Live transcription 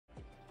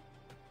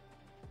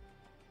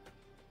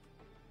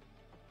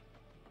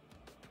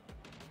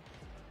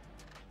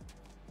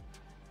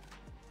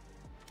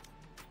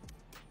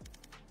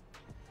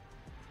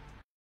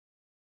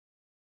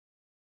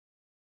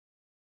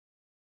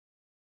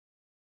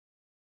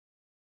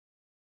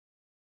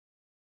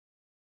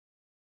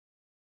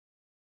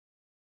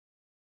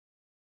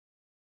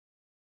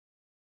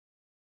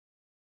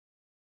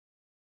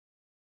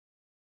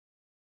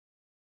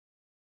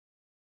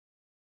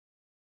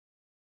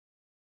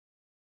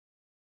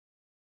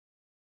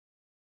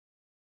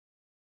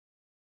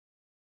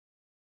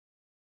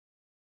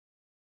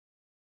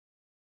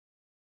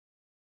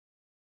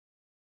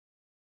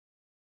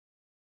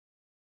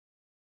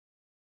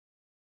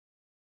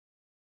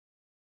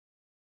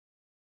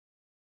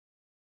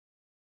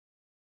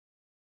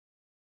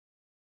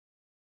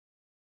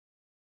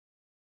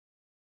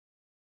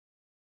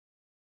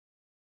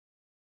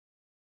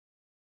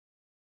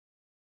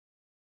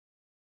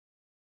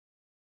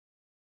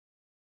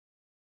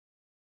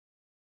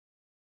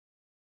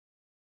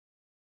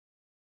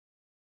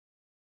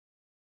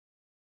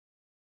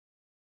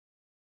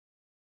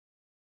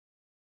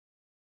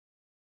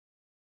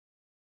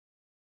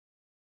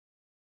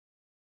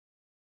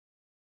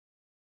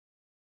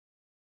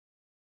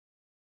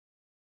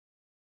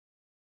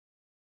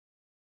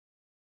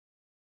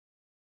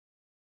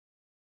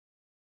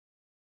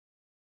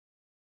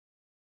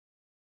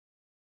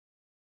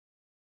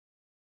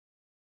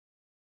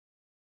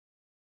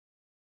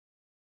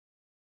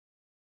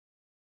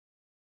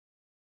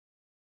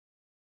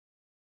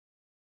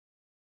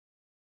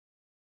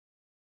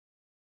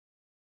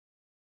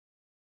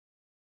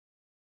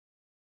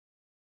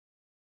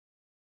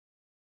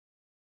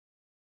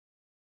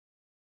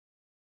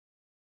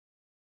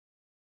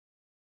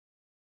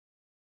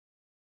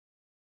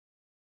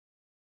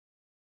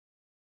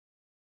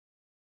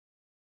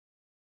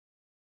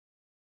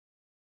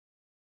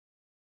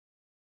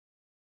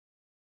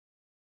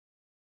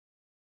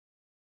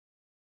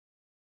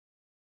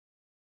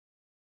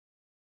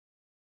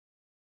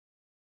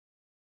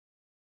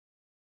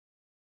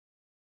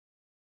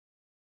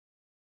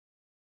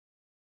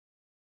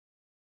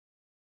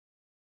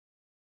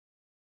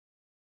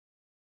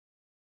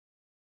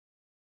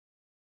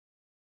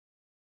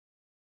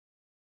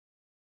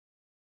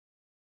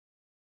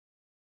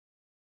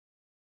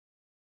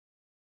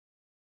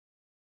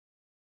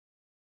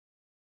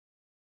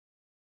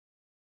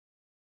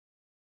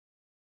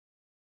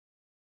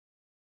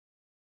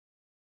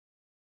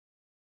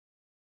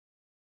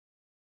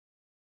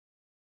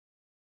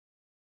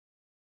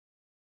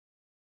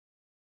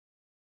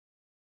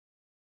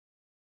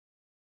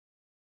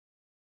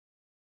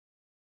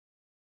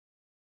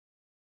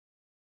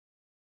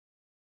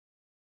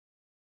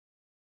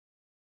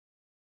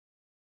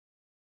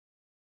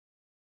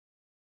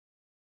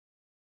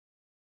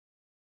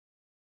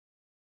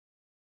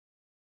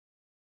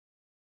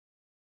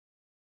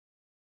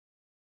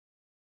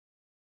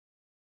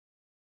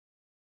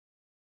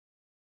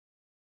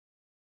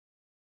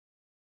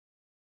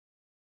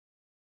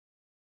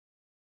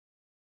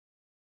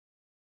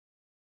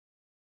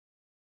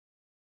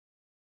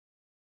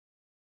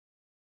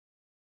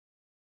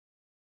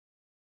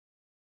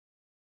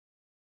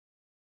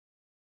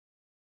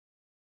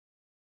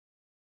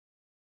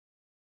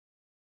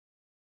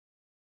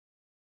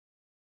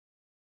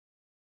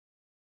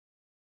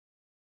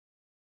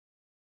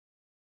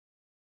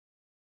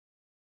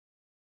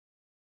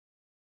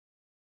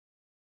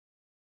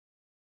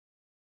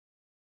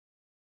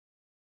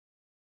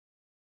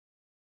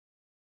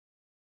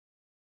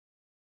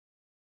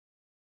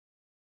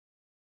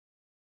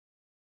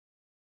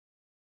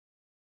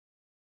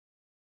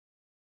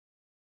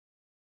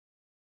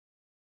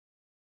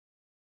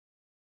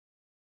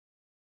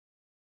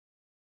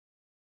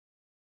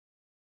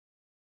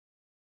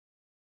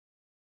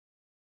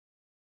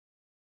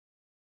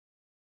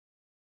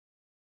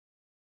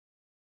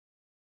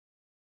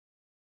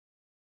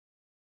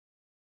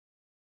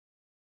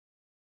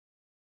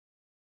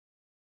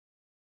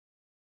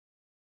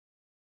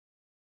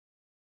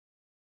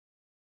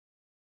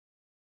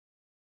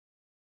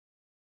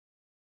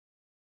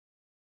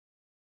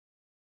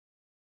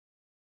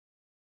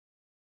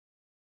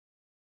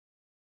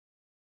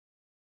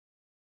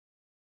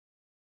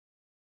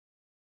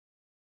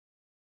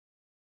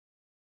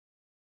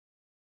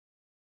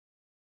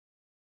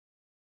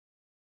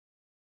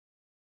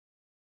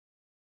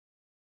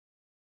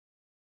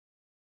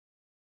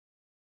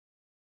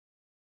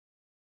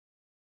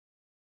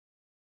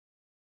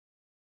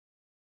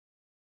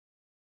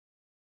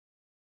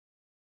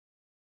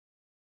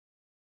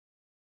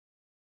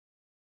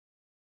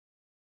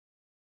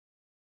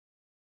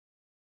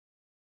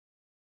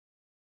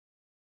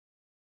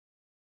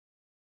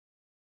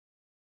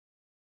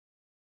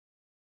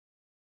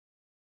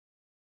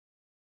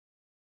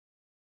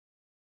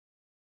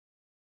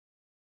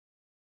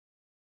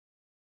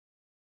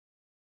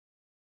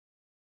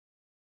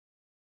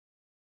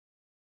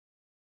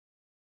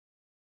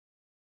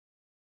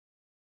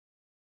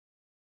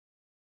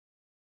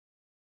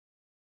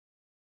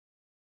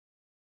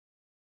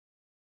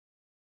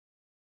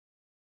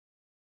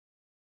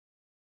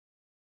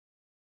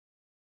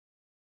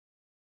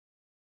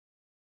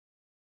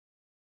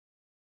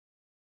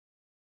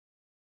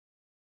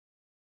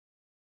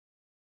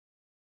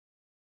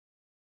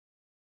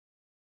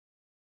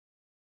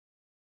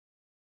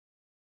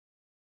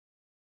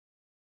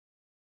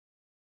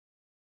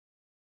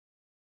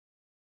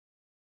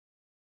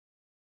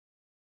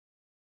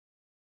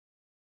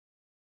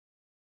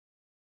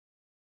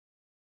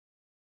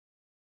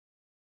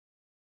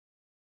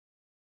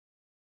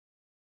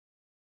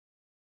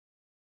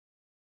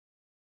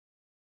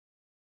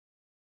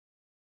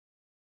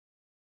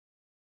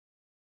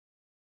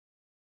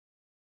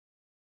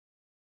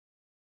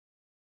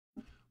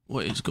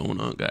What is going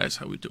on, guys?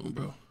 How we doing,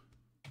 bro?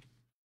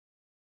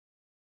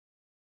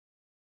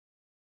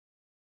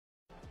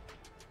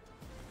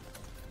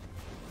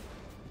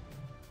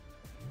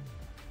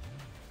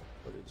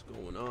 What is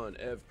going on,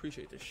 Ev?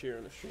 Appreciate the share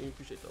on the stream.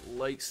 Appreciate the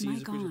like,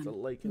 Caesar. Appreciate the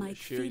like and the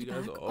share. You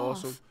guys are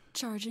awesome.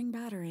 Charging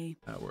battery.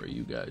 How are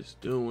you guys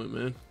doing,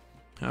 man?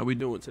 How we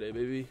doing today,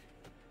 baby?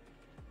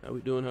 How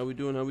we doing? How we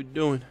doing? How we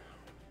doing?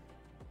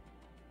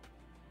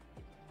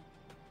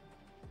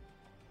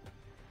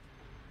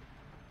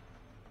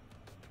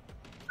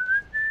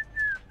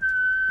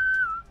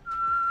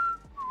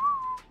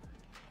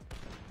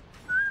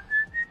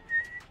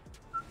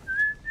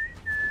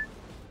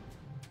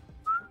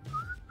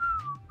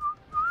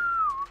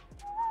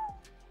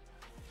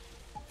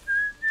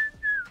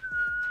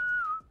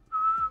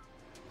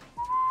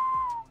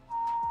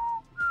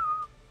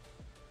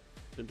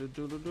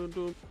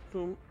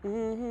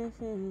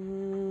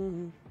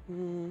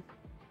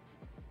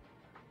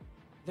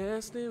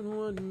 Less than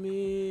 1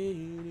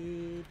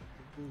 minute.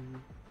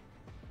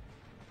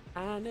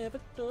 I never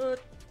thought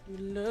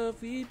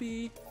love would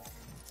be.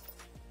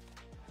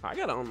 I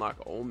gotta unlock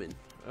Omen.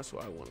 That's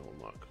what I want to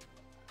unlock.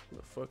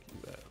 Where the fuck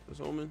you at?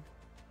 Is Omen?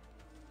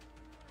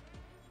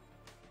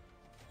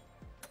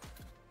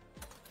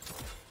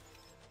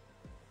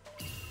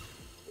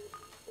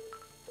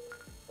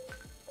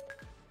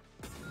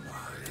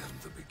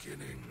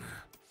 Beginning,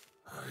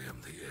 I am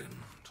the end.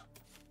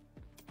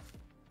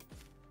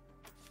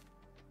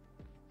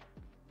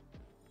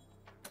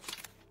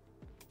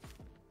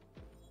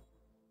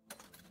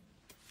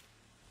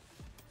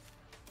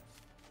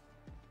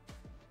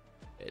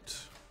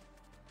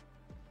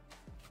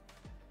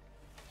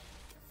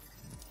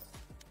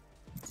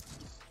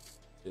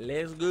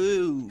 Let's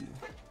go.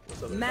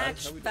 What's up,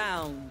 match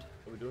found.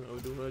 How we doing? How we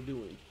doing? How we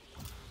doing?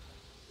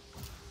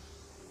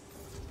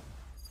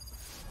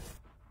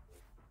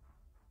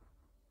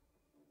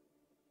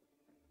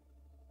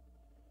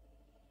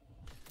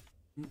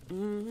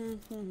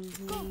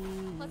 Go.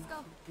 Let's go.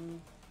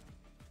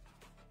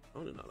 I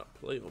don't know how to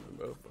play on him,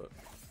 bro, but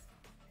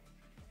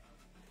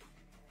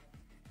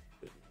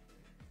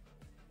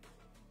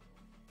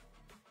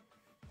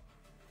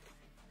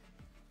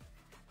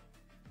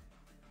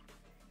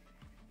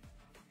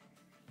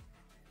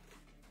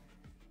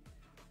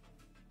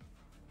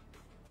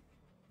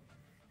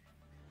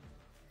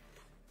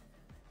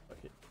I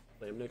can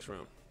play him next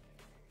round.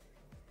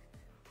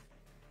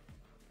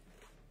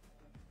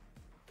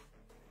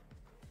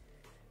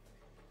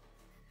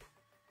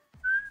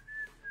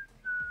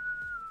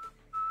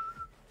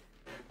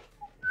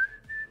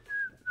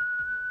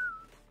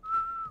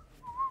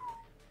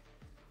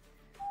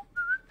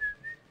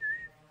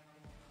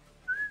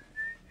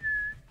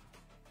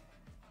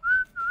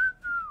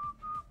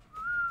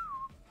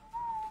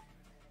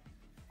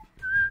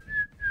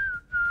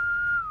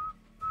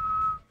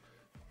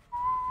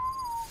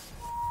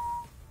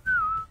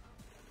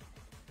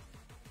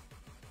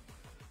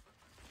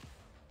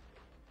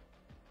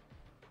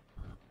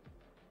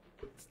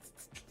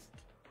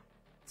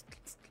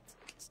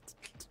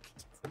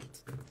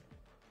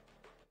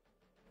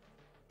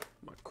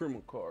 My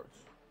criminal cards.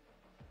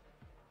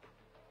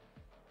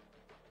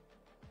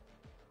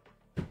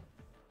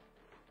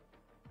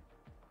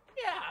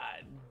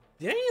 Yeah,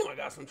 damn! I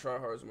got some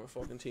tryhards in my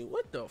fucking team.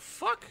 What the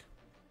fuck?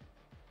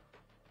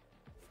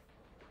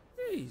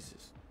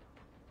 Jesus.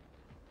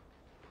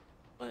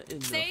 What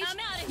in Sage, the... I'm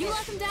out of here. You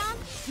lock them down,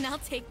 and I'll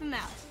take them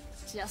out,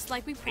 just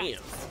like we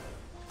practiced. Damn.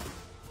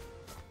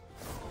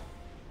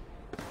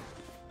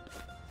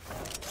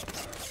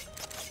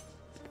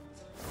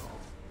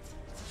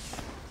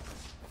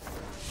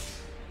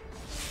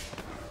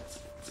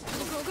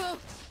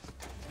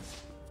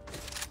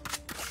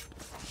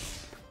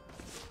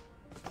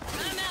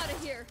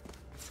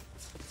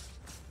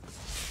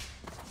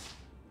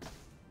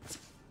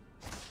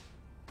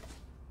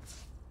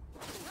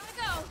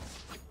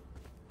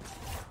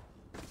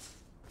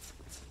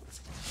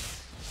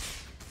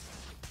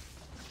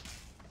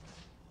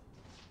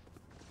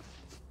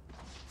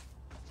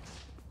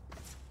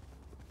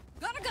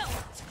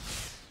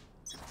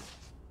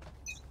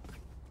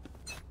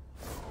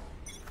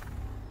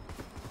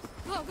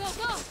 Go, go,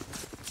 go!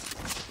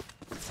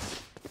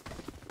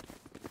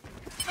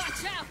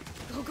 Watch out!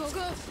 Go, go,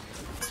 go!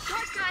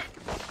 Shortcut!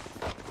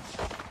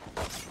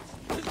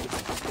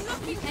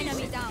 Blocking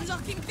enemy down.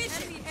 Blocking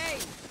vision. Enemy A.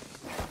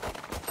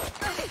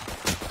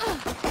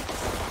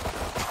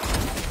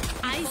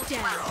 Eyes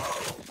down.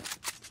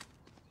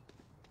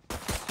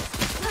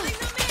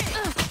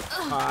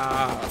 No.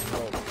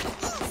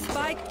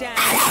 Spike down.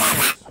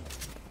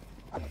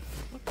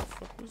 What the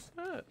fuck was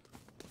that?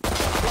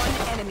 One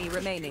enemy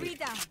remaining. Three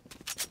down.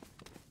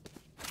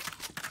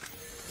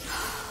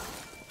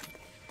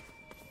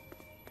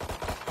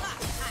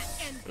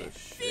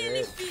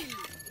 Shit.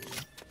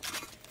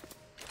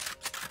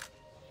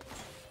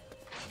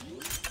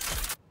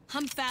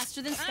 I'm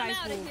faster than Skyfall. I'm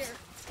out of here.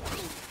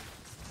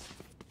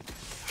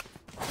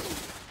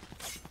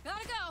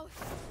 Gotta go.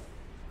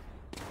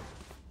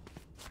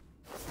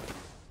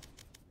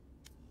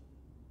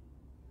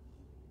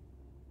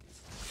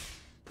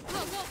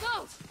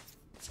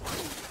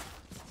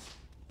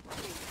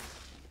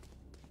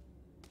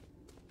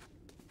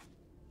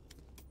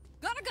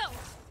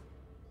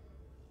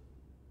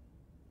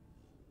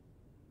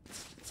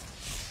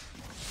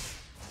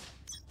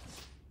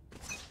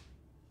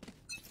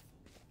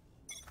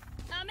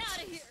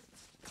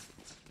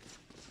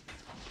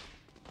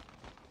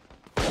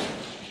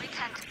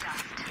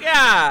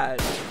 God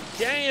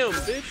damn,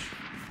 bitch.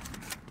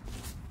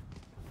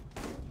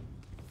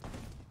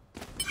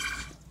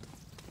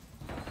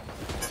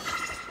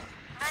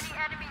 Many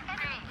enemies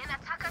in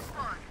attacker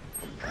spawn.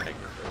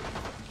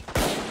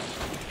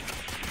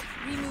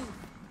 Remove.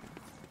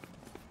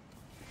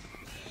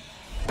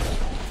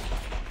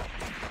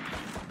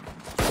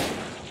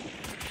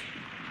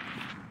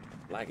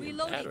 Lagging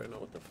Reloading. bad right now.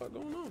 What the fuck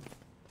going on?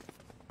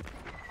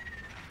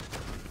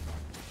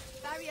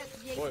 Barrier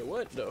created. Boy,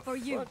 what the For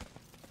you. fuck?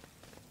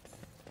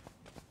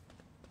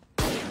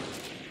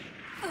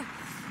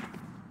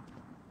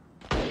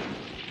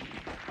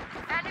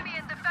 Enemy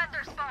and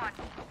defender spawn.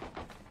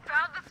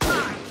 Found the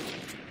spy.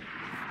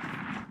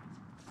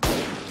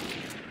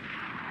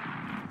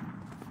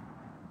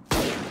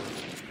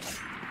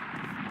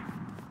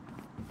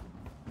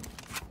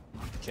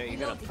 Jay, you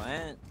got a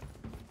plant?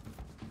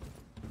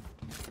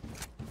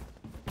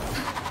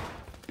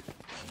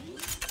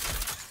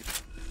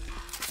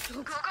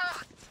 Go, go, go.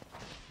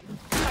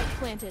 Spike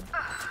planted.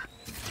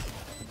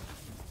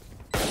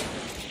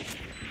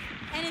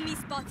 Enemy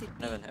spotted.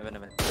 Heaven, heaven,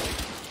 heaven.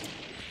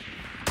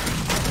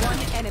 One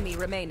enemy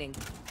remaining.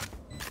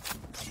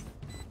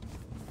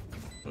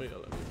 Oh, yeah,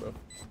 let me, bro.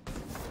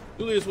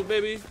 Julius, what,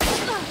 baby?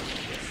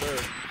 Yes, sir.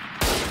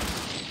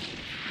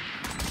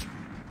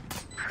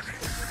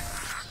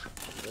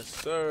 Yes,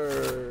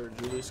 sir.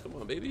 Julius, come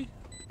on, baby.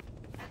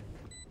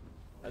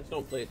 I just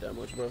don't play it that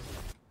much, bro.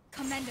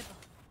 Commendable.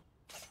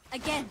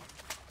 Again.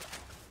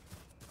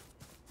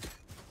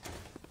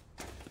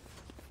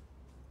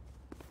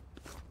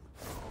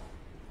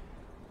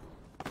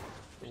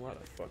 Why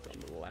the fuck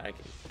I'm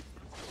lagging?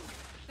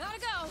 Gotta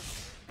go.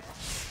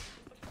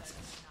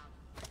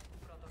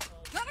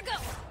 Gotta go.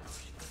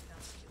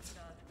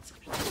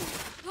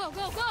 Go,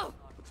 go, go.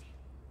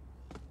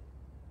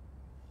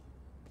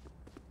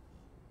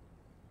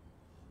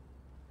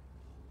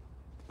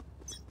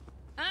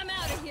 I'm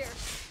out of here.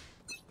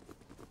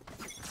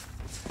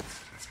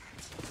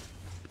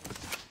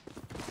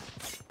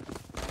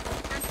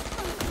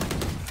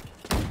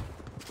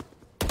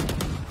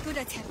 Good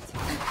attempt.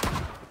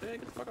 Hey,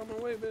 get the fuck out my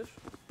way, bitch.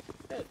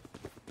 Head.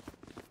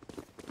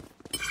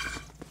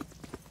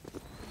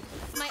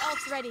 My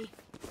ult's ready.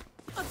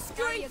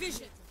 Obscuring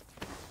vision.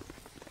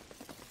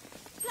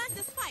 Plant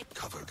the spike.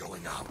 Cover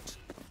going out.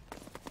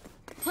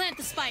 Plant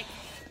the spike.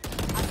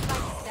 Our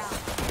spike is down.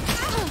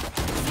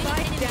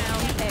 Spike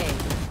down A.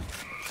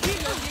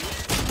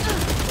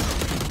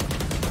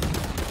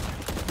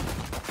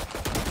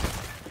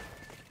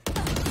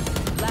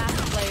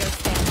 Last player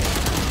standing.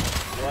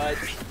 What?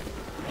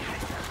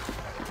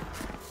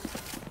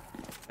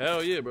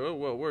 Hell yeah, bro.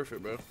 Well worth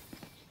it, bro.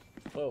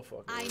 Oh,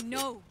 fuck. I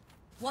know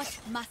what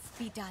must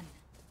be done.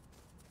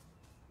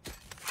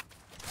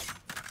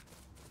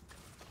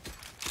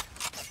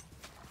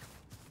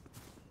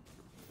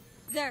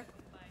 There.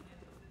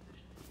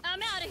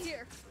 I'm out of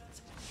here.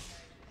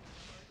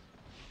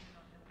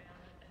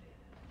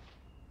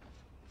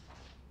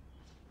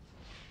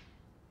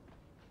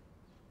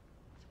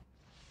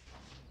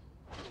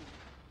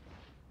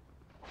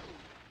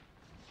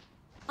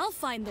 I'll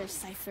find their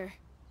cipher.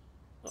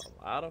 A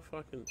lot of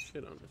fucking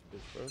shit on this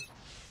bitch, bro.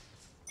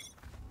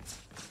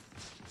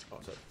 Oh,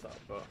 it's at the top.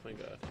 Oh, thank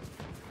God.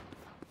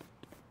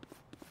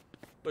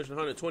 Pushing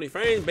 120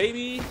 frames,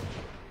 baby.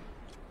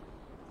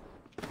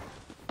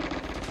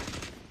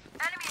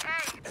 Enemy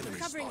A. Enemy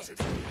Covering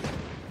spotted.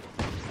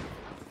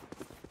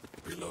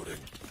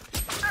 Reloading.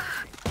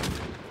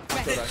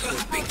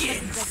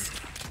 Begins.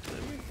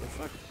 The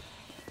fuck?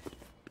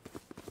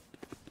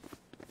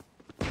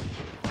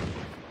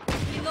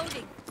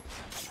 Reloading.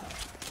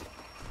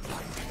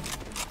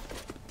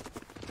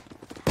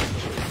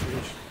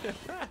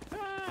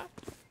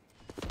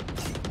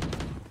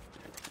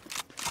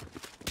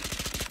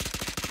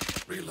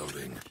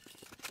 Reloading.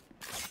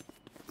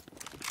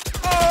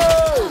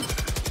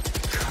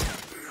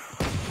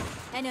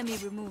 Enemy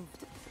removed.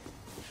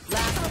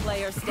 Last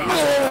player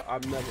standing.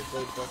 I've never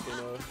played fucking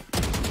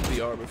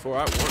VR before.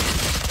 I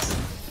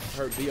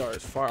heard VR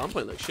is fire. I'm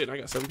playing like shit. And I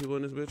got 7 people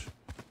in this bitch.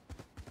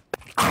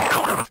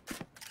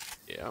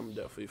 Yeah, I'm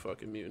definitely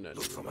fucking muting that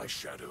Look for nigga. my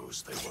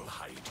shadows. They will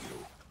hide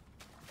you.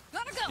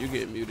 Gotta go. You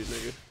getting muted,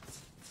 nigga.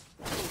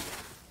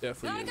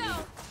 Definitely Gotta getting go.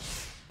 muted.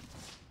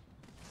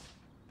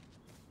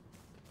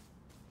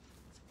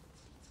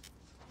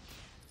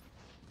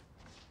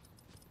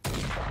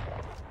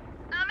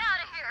 I'm out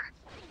of here.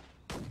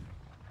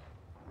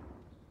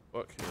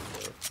 Fuck him,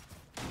 bro.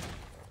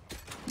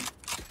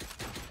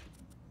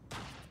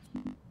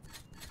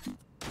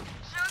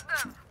 Shoot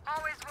them.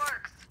 Always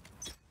works.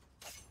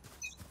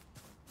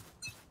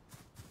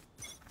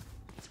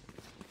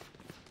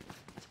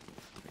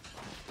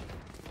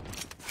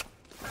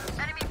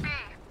 Enemy B.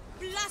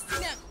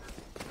 Blasting them.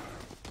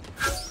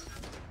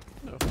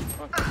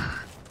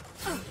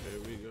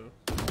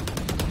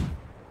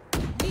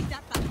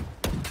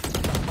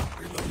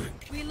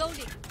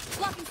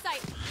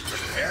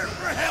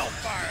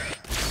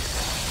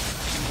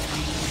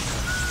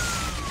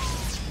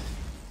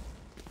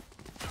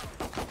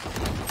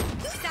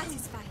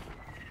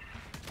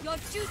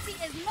 duty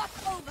is not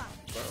over.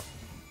 Bro.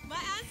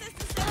 My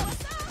ancestors said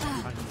what's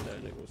up? I knew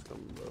that nigga was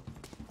coming, bro.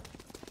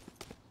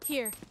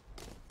 Here.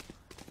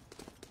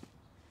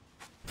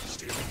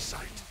 Stealing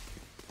sight.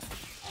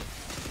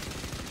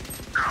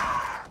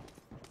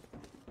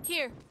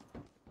 Here.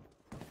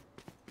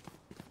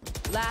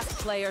 Last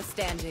player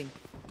standing.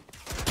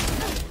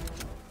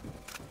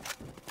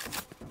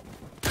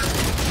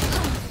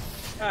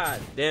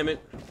 God damn it.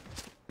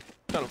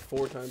 Kind of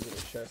 4 times in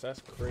the chest.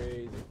 That's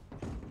crazy.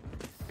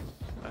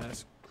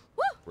 That's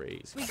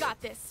crazy. We got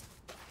this.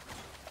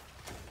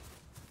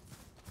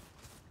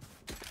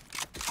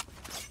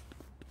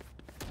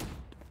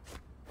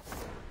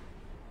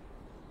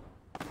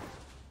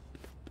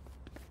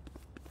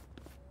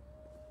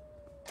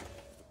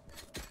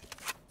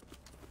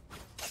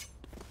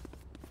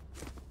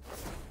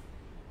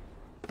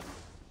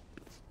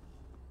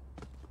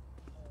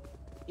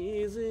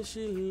 Isn't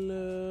she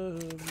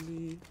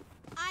lovely?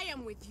 I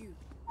am with you.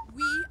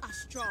 We are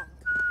strong.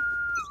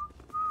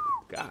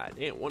 God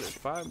damn, 1 in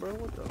 5, bro.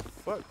 What the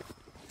fuck?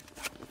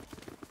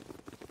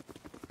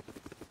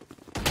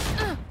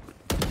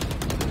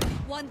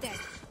 One dead.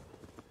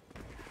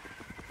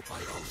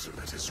 My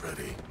ultimate is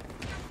ready.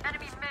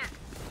 Enemy mid.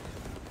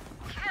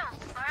 Kill.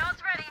 My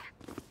ult's ready.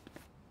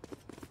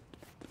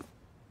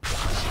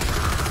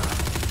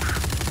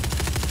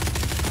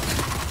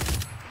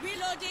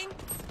 Reloading.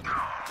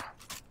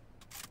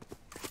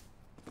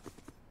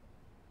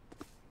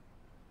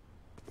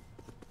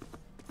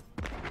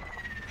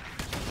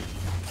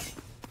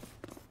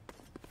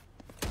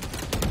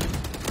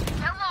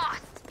 Get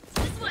lost.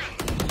 This way.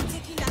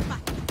 Taking that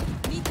back.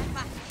 Need that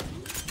back.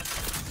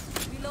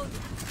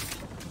 Reloading.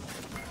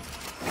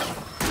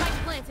 Spike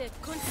planted.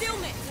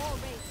 Concealment. Wall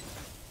raised.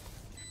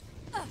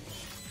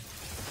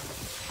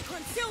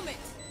 Concealment.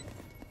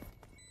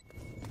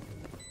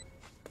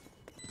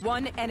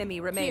 One enemy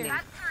remaining.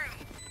 That's 3.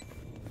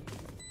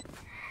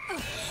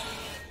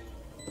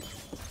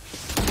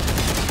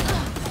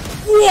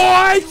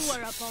 What? You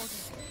were a boulder.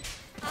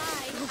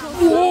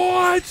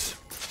 What?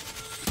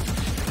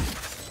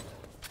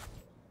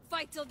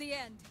 Fight till the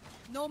end.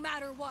 No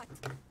matter what.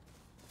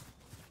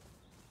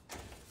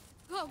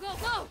 Go, go,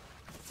 go!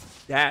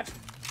 That's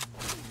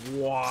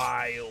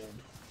wild.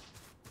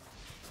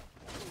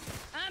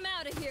 I'm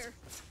out of here.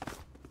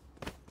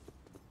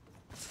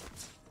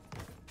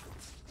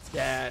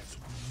 That's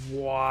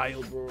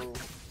wild, bro.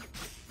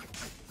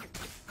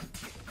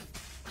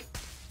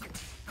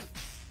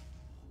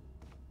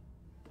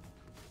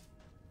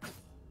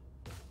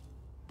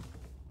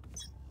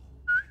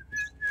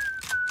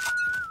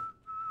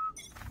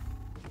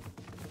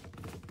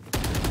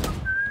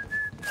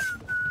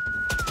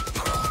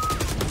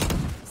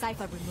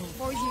 Cypher removed.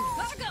 For you.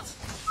 Gotta go!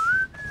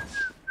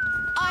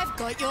 I've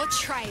got your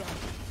trail.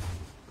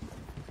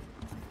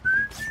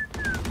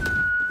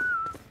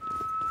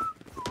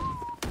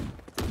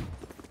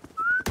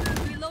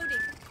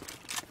 Reloading.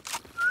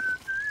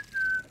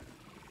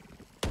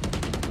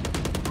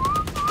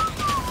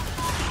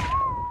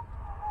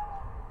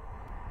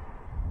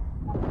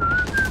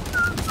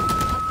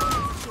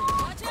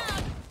 Watch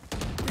out!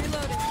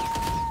 Reloading.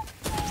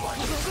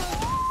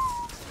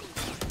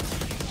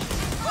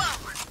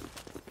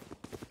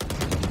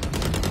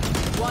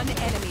 One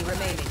enemy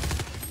remaining.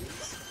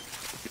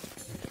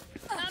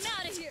 I'm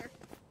out of here.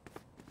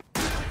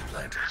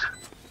 Planted.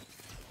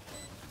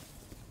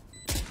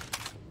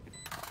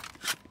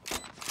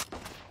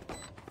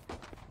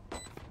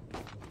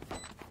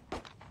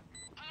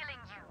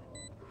 Healing you.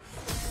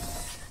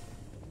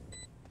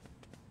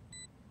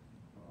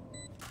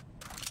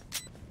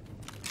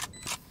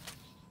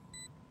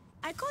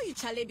 I call you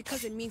Chale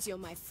because it means you're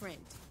my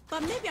friend.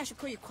 But maybe I should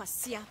call you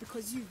Kwasia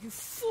because you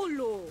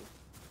follow.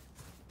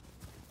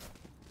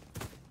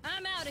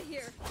 I'm out of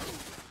here.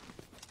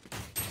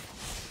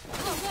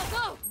 Go, go,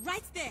 go!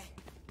 Right there.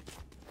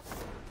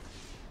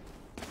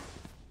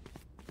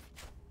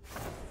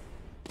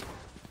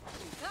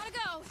 Gotta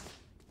go.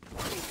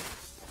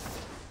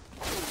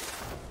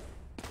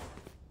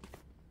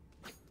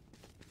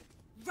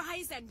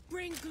 Rise and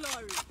bring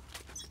glory.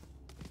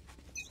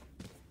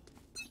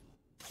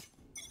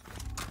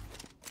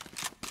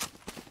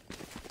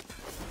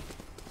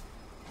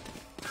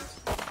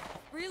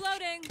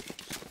 Reloading.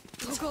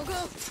 Go, go,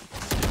 go.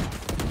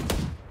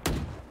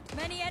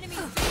 Many enemies.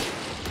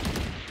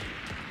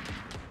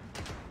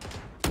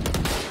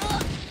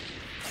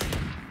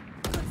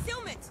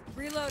 Concealment.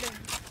 Reloading.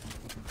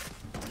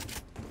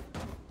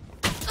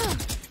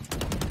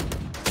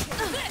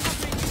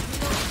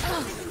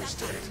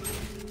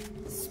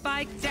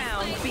 Spike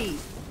down B.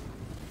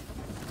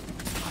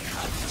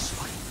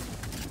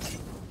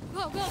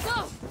 Go, go,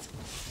 go.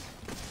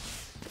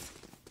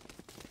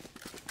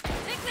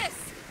 Take this.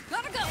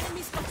 Gotta go.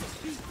 Enemy spotted.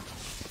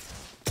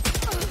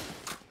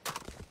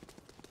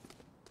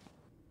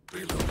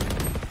 Reloading.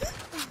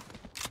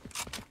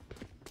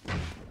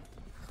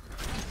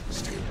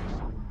 Stealing.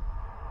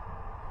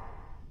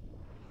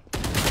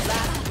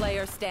 Last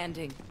player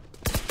standing.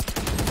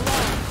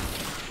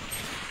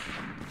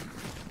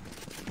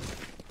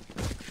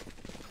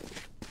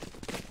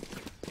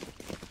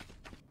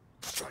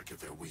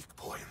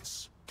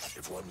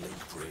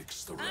 link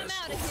breaks, the I'm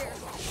rest out will of here.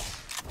 follow.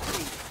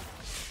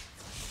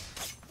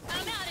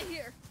 I'm out of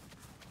here.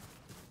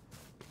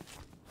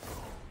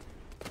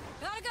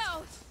 Gotta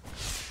go.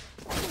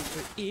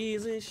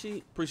 Isn't she?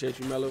 Appreciate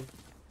you, Mello.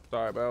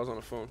 Sorry, but I was on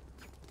the phone.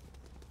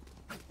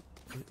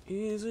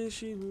 Isn't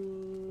she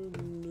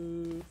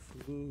wonderful?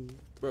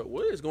 Bro,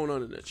 what is going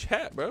on in the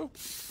chat, bro?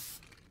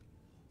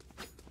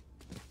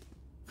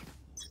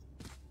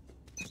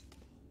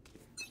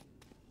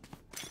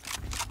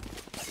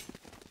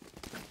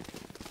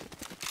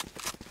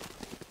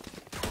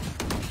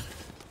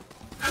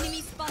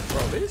 Enemy spotted.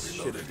 Bro, this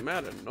shit is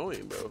mad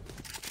annoying, bro.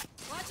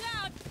 Watch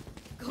out.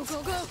 Go,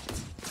 go, go.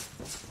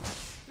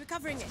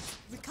 Recovering it.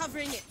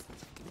 Recovering it.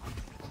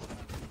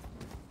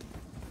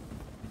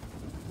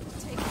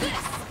 Take this.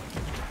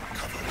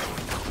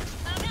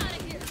 I'm out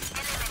of here.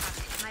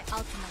 My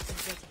ultimate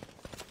is ready.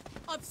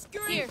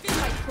 Obscuring Here, vision.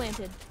 spike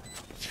planted.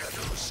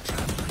 Shadows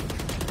traveling.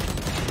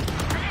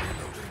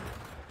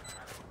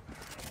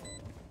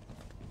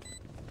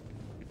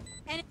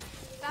 And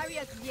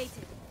barrier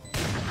created.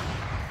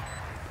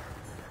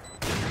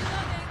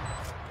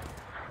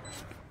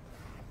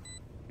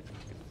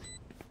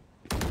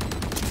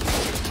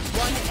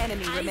 One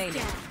enemy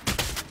remaining.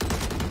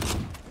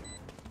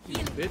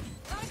 You bitch.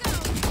 Gotta go.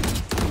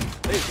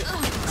 Hey,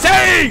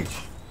 Sage!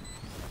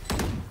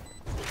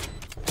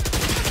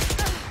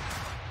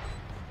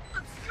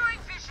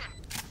 Obscuring vision.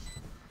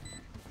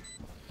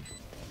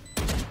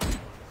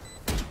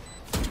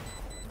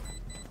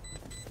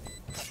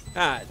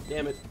 God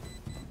damn it.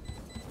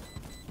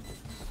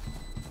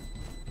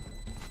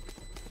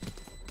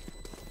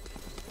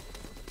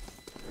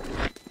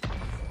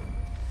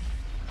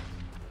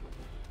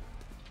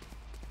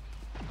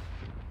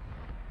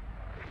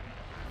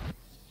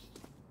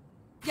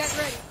 Get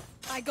ready.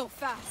 I go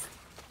fast.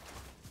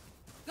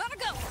 Gotta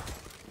go.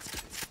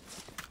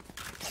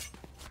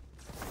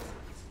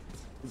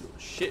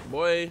 Shit,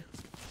 boy.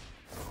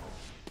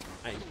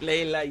 I ain't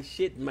play like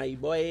shit, my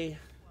boy.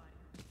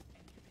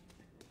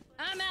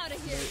 I'm out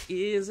of here.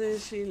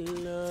 Isn't she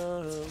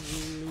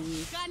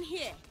lovely? Gun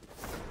here.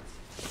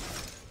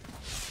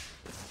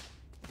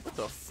 What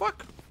the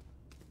fuck?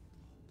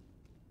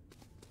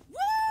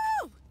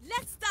 Woo!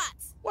 Let's start.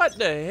 What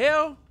the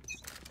hell?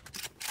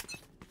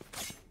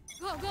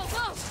 Go, go,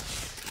 go.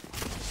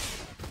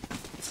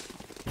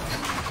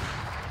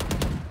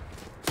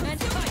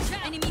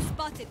 Enemy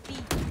spotted. B.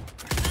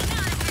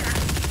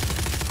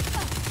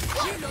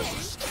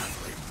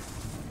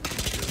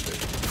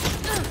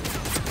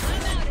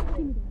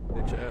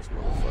 Bitch ass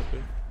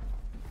motherfucker.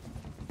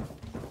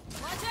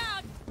 Watch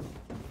out.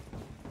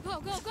 Go,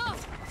 go, go.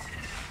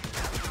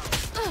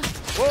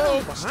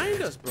 Whoa,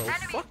 behind us, bro.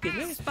 Fucking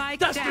hell. Spike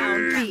Dusty!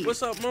 down B.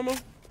 What's up, mama?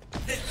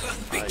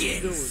 How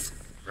you doing?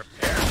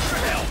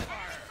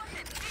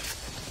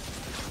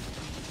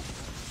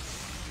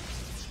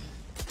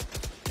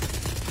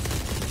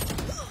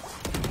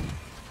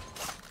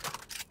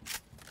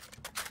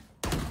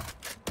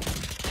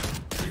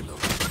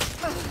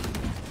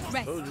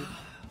 Rest. Told you.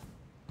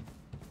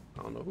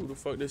 I don't know who the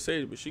fuck this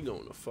is, but she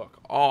going the fuck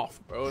off,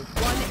 bro.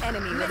 One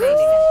enemy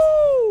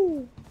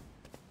remaining.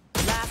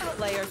 Last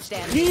player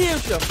standing. Damn,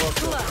 shut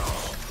fuck up.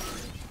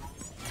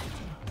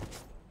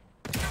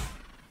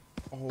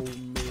 Oh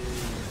man,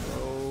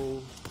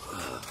 bro.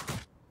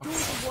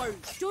 Don't worry.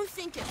 Don't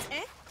think it,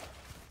 eh?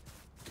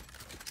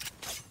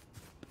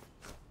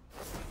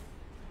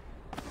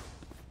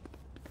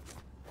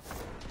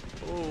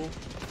 Oh, I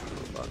don't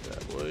know about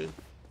that, boy.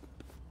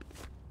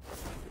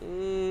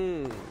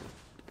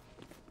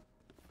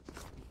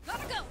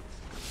 Gotta go.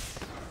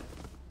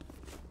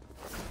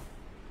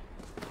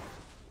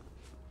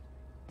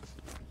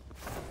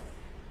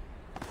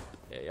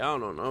 Yeah, y'all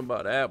don't know nothing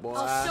about that, boy.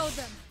 I'll show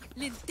them.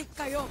 Lintik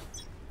kayo.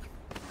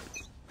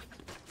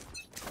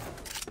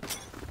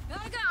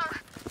 Gotta go.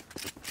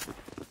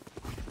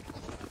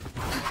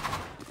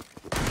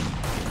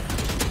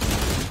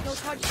 No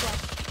charge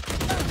left.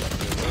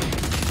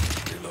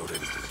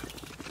 Reloading.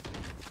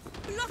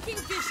 Blocking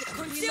vision.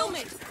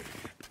 Concealment.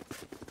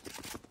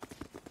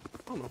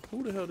 I don't know who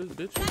the hell this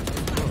bitch is.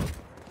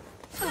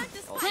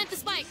 Plant the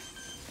spike.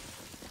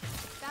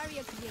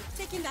 Barrier created.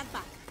 Taking that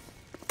back.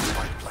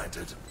 Spike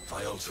planted.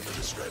 My ultimate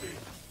is ready.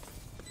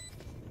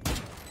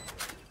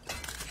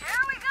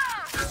 Here we go.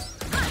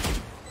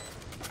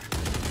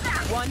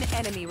 One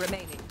enemy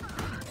remaining.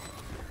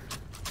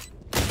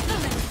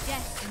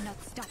 Death cannot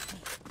stop me.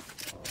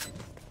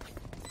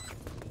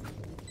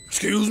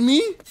 Excuse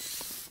me?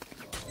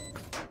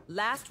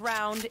 Last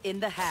round in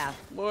the half.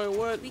 Boy,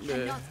 what We the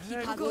cannot keep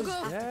heck our was goals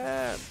after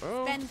that,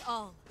 bro? Spend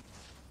all.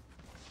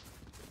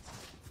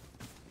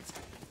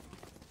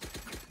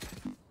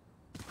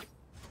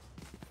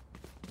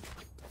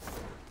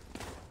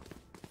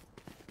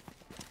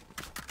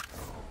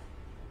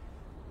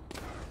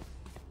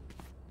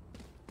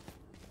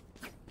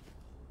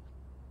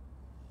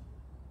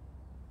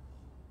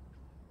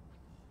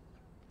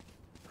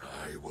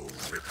 I will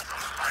rip the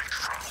light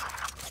from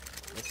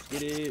them. Let's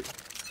get it.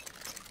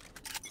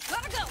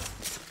 Gotta go.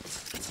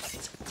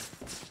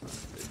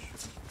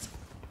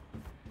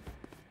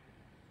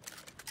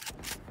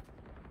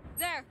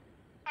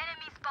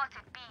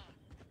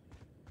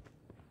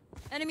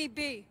 Enemy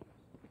B.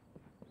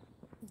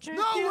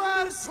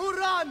 Nowhere to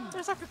run!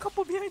 There's like a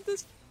couple behind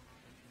this.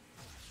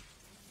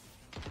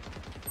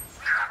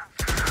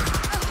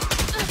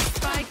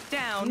 Spike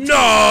down.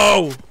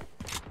 No!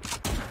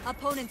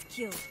 Opponent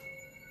killed.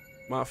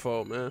 My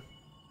fault, man.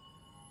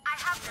 I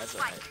have the That's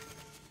spike. alright.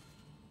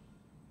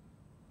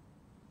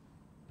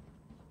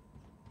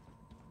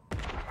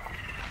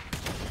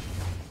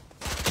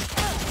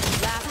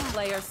 Last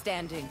player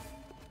standing.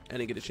 I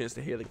didn't get a chance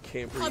to hear the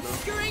camper, you know?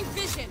 Obscuring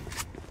vision.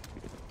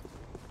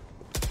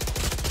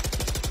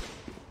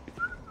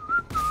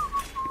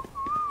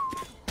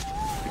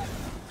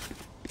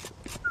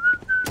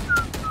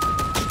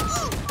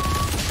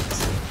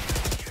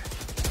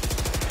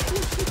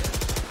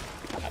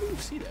 How do you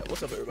see that?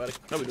 What's up, everybody?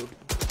 How we doing?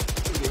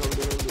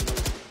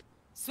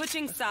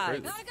 Switching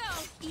sides. Gotta go.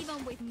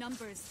 Even with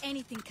numbers,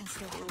 anything can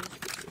still happen.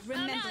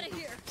 Remember. I'm out of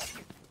here.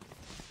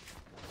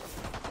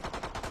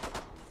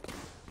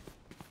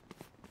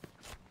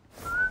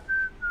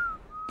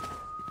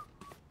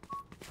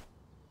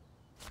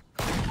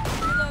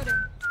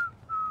 Reloading.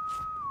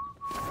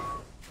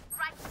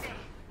 Right there.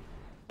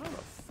 How the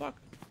fuck?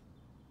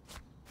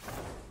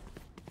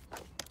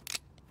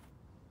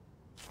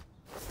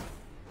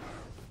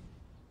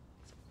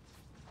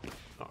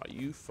 Aw,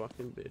 you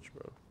fucking bitch,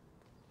 bro.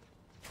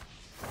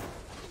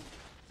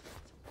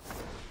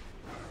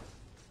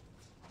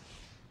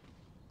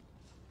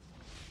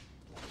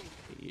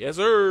 Yes,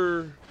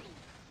 sir.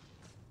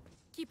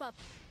 Keep up.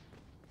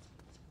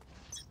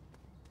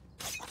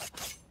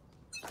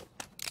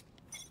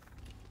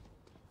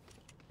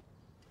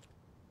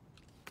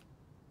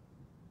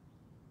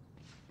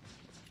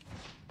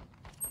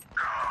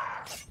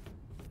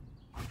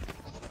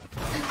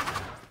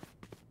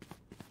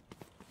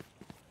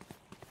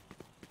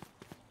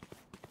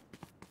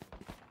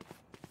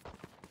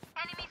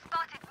 Enemy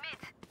spotted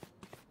mid.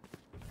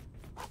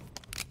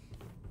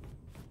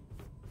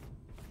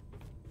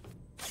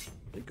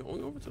 They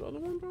going over to the other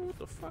one, bro? What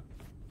the fuck?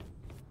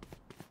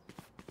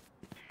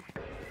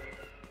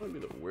 That'd be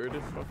the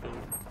weirdest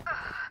fucking.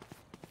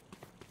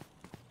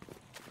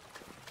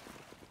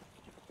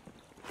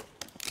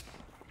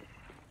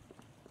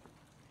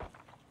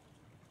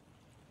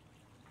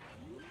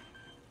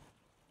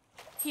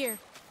 Here.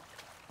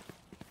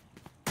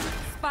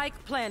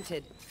 Spike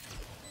planted.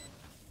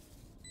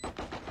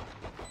 Enemy.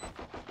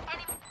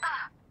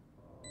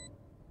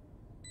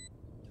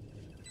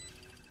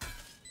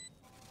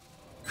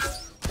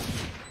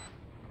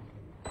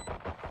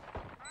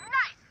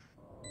 Nice.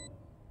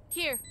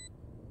 Here.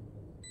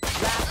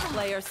 Last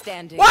player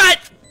standing.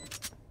 What?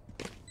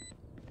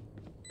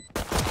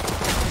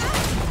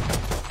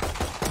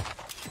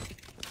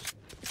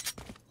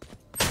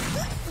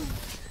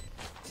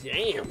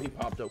 Damn, he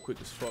popped up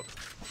quick as fuck.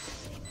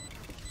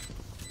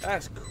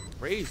 That's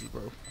crazy,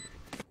 bro.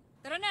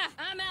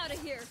 I'm out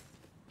of here.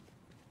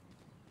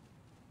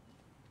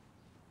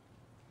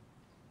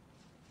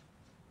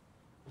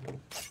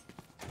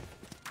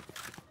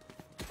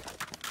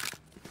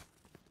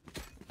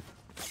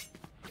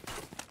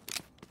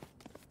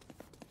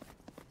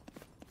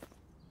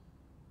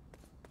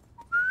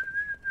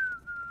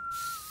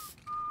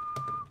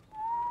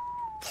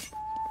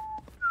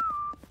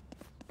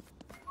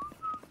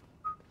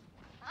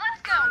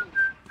 Let's go.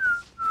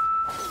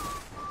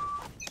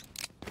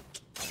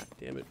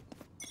 Damn it.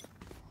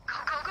 Go,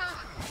 go, go.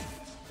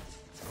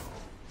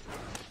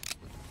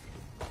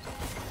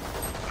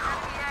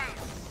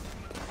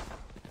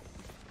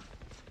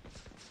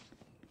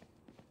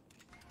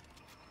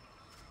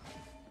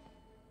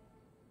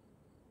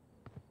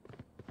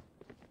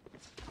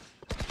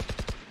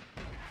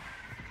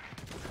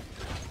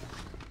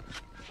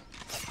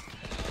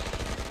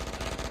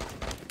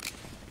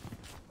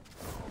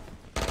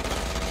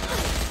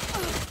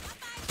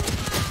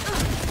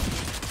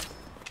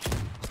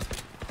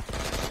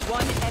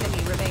 One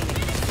enemy remaining.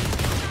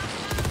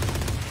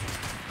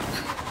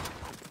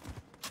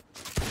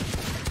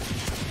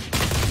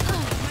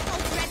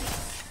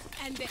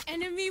 And the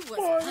enemy was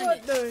Boy,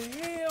 what punished. the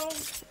hell?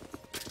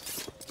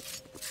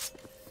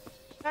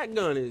 That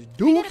gun is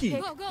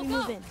dookie. Go, go,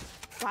 go.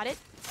 Got it?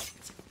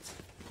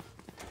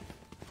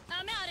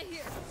 I'm out of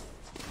here.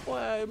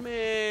 What,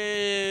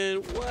 man?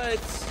 What?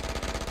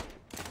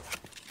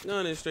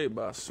 Gun is straight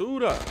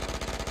basura.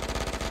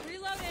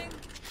 Reloading.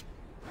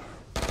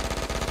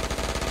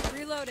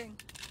 Reloading.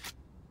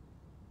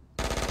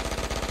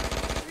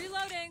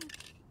 Reloading.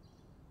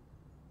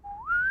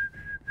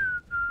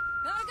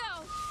 Gotta go.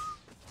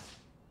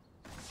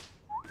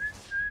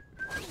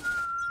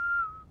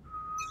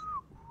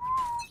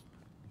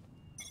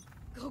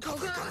 Go, go, go.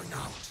 Going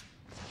out.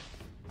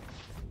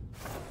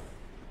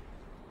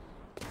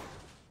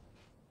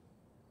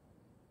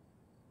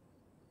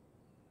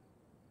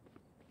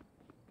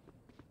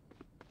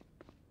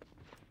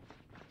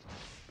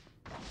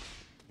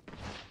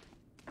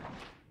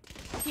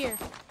 Here.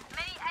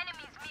 Many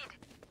enemies mid.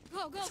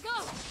 Go, go, go.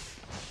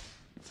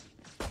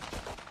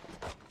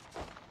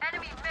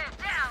 Enemy mid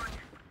down.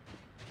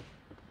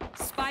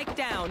 Spike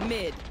down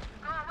mid.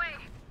 Go away.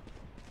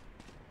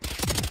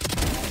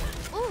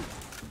 Ooh.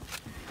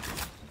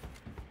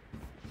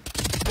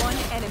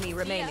 enemy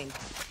remaining.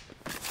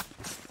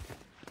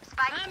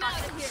 Spike I'm out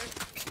of here.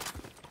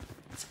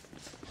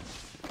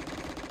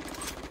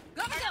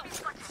 Go, go.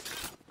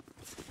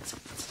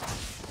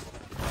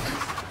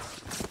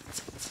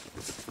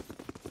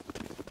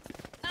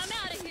 I'm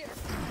out of here.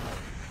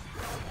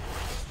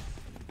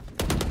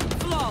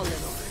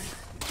 Flawless.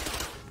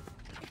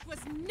 It was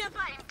never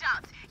in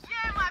doubt.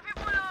 Yeah, my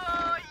people.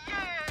 Oh,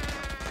 yeah.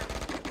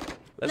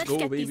 Let's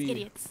go, baby.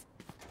 idiots.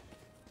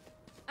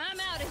 I'm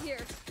out of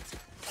here.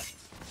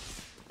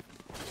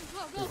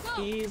 Go, go,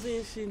 go.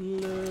 Isn't she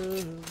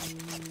lovely?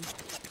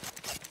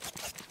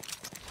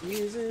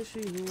 Isn't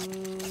she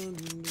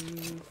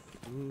wonderful?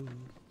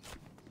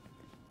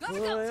 Go, Boy,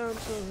 go. I'm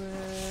so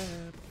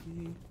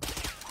happy.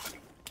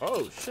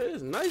 Oh shit,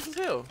 it's nice as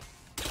hell.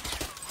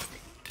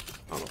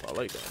 I don't know if I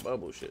like that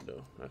bubble shit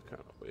though. That's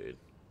kind of weird.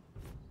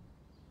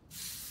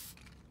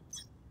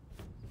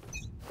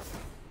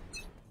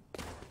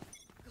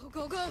 Go,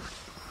 go, go.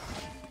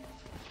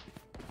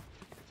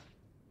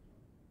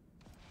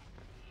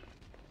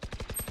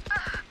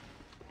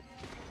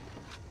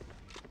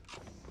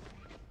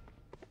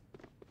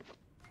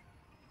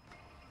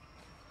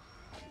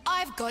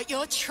 I've got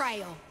your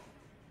trail.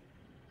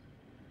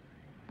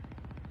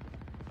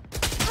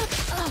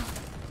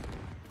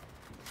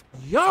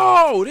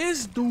 Yo,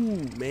 this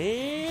dude,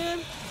 man.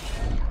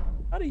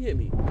 How'd he hit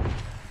me?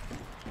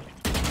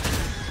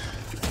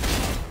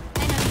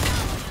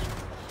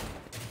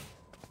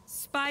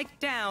 Spike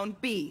down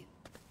B.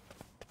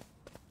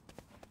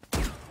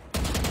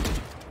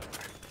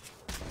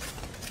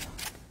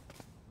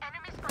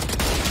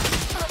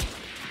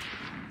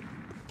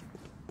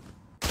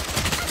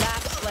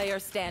 Last player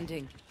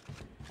standing.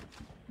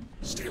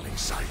 Stealing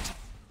sight.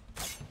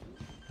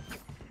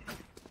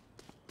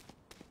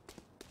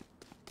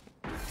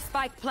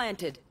 Spike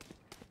planted.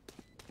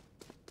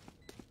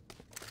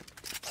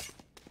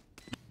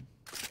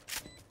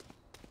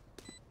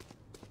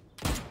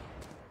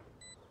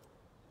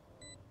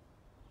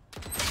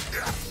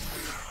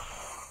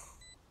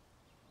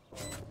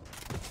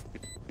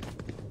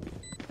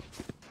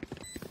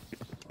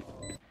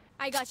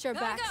 I got your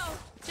back. Go.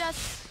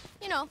 Just,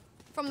 you know,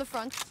 from the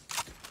front.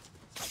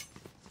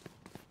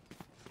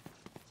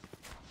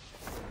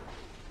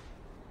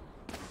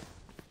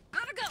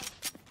 Gotta go.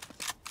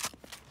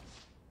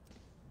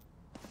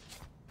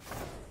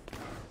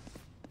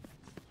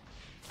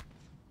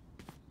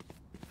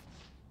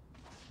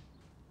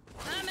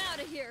 I'm out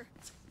of here.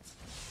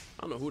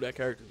 I don't know who that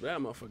character is. That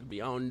motherfucker be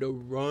on the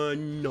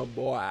run,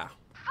 boy.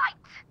 Fight.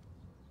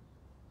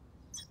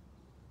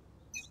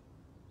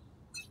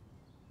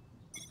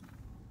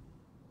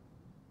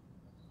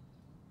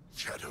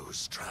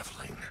 Shadows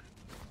traveling.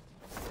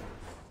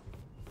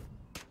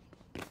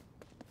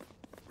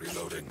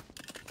 Reloading.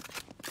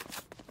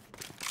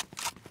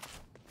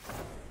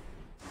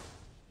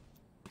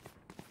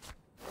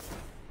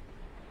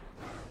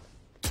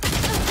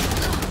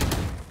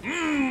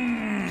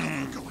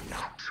 Going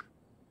out.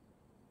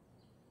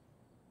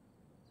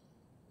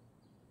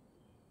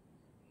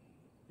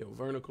 Yo,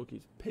 Vertical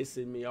keeps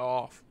pissing me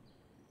off.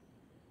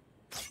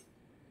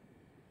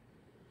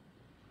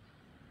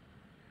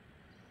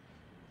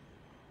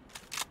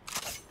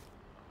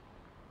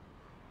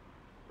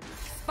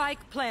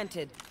 Spike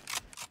planted.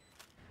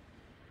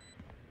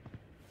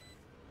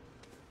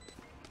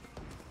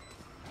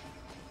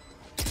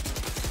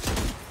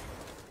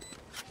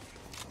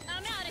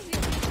 I'm out of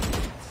here.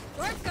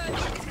 We're good.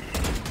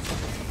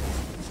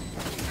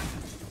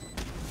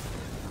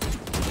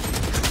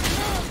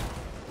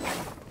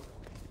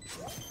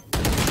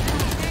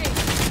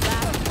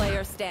 Last player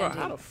Bro, standing.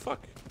 how the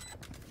fuck?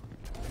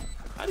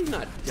 How do you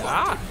not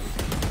die?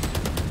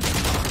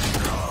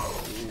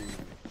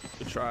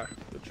 Good try.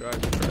 Good try.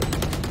 Good try.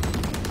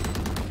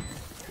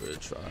 Good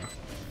try.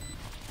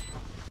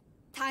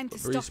 Time to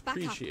Breeze, stock back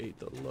up. appreciate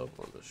the love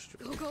on the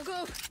street. Go, go,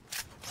 go.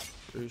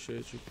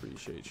 Appreciate you,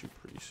 appreciate you,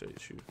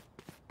 appreciate you.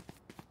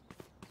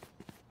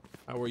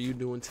 How are you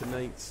doing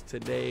tonight,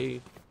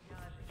 today?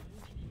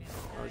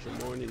 How's your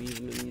morning,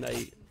 evening,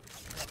 night?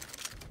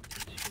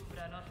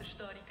 Descubra a nossa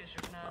histórica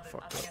jornada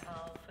fucked à up. Terra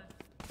Alfa,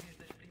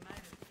 desde as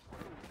primeiras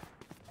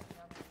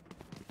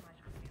mais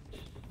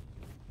recentes.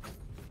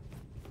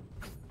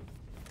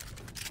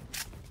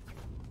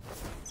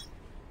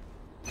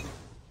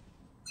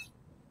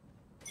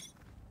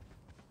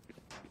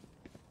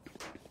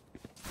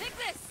 Take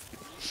this.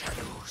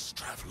 Shadows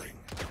traveling.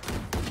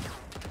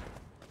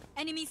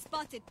 Enemy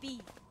spotted B.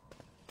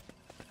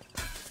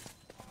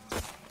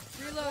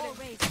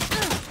 Reloading.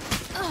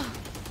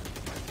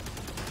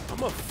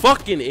 I'm a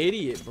fucking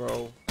idiot,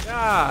 bro.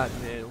 God,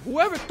 man.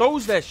 Whoever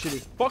throws that shit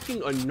is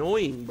fucking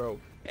annoying, bro.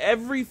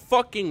 Every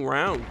fucking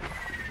round.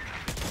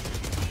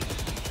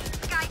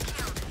 Sky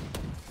killed.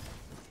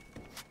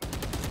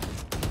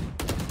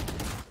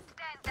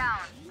 Stand down.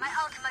 My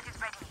ultimate is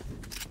ready.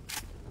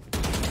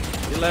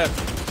 He left.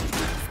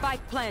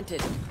 Spike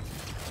planted.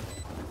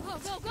 Go,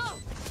 go, go.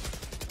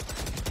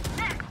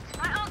 Next,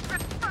 my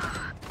ultimate.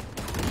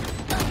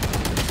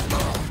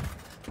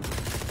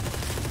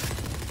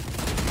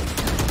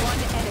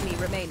 One enemy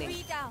remaining.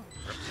 Three down.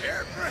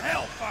 Prepare for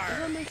hellfire.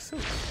 That makes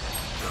sense.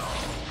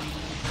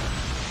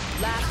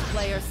 Last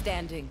player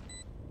standing.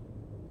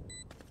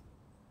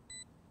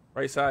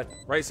 Right side.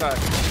 Right side.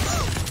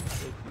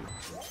 Thank you.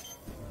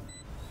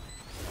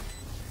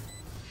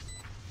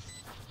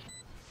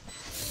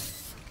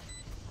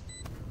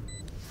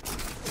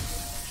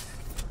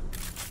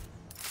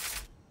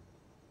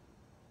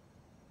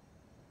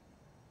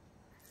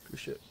 Good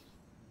shit.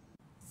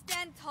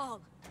 Stand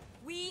tall.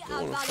 We You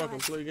are wanna fucking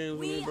Valorant. play games with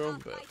We me, bro? are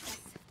Bet. fighters.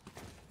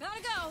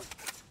 Gotta go.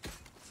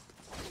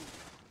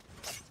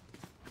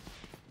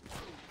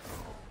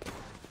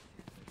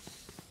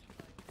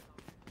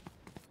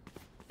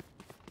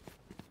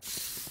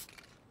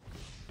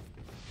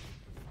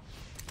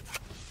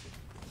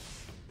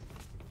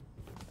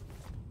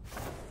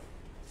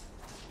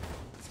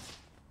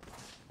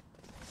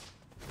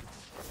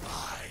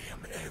 I am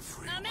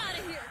everywhere. I'm out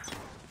of here.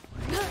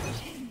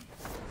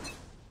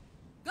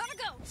 Gotta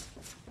go.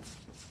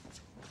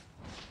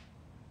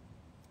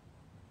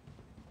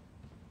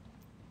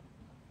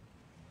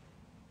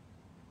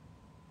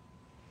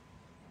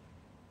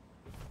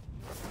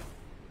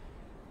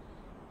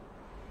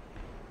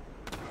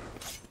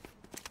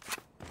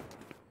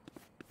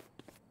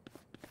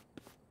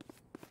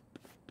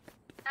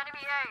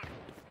 Enemy aid.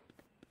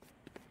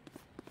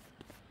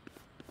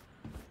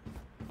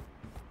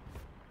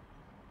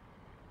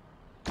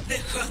 The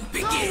hunt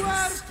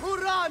begins. To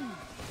run!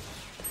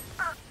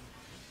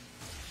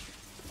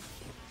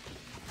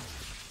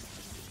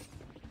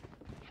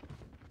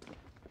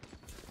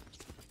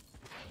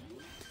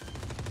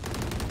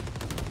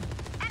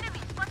 Enemy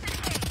spotted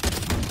A.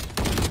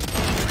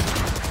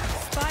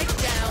 Spike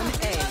down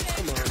A.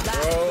 Come on,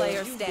 Last bro.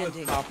 player You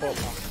standing. just pop up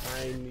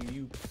behind me,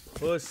 you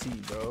pussy,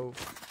 bro.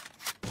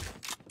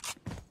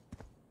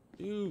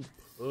 You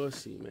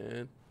pussy,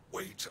 man.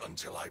 Wait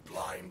until I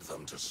blind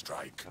them to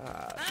strike.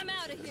 God, I'm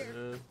out of here.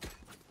 man.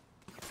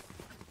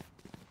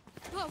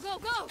 Go, go,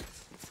 go.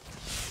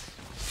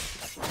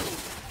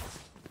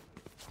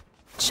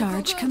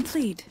 Charge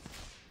complete.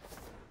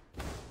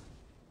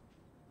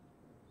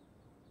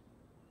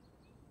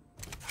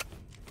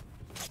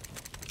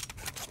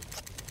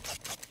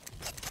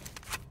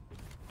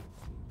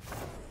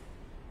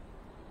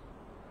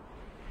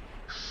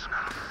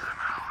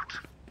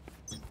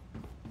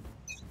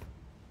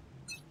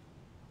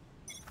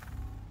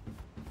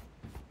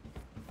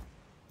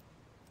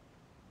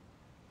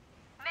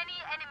 Many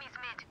enemies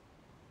mid.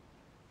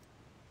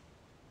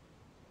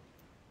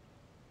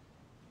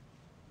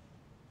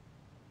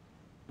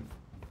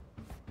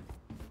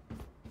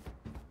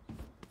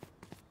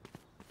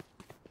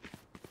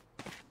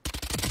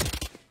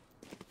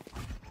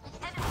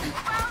 Enemy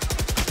found.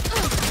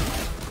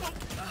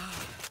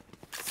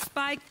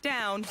 Spike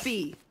down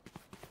B.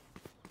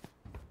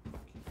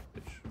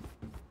 Bitch.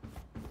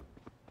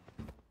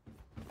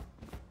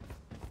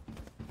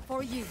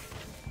 For you.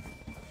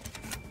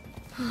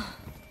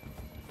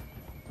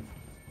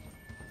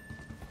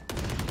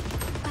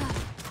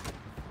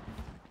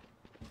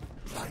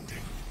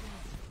 Blinding.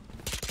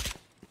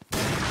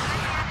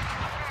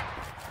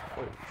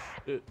 Oh,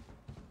 shit.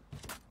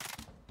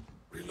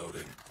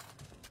 Reloading.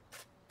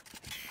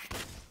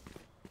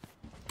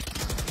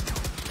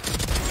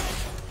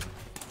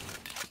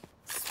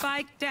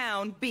 Spike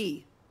down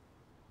B.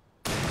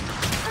 Enemy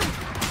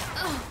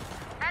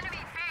B.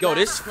 Yo,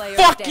 this player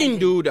fucking standing.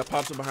 dude that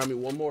pops up behind me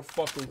one more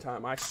fucking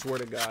time, I swear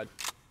to God,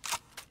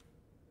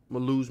 I'm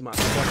gonna lose my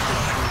fucking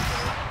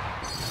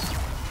shit,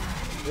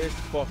 bro. This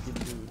fucking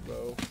dude,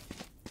 bro.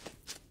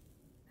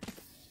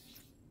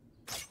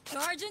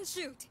 Charge and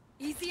shoot.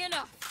 Easy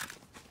enough.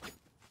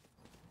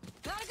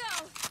 Gotta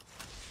go.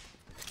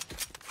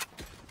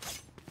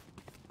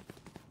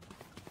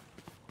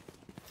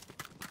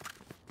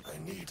 I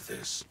need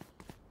this.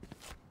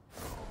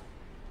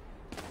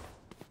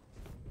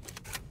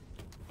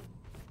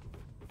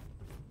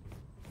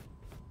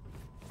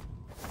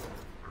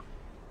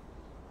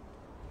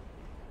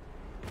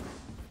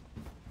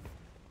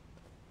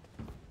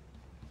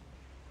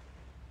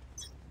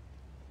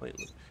 Playing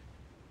with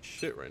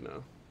shit right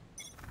now.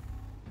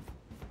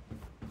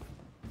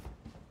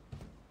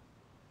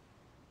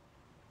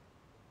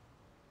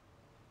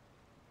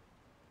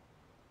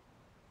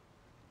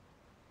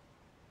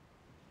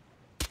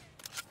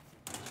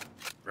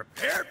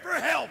 Prepare for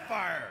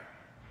hellfire!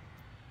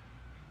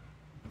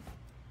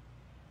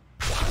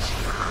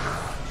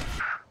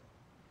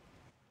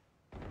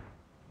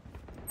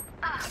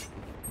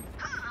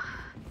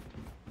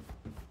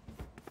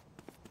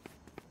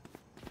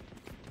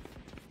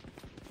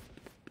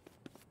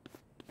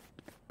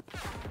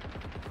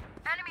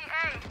 Enemy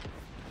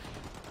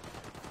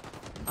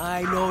A.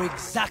 I know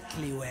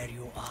exactly where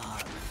you are.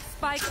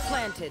 Spike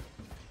planted.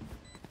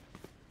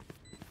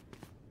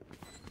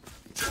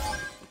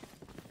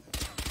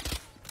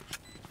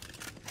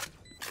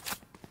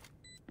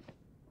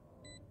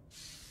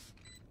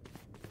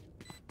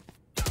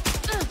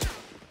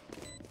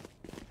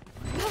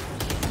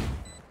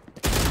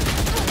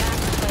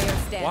 Last player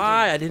standing.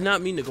 Why? I did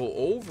not mean to go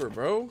over,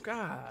 bro.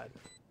 God.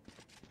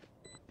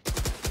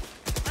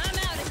 I'm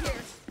out of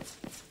here.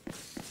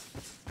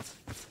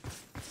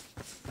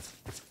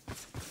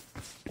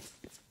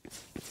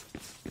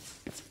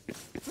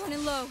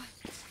 Going low.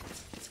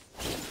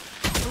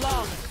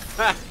 Long.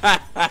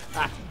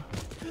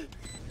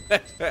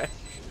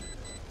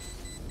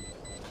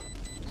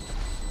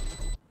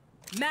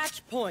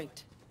 Match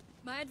point.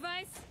 My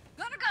advice?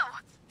 Gotta go.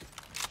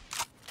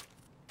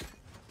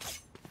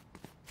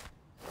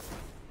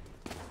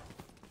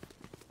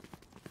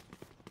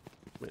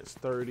 Man, it's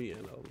 30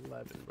 and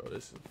 11, bro.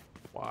 This is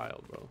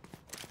wild, bro.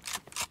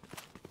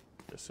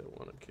 I said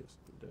wanna kiss.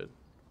 I'm dead.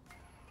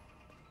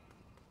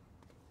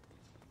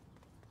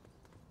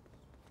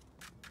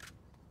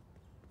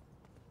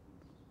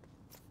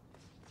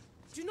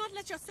 Do not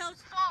let yourself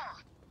Fall.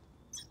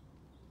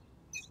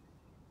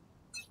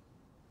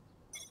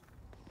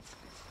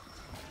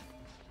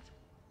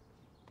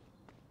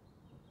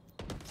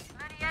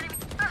 Many enemies.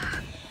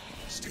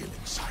 Stealing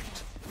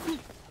sight.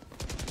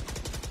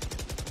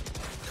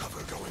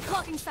 Cover going up.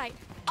 blocking sight.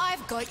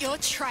 I've got your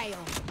trail.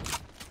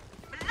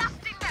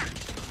 Blasting them.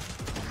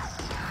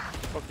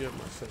 Fuck you,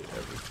 I say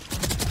ever.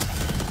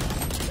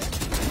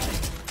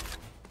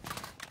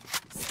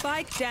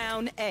 Spike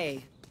down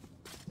A.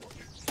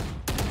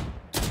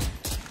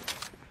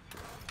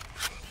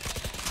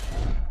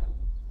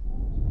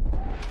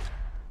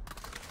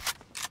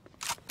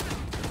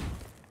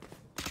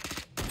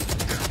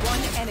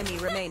 One enemy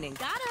remaining.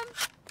 Got him.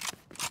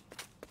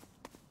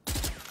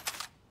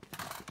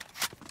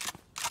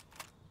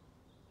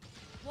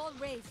 Wall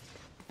raised.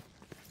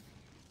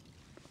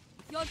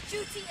 Your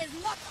duty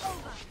is not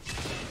over.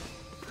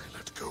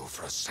 Let go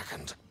for a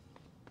second.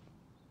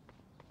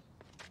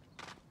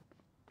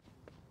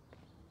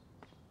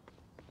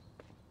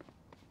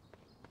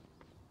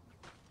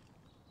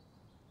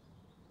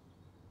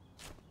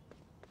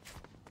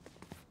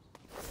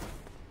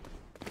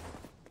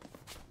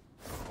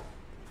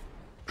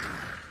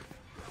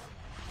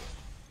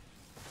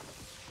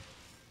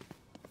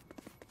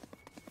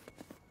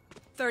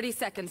 Thirty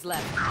seconds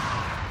left.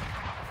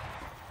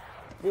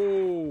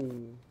 Whoa.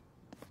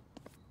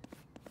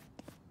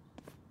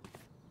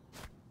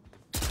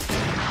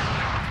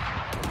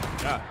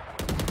 God.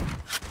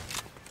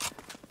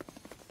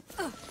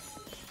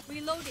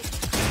 Reloading.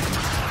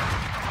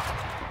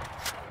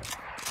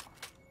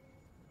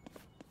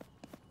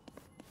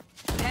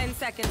 Ten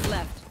seconds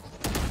left.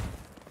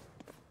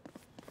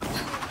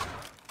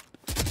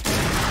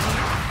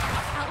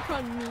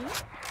 Outrun me.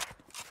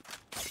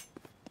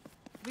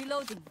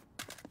 Reloading.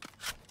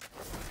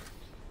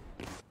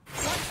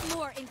 Once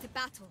more into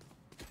battle.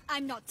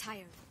 I'm not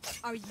tired.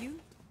 Are you?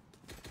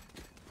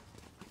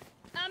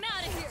 I'm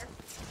out of here.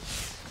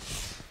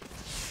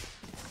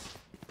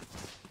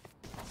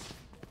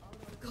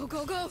 Go,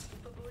 go, go.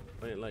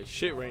 Ain't like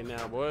shit right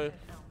now, boy.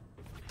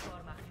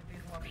 Forma a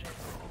rever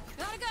objetivo.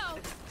 Gotta go.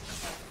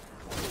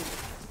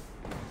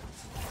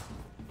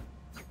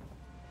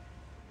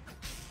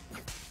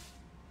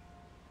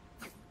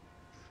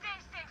 Stay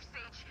safe,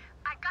 Sage.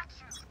 I got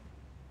you.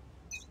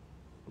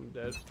 I'm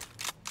dead.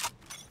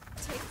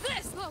 Take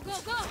this. Go, go,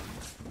 go.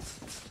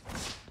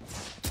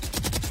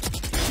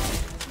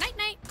 Night,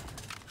 night.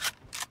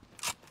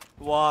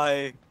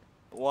 Why?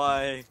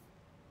 Why?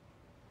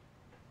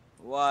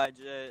 Why,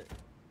 Jet?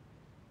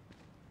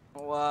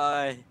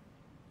 Why?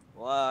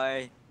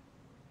 Why?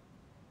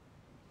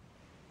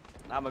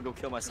 I'm gonna go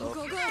kill Go, myself.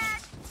 go, go.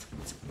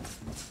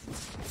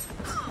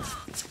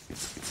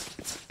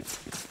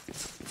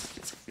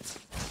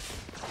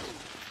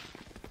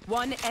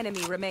 One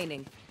enemy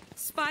remaining.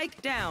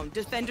 Spike down.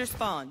 Defender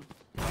spawn.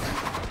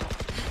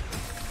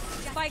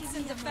 Spikes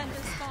in defender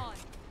spawn.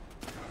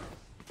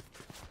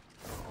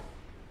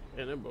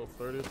 And they're both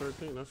 30 or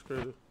 13. That's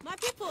crazy. My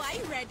people, are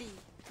you ready?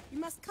 You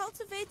must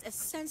cultivate a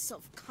sense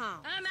of calm.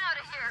 I'm out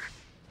of here.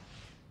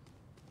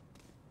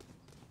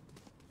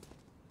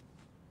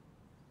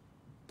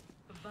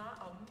 Vá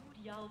ao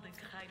Memorial da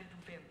Carreira do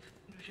Vento,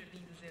 no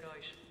Jardim dos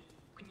Heróis.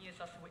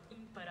 Conheça a sua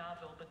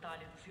imparável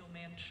batalha dos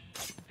elementos.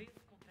 Vê-se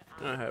contra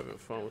a Not having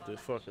fun with this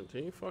fucking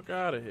team. Fuck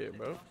out of here,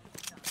 bro.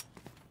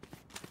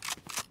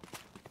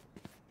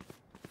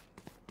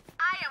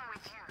 I am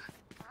with you.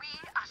 We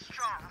are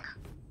strong.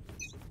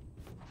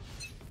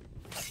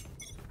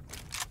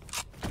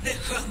 The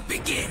hunt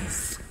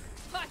begins.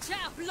 Watch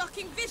out,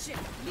 blocking vision.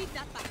 Need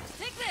that back.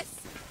 Take this.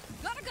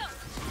 Gotta go.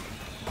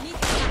 Need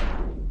that.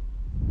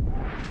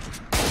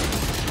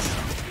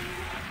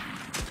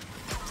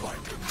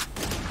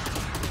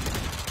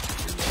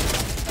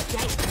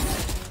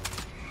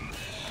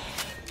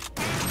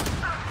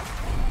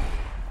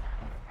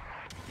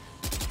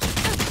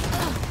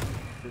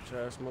 Bitch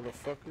ass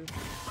motherfucker.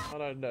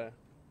 How'd I die?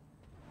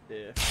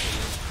 Yeah.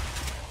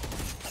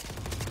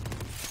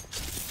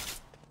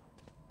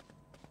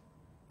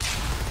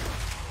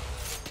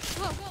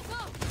 Go, go,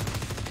 go.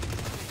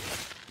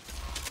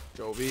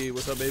 Yo, V,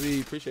 what's up,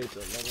 baby? Appreciate the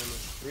love on the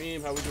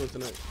stream. How we doing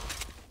tonight?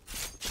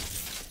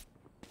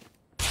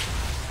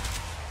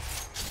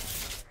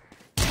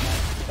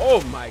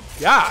 Oh my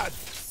god!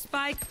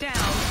 Spike down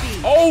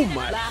B. Oh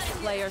my! Last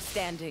player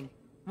standing.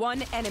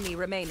 One enemy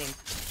remaining.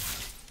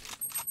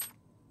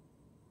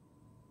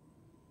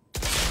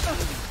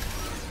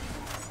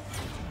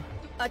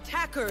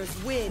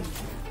 Attackers win.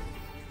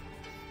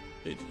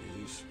 Hey,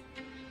 jeez.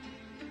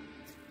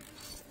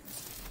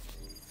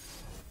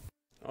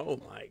 Oh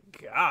my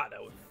god,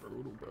 that was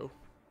brutal, bro.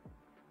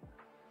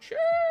 Cheers!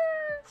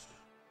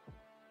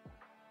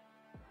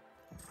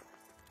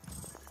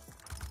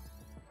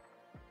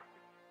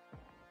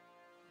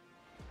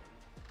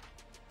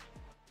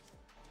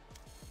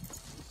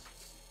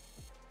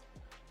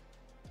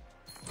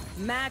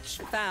 Match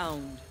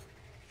found.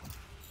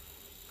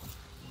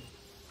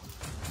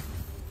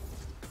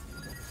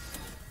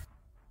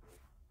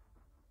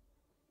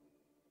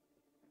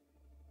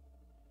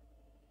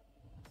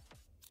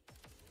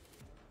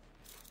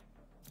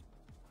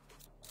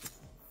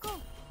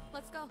 Go.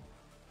 Let's go.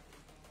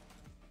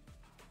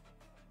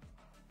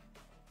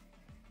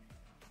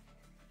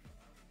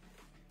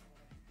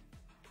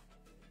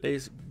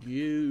 Let's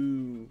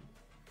go.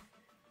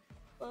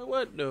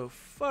 What the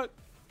fuck?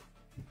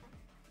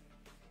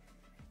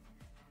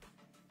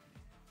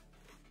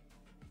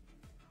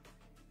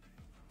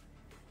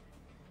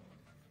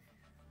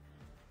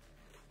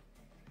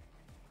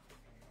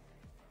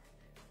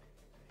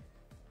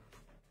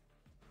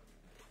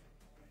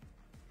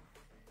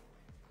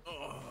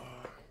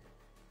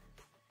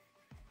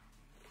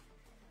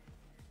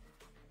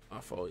 My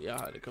fault. Y'all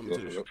had to come to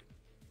this.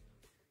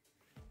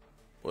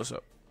 What's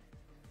up?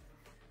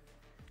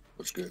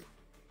 What's good?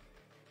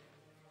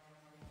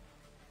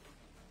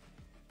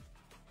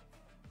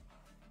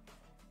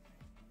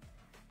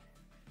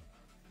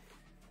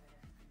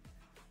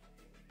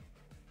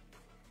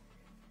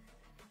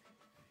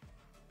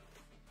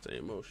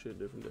 Same old shit,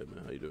 different day,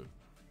 man. How you doing?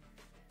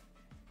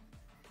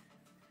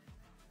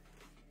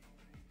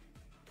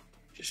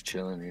 Just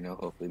chilling, you know.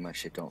 Hopefully my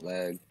shit don't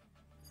lag.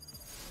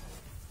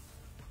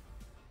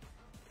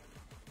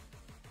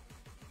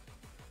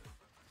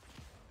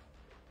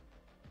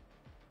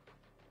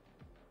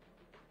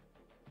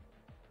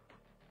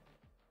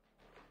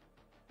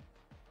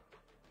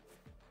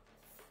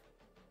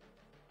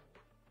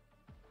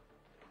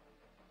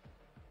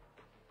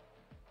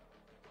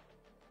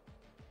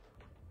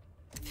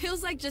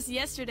 Feels like just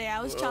yesterday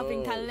I was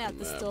chopping Kale at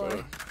the nah, store.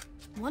 bro.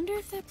 Wonder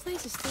if that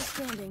place is still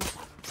standing.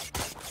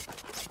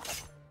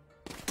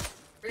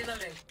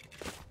 Reloading.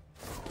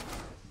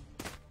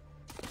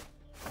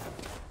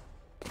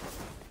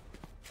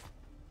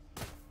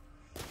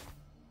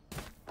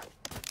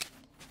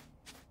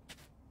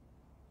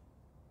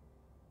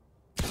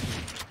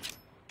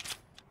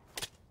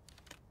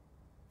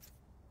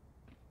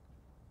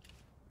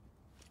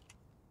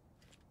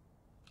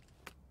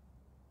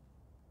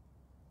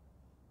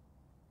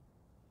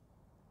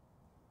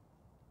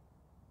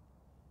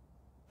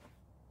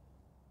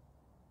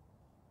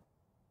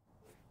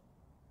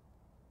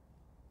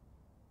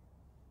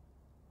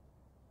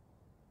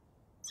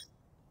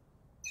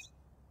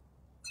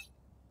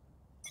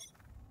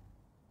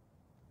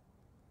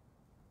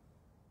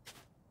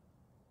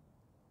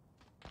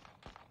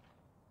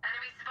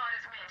 Enemy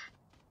spotted mid.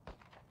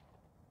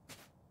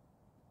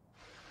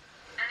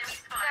 Enemy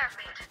spotted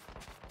mid.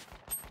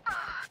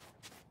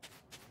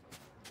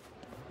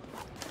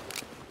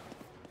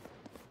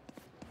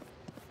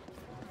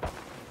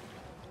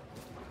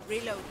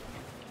 Reload.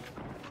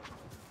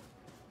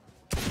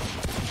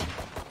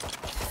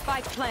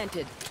 Spike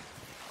planted.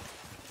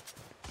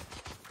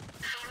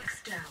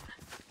 Phoenix down.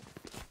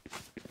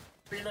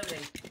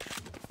 Reloading.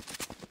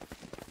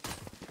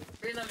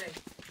 Reloading.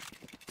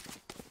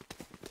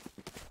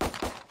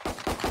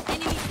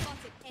 Enemy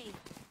spotted A.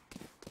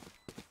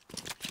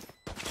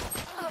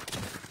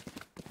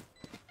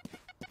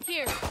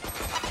 Here.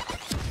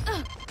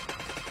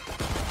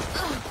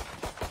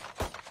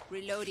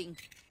 Reloading.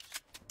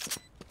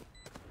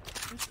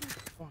 Get the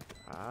fuck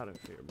out of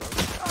here, bro.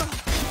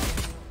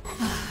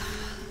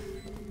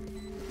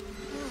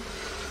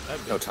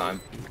 No time.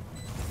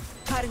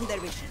 Cutting their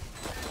vision.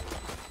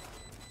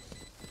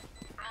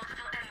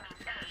 Multiple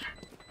enemies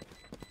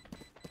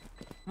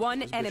A. One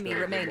This bitch enemy got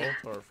remaining.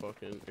 both our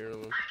fucking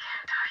heirloom.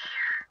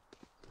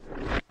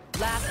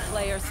 Last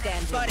player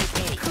standing.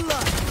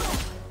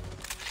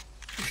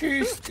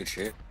 Jeez. Good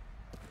shit.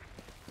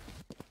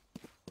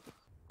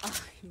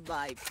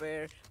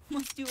 Viper,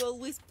 must you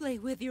always play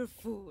with your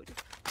food?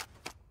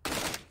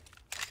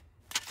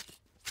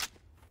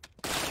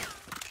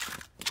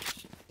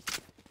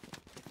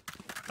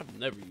 I've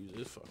never used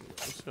this fucking gun.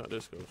 Let's see how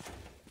this goes.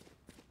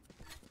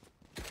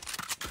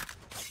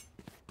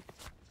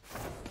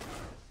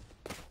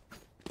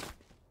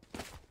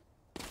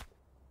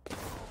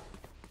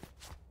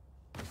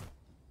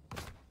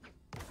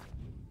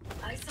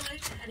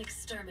 Isolate and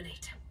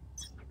exterminate.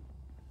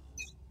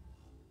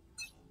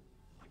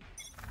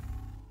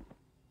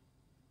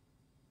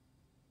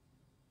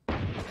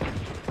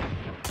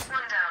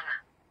 One down.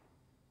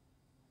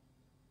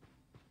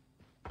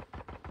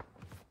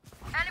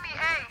 Enemy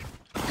A.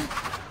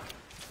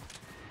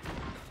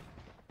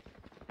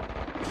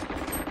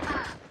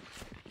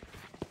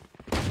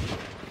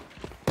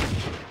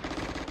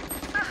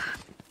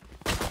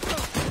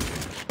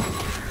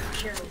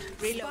 Killed.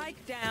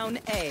 Spike down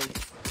A.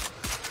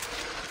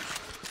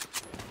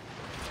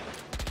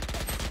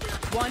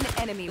 One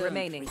enemy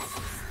remaining.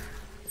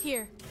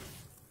 Here.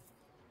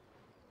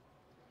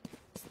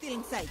 Still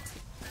in sight.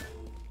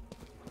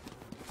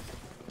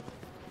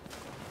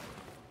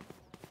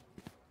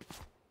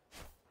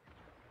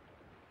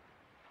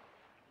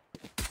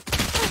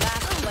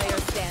 Last player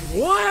standing.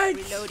 What?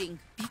 Reloading.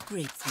 Be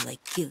grateful I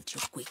killed you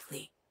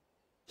quickly.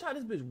 Shot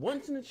this bitch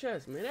once in the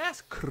chest, man.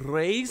 That's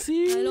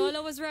crazy.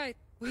 Lola was right.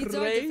 Weeds are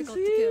Crazy. difficult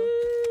to kill.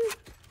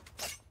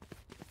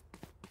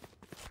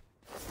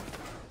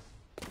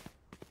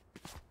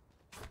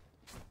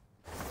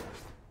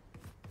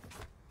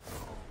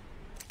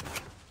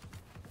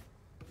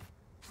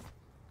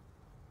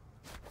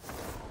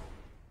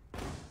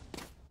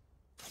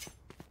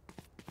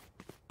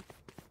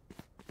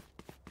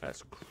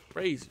 That's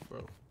crazy, bro.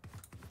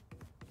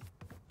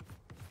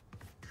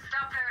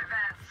 Stop their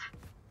advance.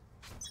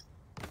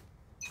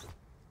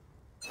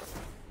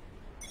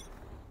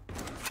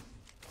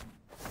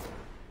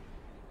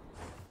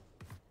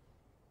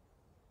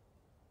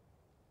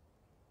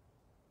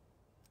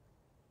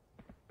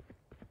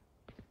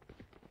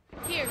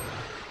 Here.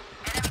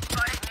 Enemy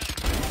spotted me.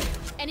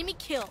 Enemy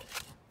kill.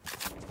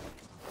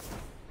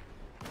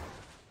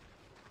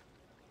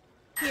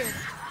 Here.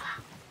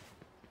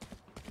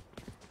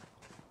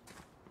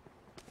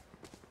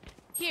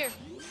 Here.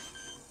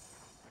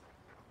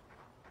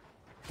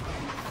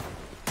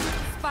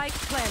 Spike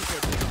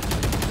planted.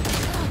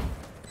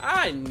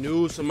 I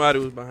knew somebody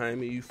was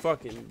behind me, you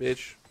fucking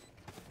bitch.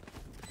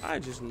 I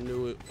just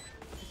knew it.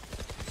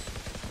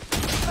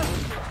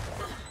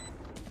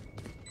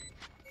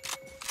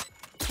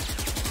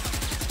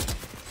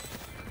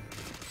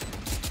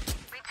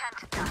 We tend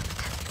to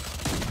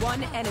dust.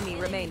 One enemy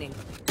remaining.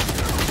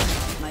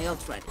 My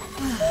ult ready.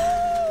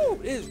 Woo!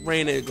 This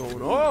Rainer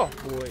going off,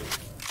 boy.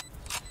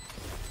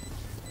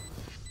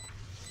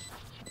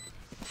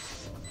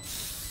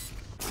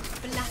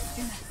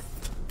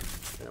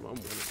 Damn, I'm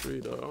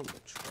 1-3 though. I'm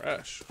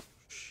trash.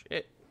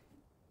 Shit.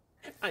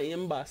 I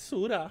am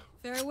basura.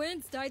 Fair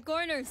winds, tight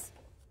corners.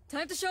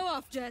 Time to show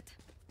off, Jet.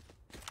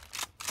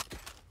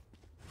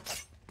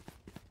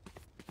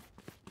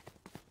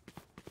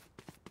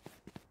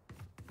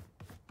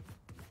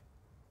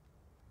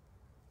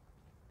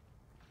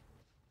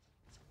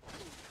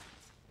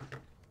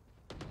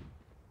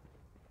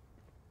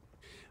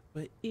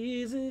 But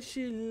isn't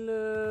she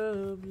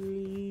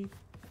lovely?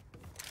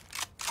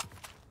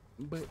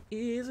 But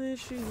isn't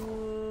she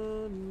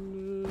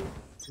wonderful?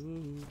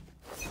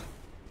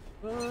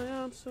 Boy,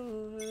 I'm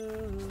so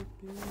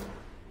happy.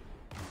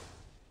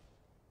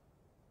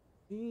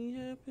 Be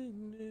happy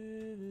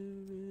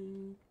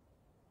living.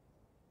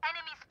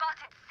 Enemy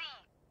spotted C.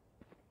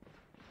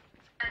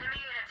 Enemy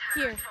in attacker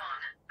Here.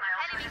 spawn.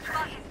 Enemy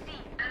spotted C.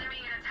 Enemy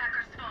in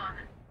attacker spawn.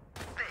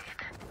 Bait.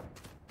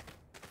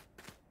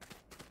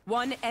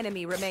 One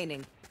enemy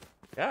remaining.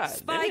 God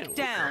Spike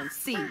damn. down.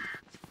 C.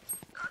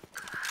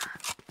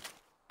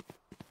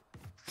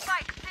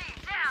 Spike C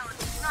down.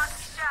 Not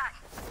shot.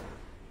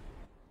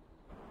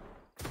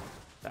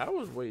 That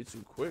was way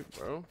too quick,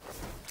 bro.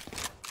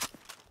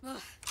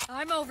 Ugh,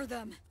 I'm over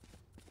them.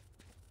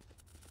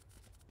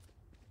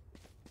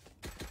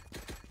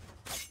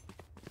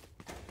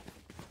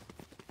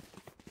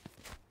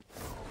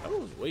 That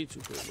was way too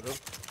quick, bro. I'm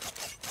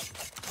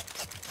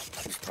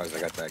surprised I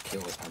got that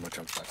kill with how much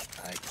I'm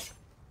fucking tight.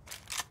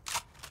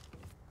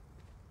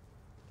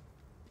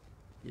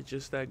 You're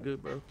just that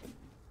good, bro.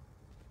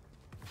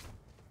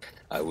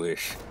 I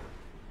wish.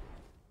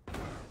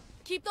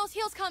 Keep those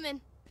heels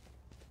coming.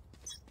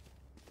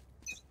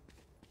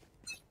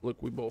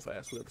 Look, we both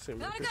asked. We got the same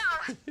Gotta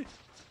record. go.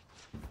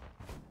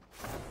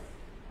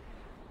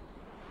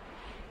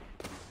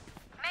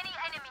 Many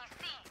enemies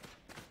C.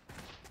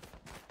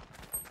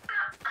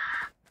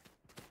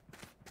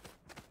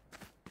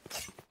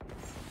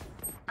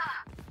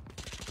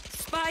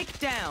 Spike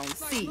down.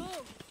 C.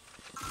 Move.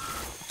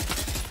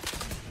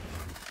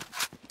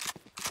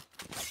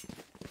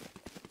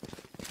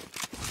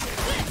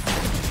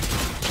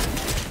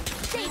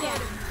 Stay down.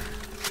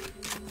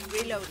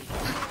 Reloading.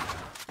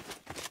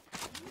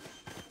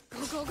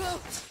 Go, go, go.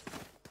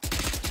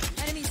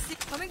 Enemy C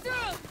coming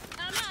through.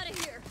 I'm out of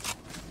here.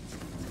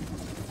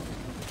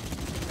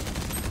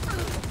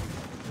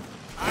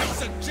 I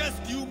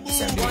suggest you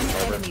move. One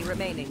enemy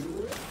remaining.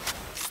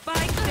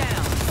 Spike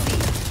down. C.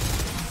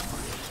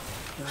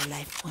 Your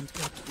life won't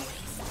go to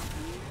waste.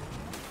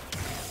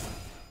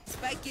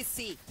 Spike is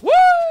C. Woo!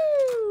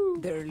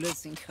 They're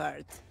losing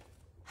heart.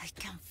 I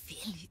can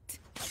feel it.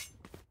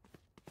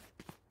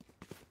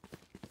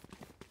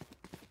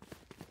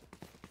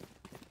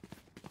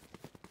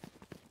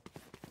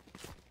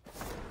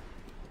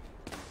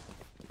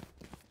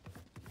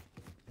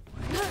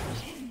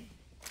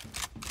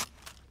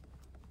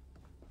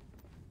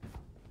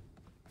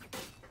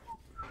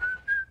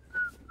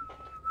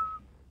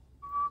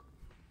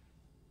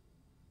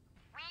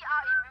 We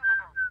are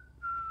immovable.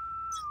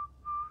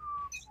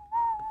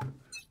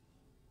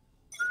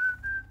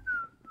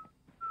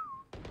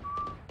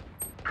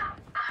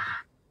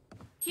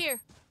 Here.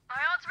 My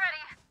ult's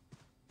ready.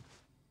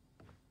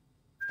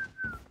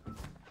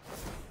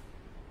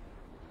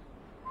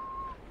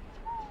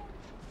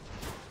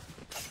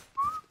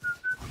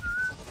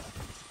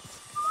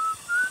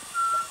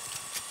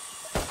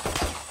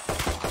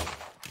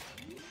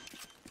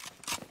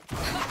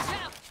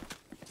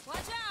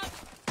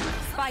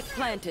 Spike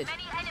planted.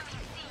 Many enemies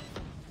C.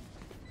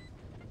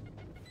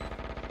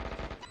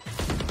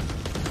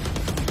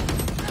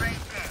 Right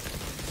there.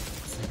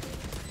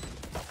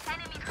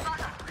 Enemy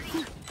spotted.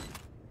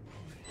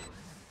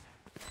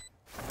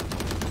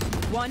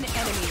 One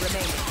enemy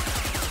remaining.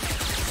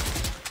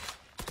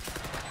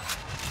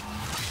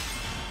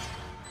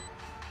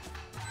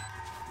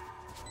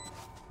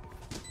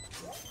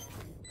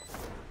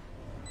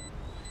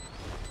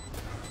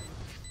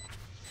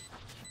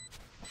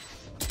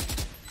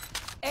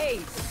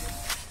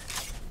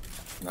 Ace.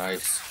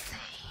 Nice.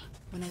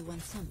 When I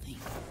want something,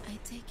 I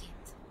take it.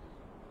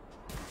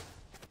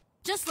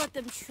 Just let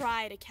them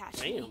try to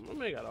catch me. Damn, my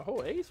man got a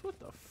whole ace. What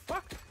the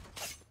fuck?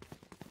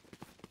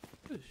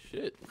 Good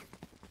shit.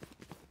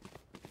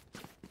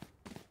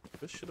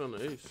 Good shit on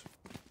the ace.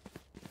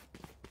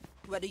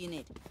 What do you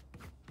need?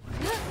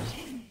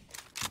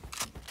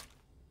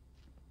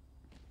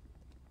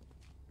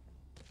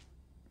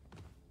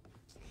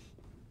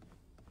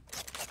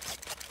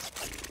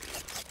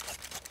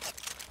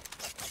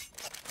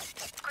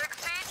 Quick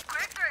speed,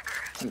 quick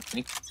trigger.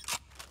 Think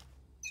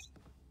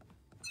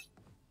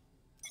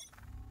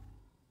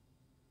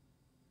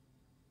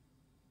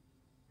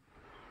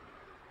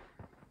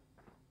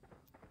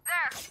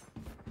There.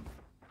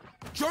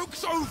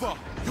 Joke's over!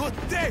 You're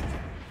dead!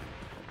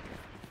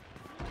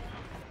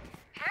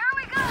 Here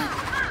we go.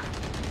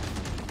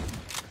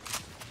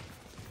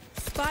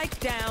 Spike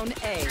down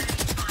A.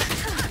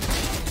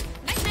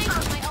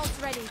 Nice, my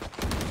ult's ready.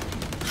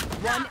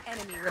 One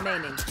enemy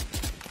remaining.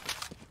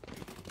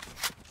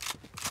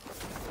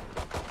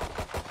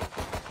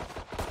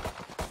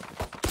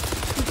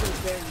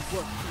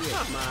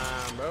 Come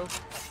on, bro.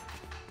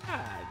 God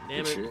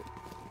damn good it. shit.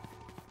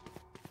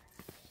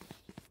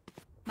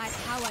 My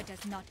power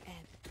does not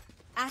ebb.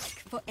 Ask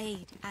for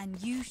aid,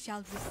 and you shall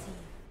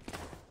receive.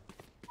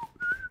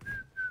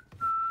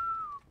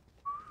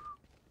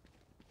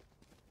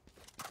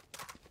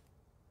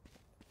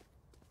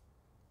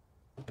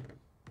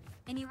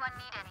 Anyone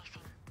need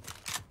anything?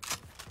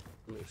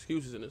 Some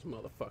excuses in this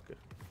motherfucker.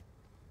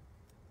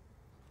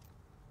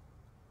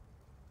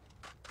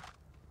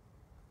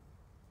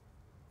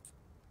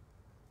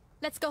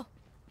 Let's go.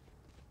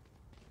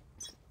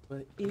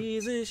 But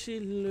isn't she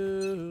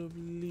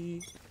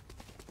lovely?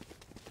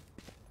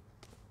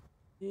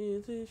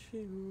 Isn't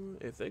she?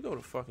 If they go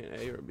to fucking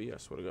A or B, I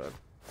swear to God.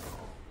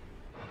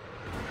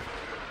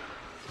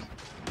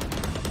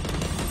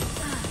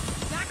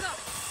 Back up.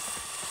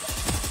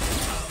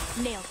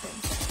 Nailed them.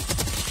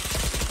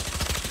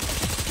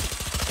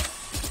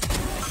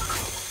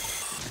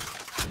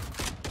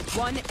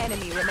 One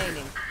enemy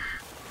remaining.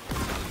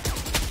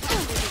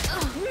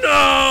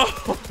 No!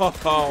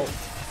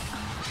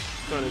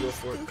 Trying to go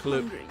for a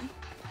clip.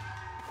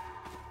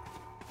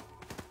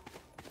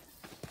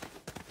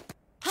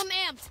 I'm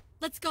amped.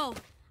 Let's go.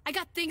 I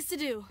got things to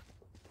do.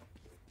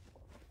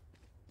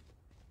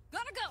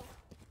 Gotta go.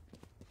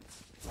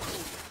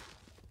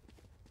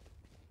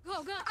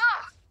 Go, go.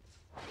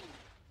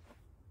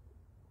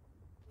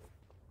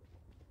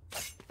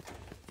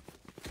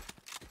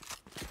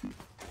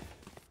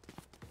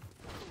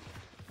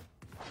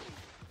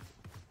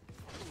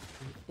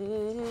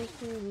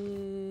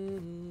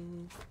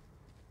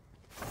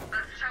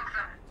 Let's choke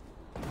them.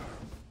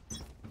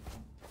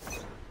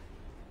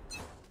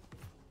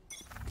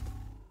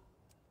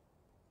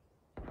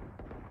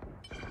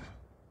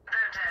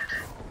 They're dead.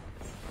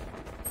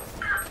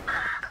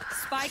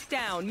 Spike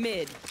down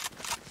mid.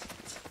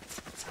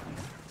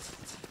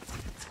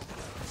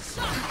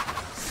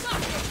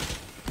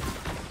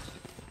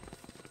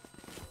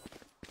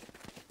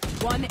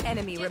 One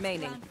enemy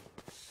remaining.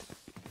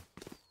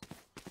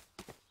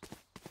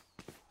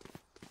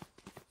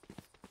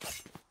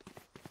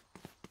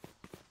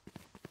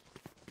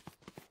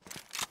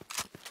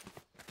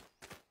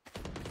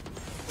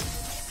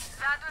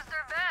 That was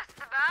their best,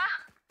 bah?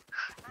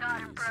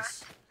 Not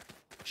impressed.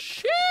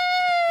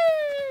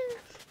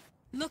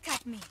 Look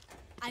at me.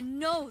 I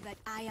know that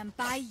I am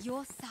by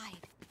your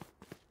side.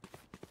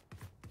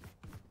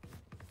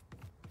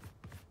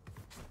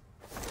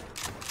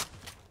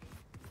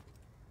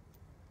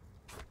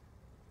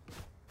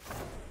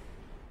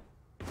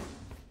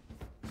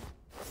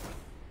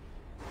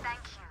 Thank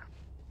you.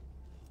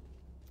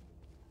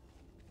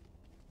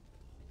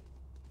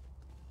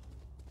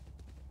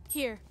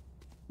 Here.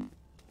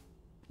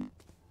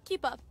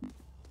 Keep up.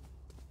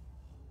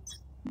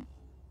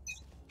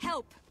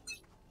 Help!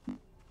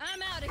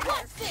 I'm out of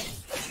here.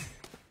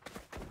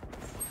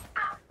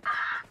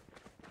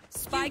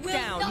 Spike You will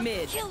down not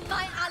mid. kill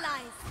my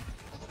allies.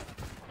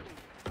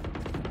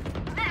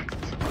 Next.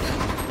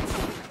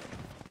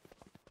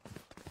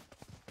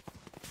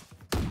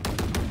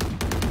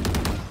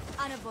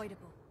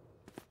 Unavoidable.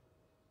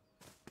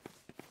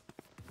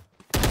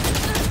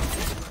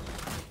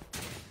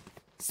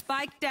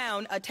 Spike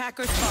down,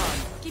 attacker spawn.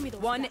 Give me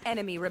those One back.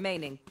 enemy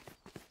remaining.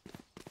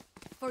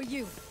 For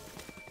you.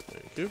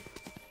 Thank you.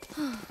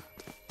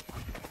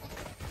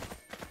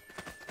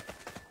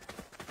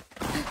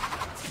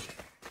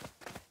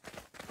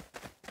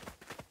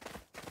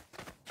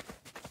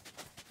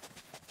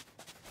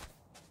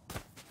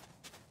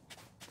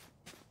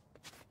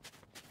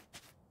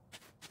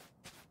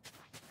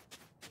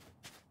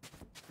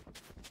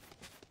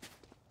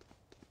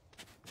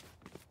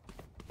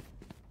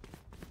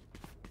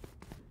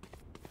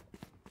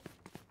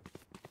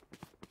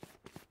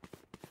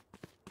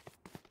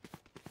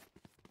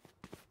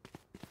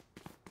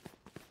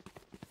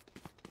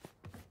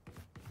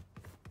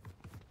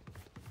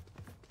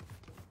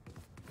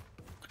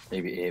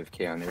 Maybe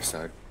AFK on their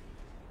side.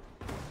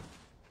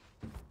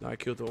 I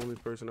killed the only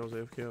person that was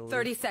AFK over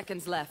 30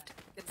 seconds left.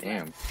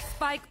 Damn.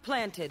 Spike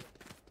planted.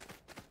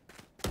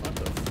 What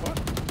the fuck?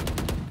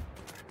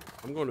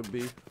 I'm going to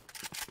B.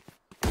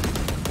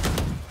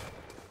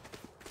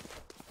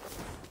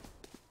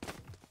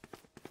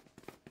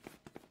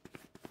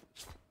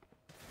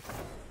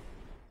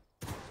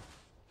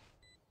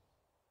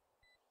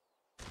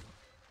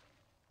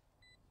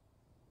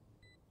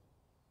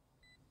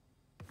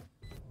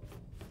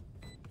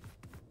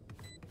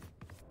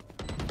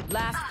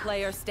 Last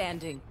player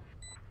standing.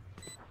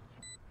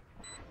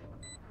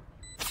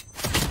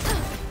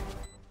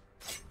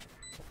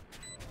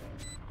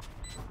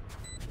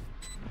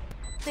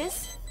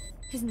 This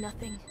is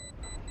nothing.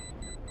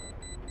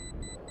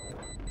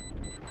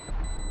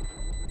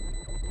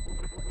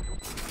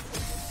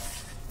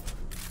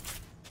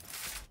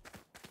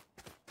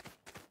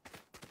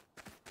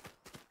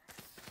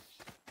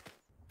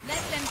 Let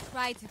them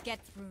try to get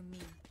through me.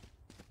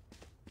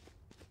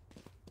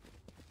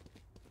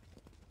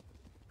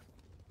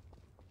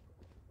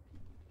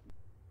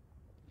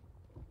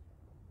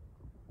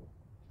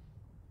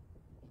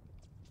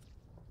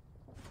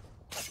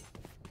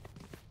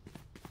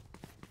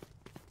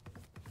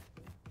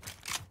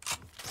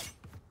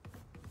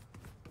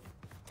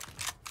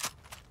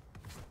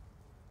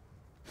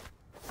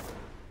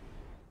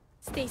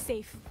 Stay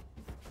safe.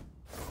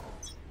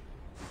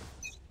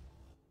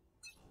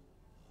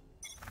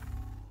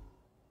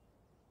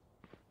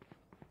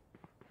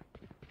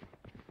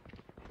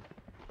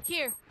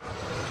 Here.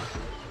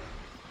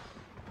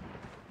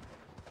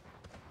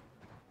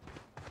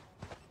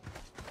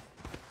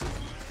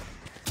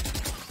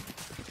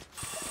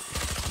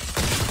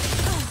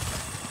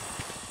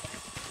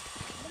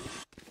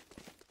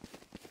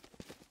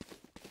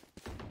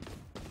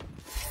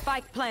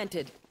 Spike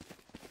planted.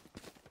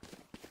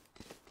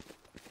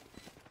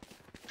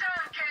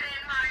 Don't get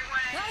in my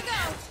way. Gotta go.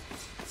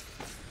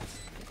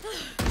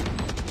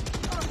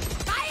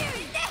 Fire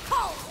in the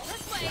hole.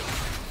 This way.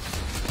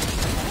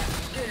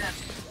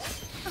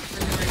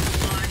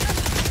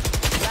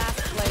 Last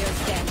player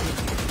standing.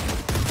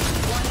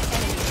 One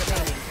enemy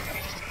remaining.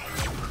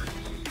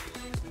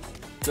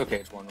 It's okay,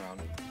 it's one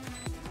round.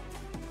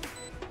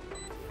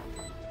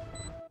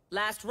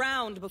 Last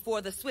round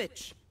before the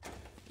switch.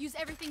 Use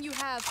everything you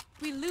have.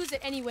 We lose it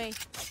anyway.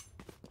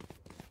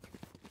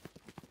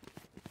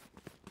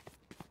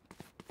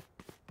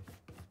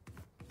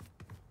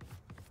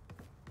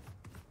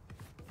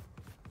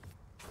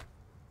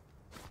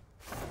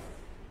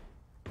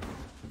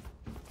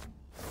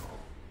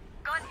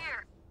 Gun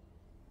here.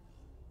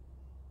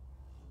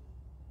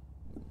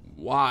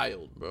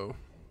 Wild, bro.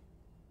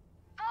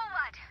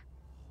 Forward.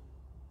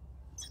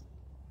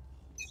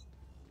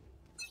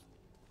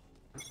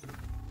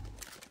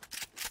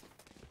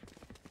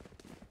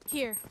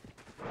 Here.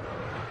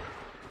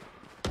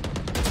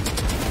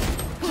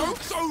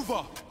 Joke's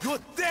over! You're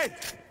dead!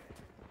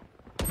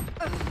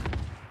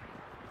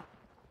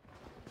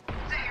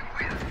 They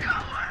will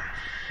cover.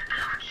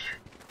 Ouch.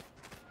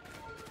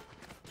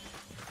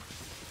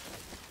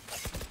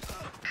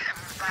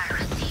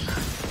 Embarrassing.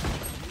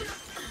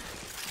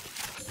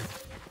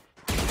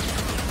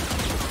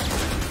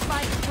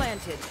 Spike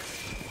planted.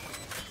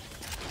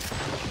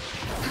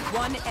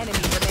 One enemy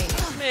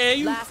remaining. Man,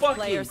 you Last fucking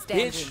player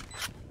standing. bitch.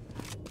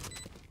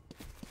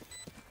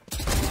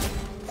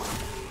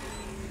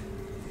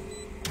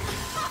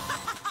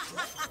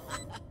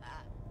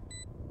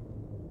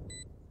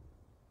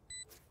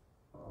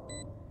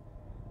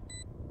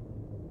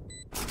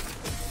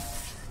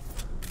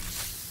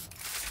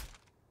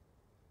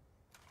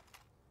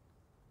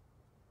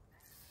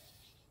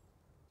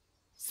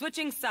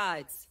 Switching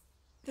sides.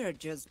 They're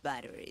just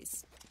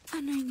batteries.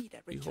 And I need a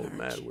You recharge. hold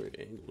mad weird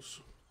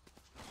angles.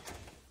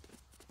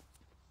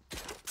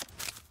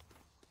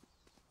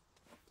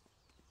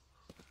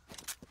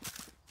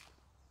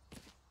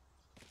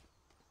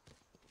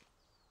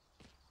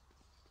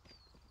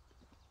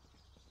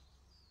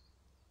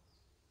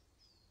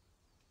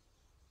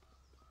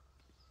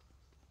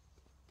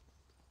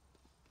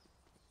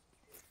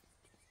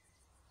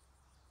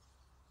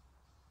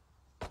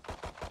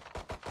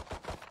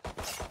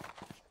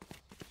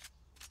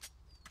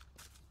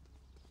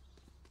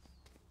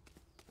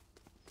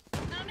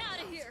 I'm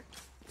out of here.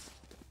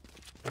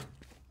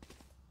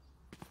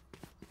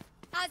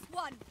 As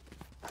one.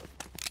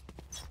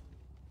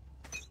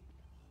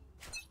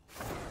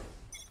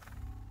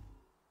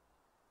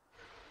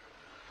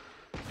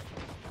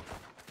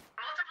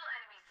 Multiple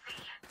enemies C.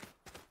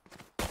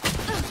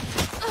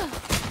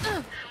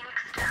 Phoenix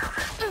down.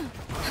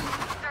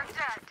 They're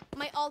dead.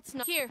 My ult's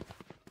not here.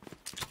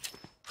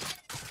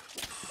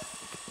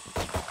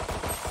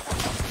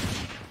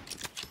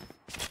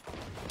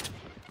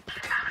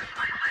 Out of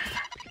my way.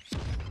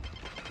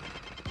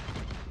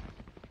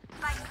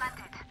 Spike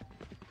planted.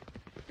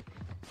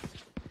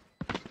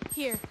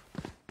 Here.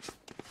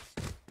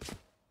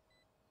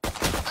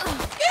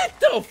 Get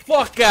the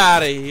fuck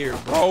out of here,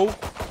 bro.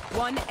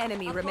 One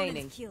enemy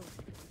remaining. Killed.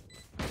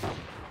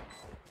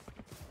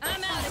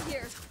 I'm out of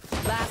here.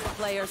 Last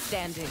player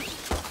standing.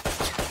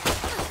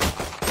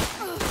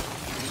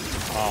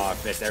 Oh,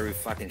 I missed every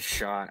fucking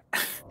shot.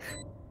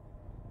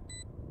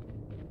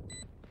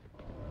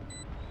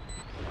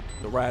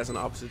 The Rise and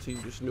opposite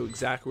team just knew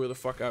exactly where the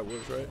fuck I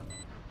was, right?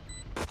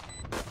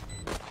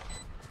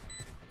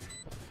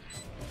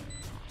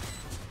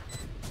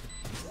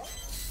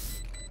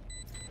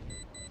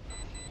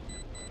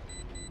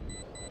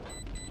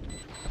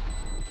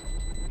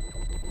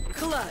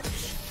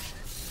 Clutch.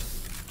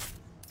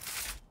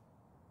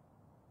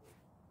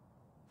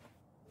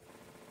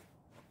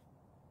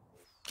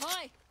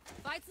 Hi,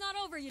 fight's not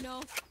over, you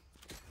know.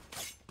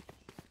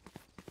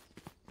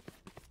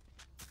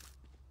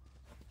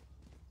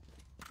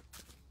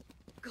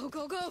 Go,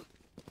 go, go.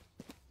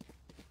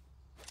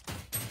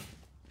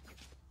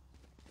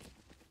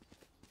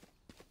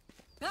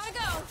 Gotta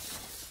go.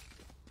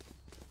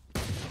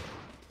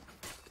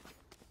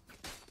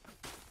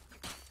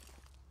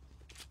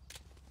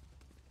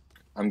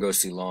 I'm go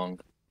see long.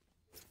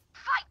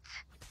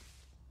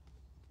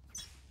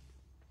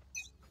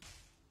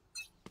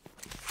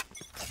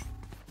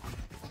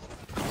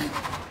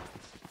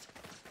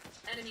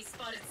 Enemy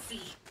spotted C.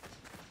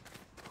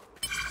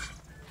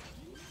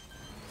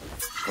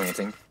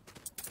 Planting.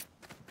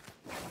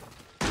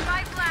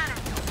 Spy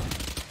planted.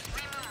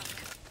 Removed.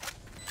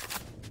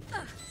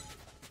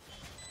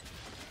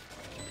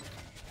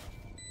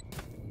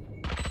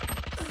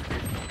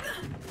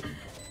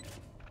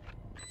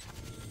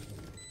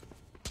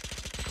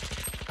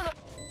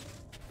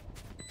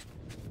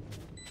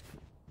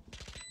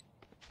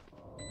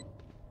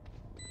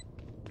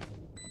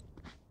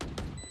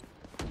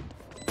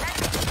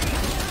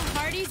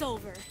 Party's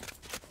over.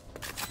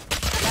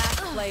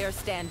 Last player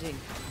standing.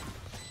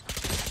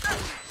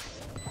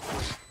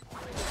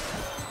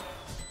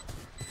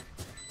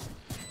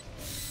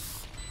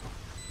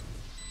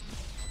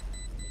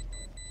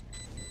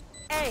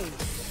 A.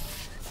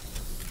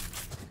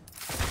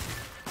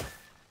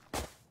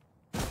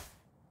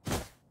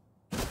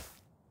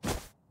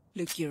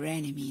 Look your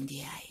enemy in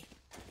the eye.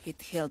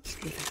 It helps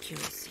with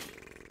accuracy.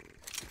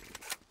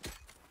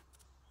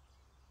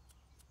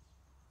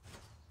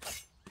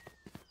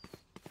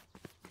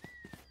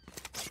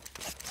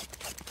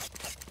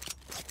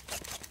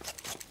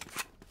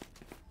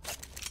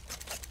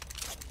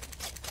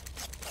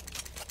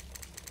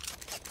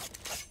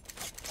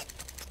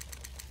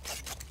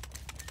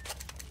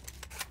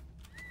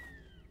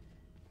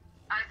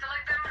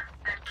 Isolate them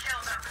and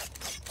kill them.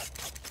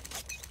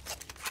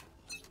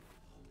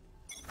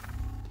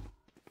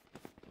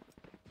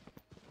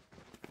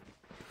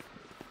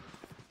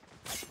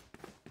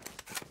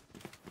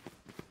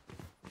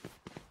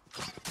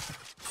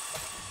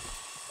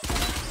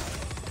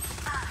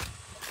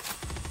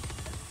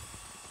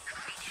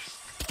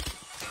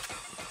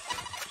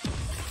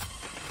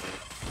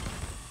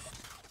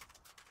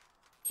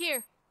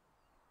 Here.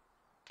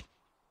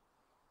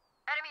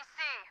 Enemy C.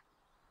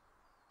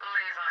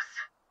 Leave us.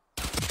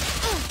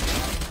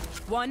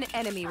 One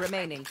enemy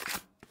remaining.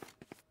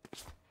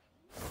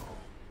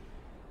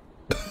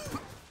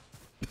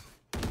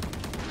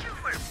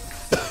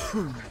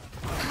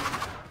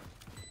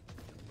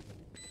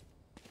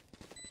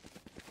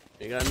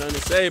 Ain't got nothing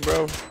to say,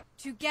 bro.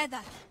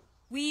 Together,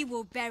 we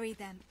will bury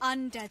them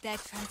under their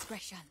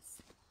transgressions.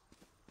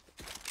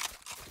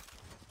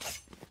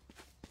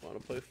 Wanna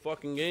play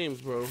fucking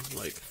games, bro.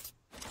 Like,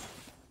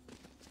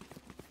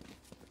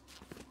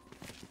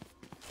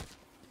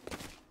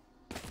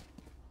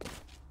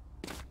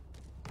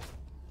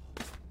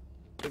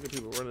 look at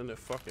people running their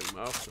fucking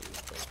mouths and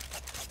stuff.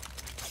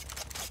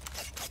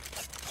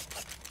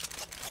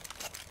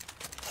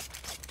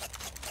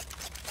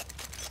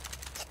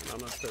 And I'm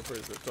not that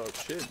person to talk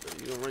shit,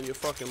 but you gonna run your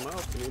fucking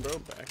mouth to me, bro.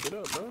 Back it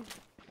up, bro.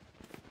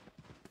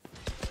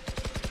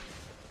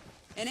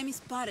 Enemy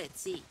spotted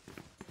C.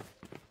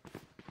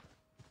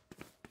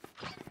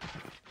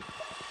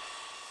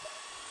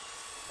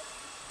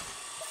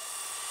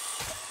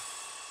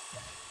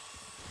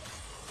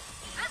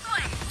 This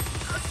way.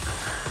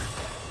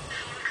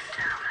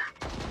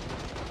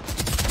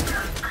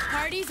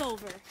 Party's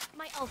over.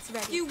 My ult's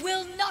ready. You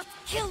will not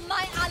kill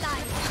my ally!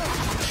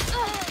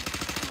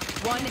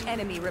 One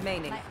enemy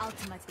remaining. My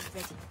ultimate is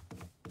ready.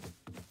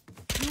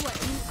 You are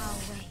in our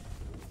way.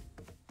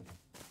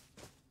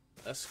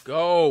 Let's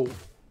go.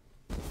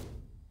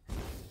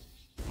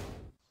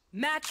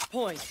 Match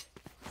point.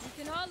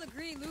 We can all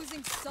agree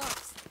losing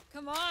sucks.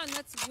 Come on,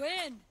 let's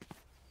win.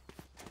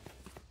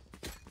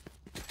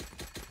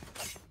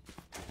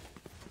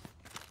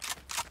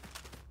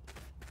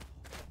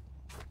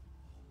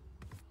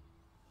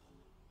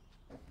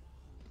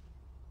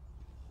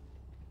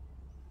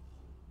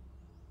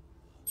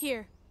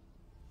 Here.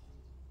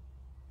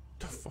 What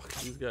the fuck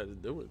are these guys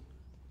doing?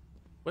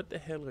 What the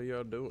hell are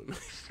y'all doing?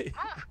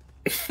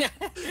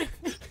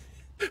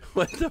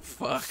 What the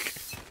fuck?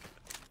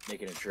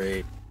 Making a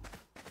trade.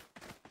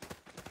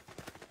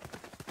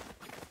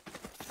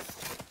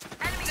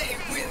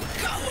 Enemy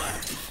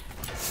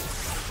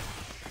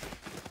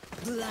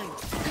Blind.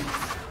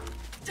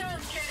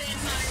 Don't get in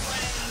my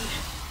way.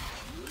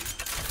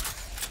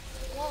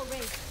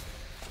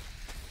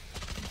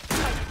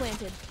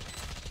 planted.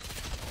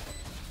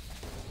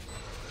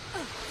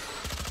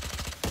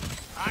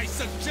 I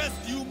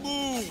suggest you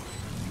move.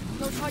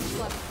 No charges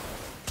left.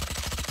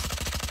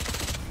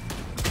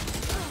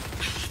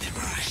 The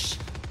rush.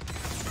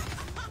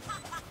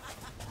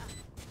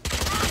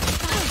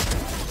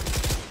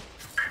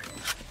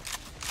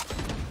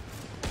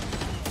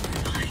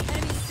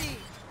 Enemy C.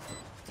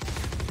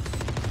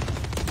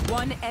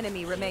 One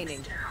enemy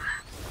remaining.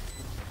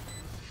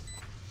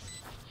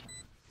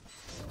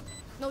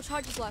 No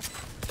charges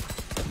left.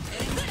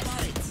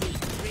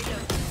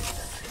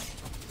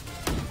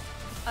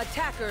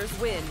 Attackers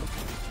win.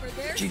 For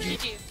their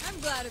sake, I'm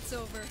glad it's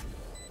over.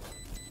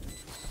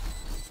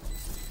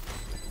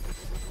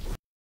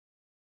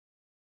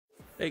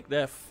 Take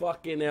that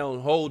fucking L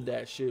and hold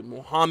that shit,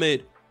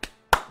 Mohammed.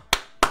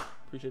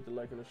 Appreciate the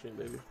like and the stream,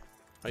 baby.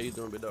 How you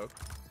doing, big dog?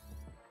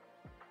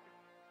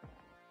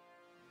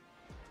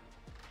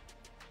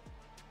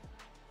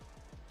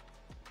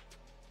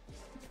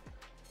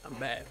 I'm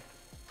bad.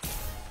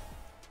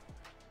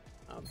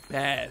 I'm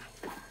bad.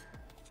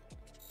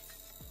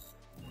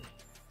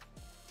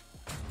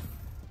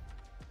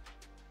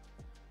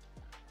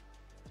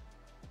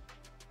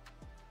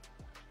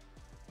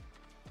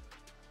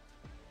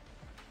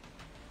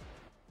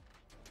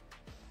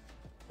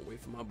 Wait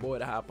for my boy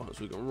to hop on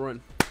so we can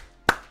run.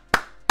 I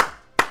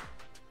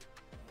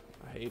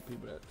hate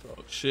people that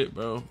talk shit,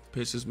 bro.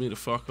 Pisses me the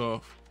fuck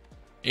off.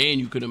 And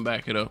you couldn't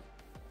back it up.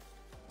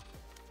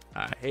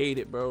 I hate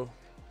it, bro.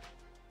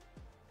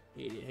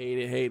 Hate it, hate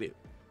it, hate it.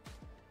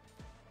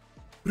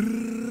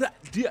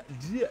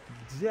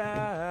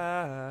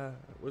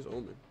 Where's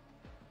Omen?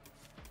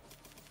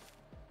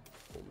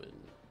 Omen.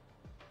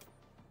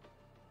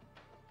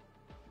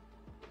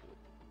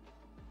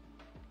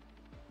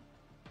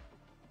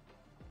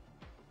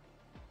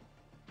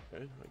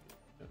 Okay, I get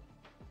that.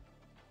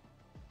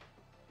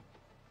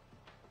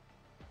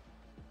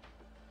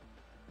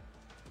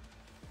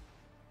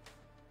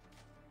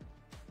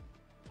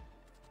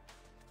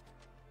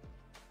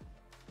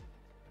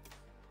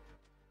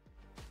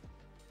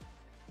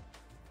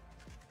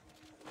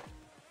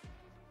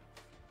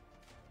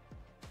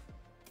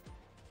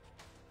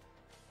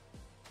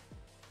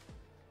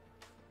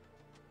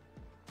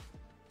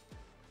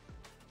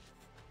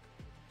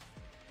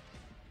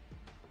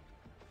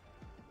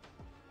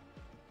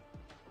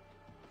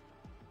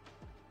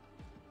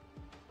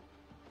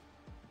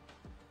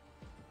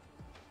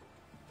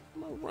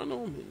 I'm gonna run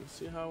on him and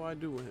see how I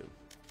do with him.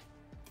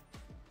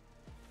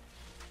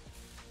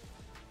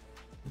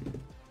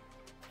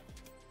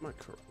 My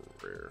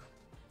career.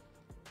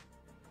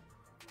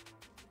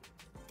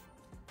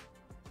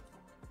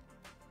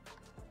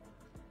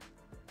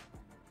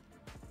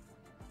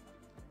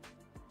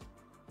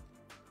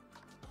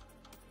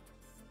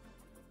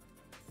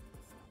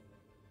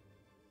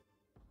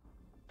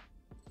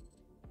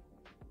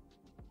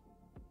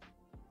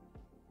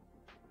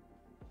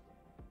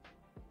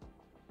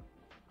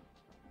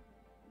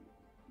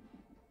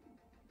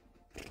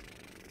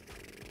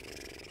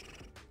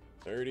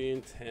 $30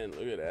 and $10.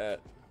 Look at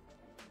that.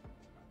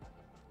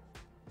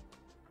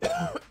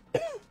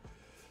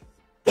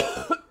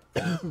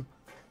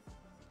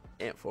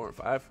 And 4 and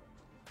 5.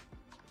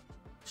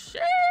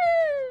 Shit.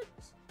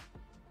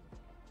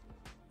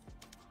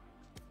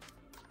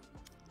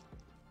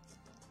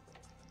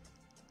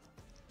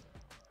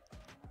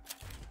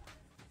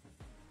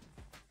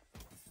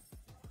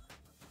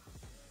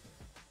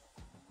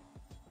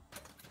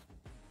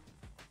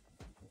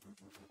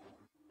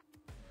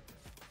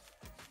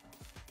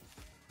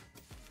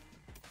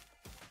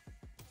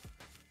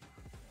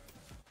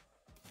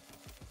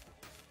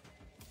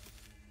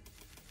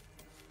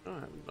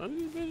 None of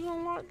these bitches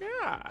unlocked.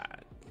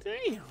 God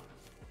damn.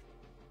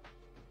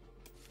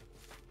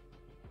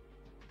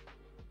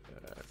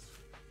 That's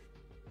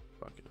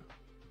fucking.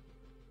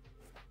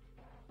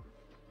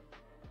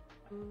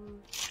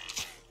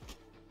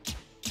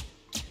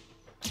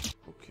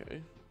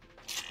 Okay.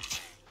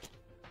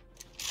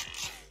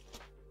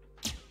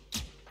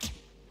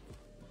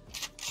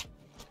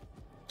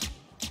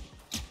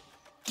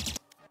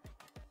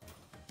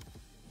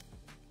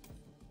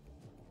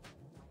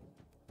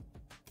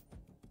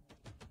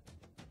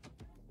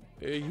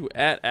 Where you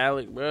at,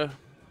 Alec, bruh?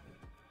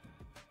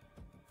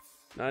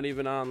 Not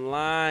even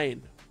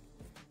online.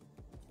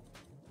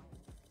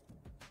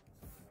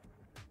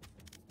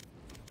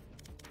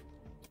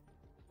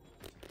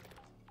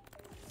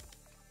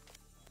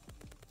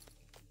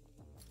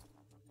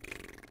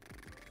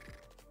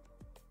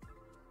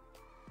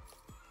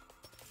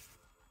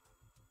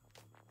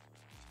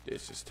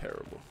 This is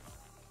terrible.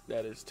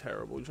 That is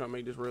terrible. You trying to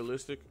make this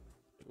realistic?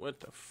 What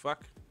the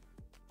fuck?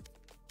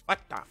 What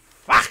the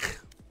fuck?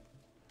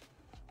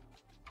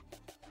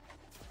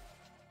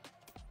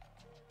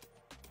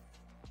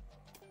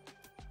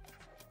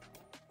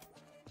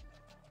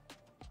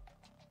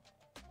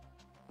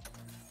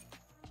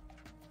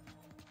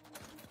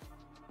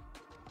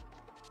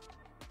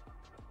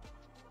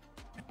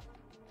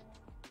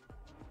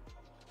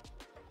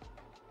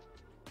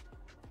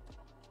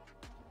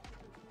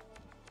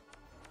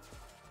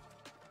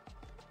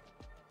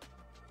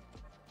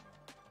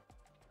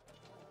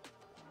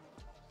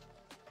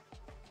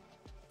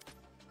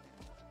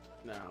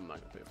 Nah, I'm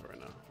not gonna pay for it right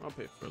now. I'll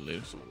pay for it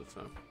later some other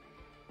time.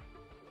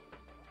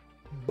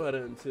 But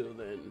until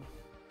then.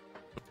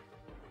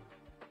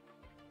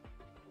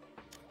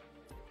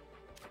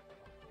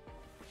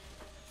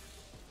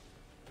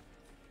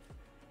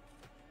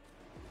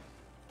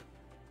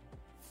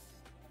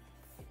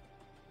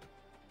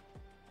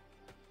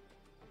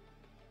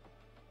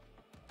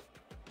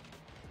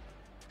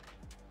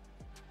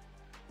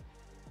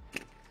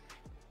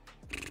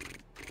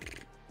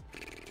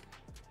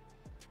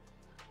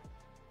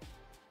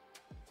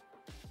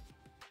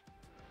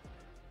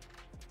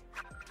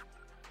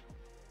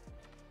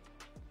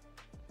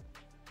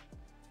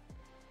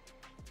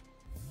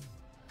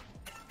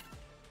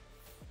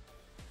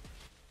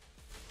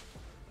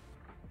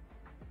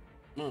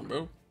 Come on,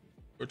 bro.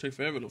 It'll take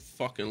forever to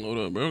fucking load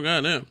up, bro.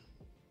 Goddamn.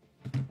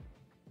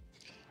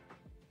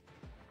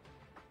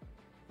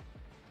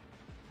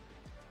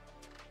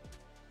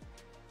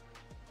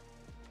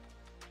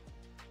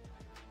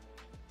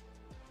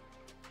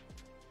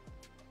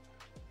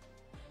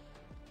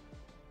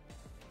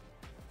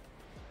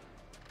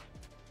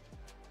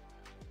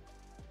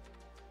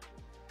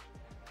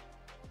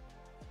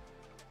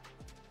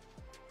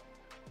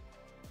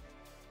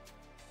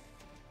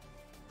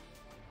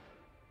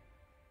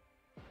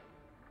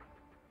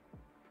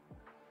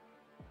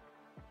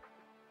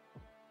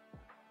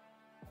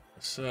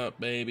 What's up,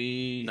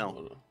 baby?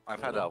 No,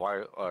 I've had a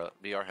wire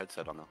VR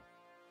headset on though.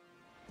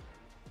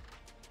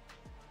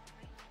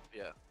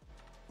 Yeah.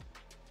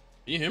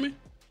 Can you hear me?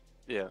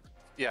 Yeah.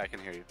 Yeah, I can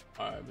hear you.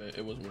 Alright, man.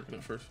 It wasn't working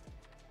at first.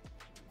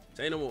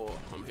 Say no more.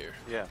 I'm here.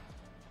 Yeah.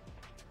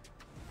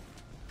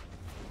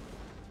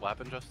 What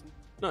happened, Justin?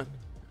 None.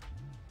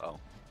 Oh.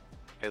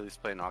 Haley's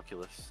playing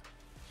Oculus.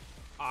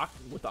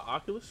 With the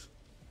Oculus?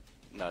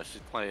 No,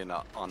 she's playing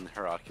on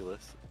her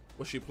Oculus.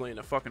 Was she playing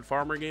a fucking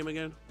farmer game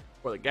again?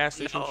 Or the gas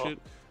station shit?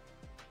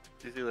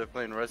 She's either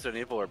playing Resident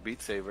Evil or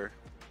Beat Saber.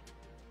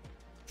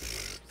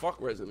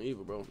 Fuck Resident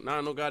Evil, bro.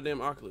 Nah, no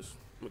goddamn Oculus.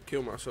 I'm gonna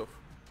kill myself.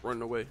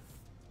 Running away.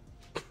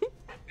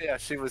 Yeah,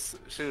 she was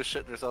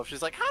shitting herself.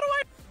 She's like, how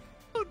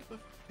do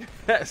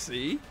I?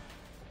 See?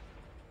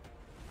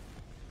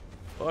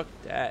 Fuck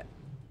that.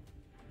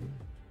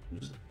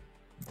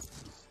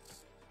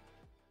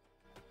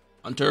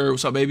 Hunter,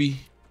 what's up, baby?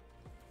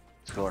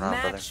 What's going on,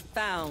 brother? Match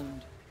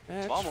found.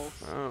 Almost.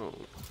 Found.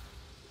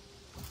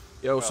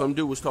 Yo, some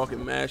dude was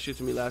talking mad shit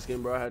to me last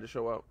game, bro. I had to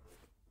show out.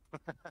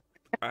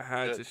 I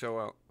had to show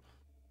out.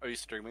 Are you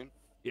streaming?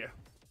 Yeah.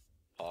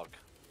 Pog.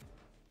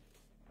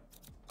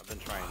 I've been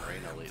trying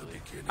Reyna lately.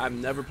 I've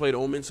never played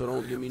Omen, so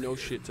don't give me no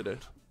shit today.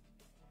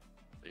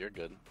 You're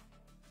good.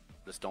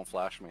 Just don't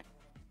flash me.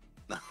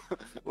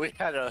 We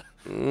had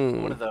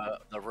one of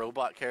the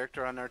robot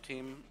character on our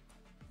team,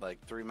 like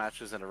 3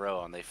 matches in a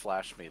row, and they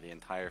flashed me the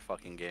entire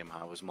fucking game.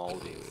 I was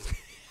moldy.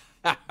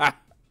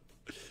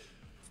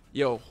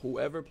 Yo,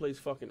 whoever plays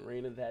fucking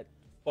Reyna, that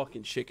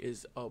fucking chick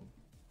is a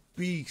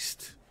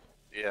beast.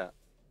 Yeah.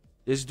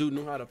 This dude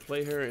knew how to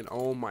play her, and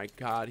oh my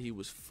god, he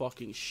was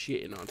fucking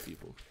shitting on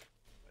people.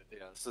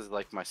 Yeah, this is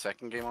like my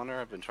 2nd game on her.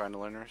 I've been trying to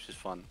learn her. She's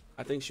fun.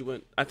 I think she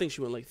went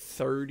like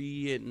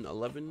 30 and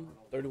 11,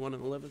 31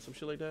 and 11, some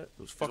shit like that. It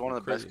was fucking She's one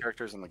of the crazy. best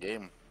characters in the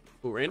game.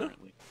 Who, Reyna?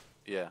 Currently.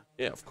 Yeah.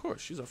 Yeah, of course.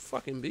 She's a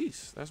fucking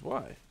beast. That's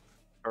why.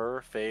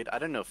 Her, Fade. I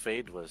didn't know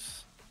Fade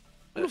was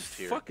Who the best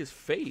tier. fuck is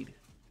Fade?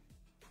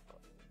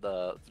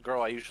 The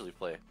girl I usually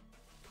play.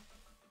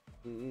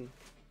 Mm-hmm.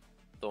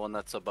 The one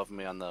that's above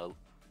me on the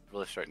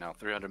list right now.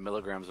 300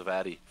 milligrams of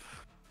Addy.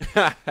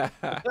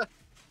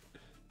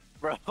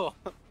 Bro,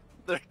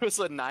 there was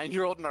a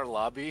 9-year-old in our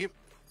lobby,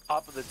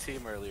 top of the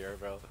team earlier,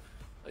 bro.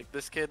 Like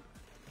this kid,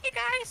 hey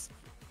guys.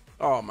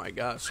 Oh my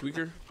god,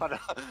 Squeaker.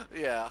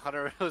 Yeah,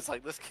 Hunter was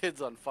like, this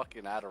kid's on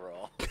fucking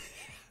Adderall.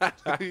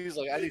 He's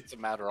like, I need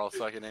some Adderall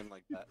so I can aim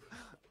like that.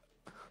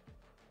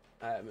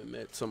 I haven't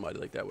met somebody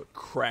like that with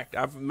cracked.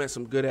 I've met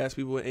some good ass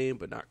people with aim,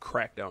 but not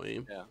cracked out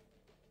aim. Yeah.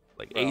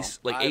 Like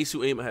Well, Ace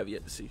who aim I have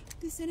yet to see.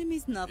 This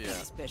enemy's nothing Yeah.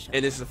 special.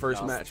 And this is the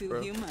first No. match, Still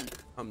bro. human.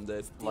 I'm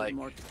dead. Like,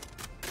 what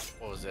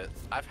was it?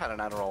 I've had an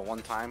Adderall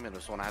one time, and it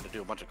was when I had to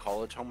do a bunch of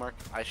college homework.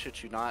 I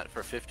shit you not,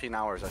 for 15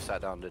 hours I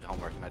sat down and did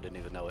homework, and I didn't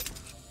even know it.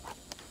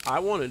 I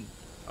wanna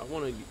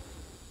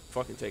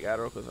fucking take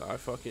Adderall because I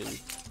fucking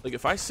like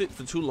if I sit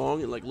for too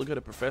long and like look at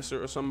a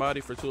professor or somebody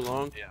for too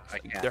long, Yeah, I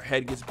can't. their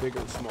head gets bigger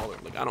and smaller.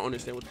 Like I don't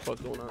understand what the fuck's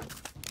going on.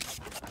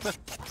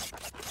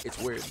 It's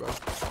weird, bro.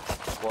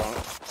 Well,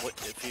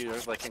 if you're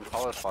like in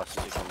college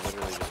classes, you can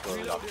literally just go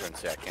to the doctor and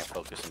say, I can't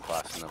focus in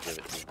class, and they'll give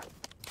it to you.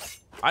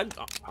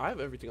 I have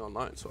everything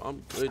online, so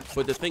I'm good.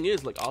 But the thing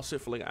is, like, I'll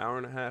sit for like an hour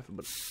and a half,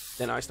 but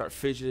then I start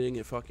fidgeting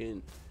and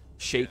fucking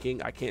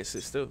shaking. I can't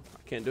sit still.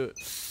 I can't do it.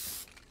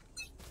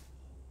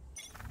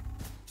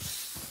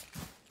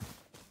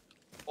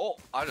 Oh,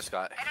 I just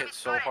got hit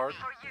so hard.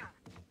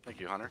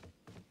 Thank you, Hunter.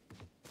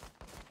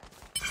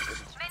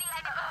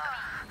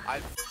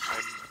 I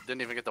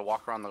didn't even get to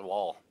walk around the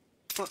wall.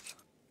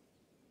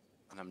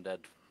 And I'm dead.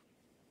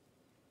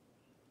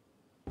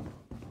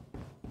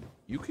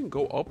 You can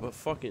go up a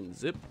fucking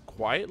zip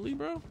quietly,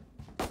 bro?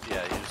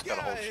 Yeah, you just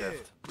gotta hold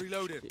shift.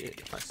 Reloaded. Yeah,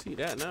 I see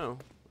that now.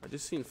 I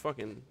just seen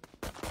fucking.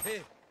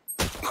 Here.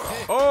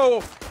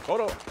 Oh,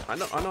 hold on. I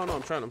know.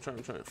 I'm trying.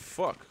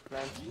 Fuck.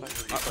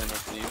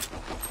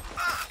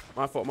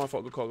 My fault.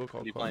 Good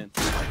call. You playing?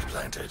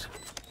 Planted.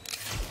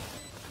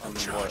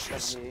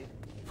 Charges.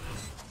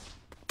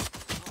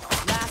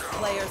 Last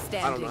player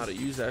standing. I don't know how to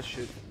use that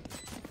shit.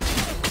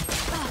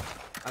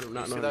 I do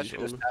not know how to use that shit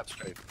just tap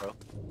straight, bro.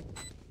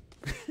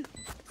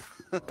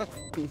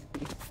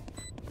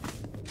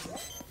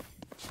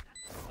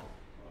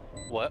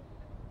 What?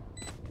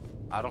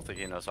 I don't think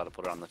he knows how to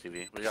put it on the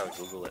TV. We gotta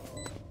Google it.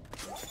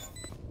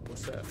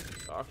 What's that?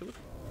 The Oculus?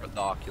 Or the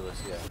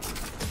Oculus, yeah.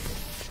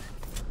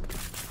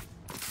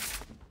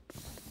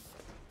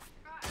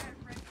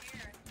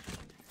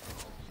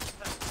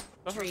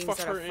 That's her Dreams fuck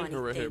are her a in funny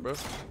her right here, thing. bro.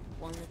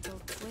 One little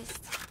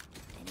twist,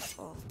 and it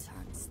all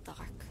turns dark.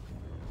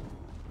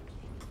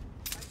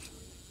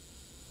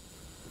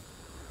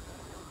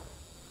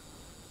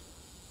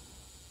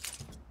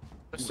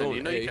 Listen,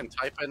 you know you can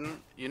type in.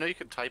 You know you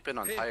can type in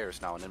on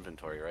tires now in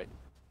inventory, right?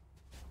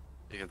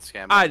 You can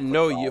scan. I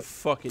know you're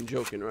fucking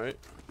joking, right?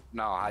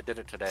 No, I did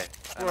it today.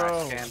 And Bro,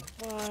 I scanned.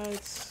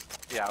 what?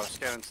 Yeah, I was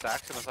scanning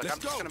stacks, and I was like, I'm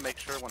just gonna make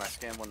sure when I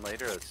scan one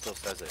later, it still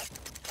says it.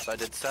 So I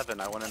did 7.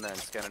 I went in there and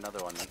scanned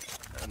another one,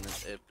 and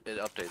it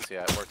updates.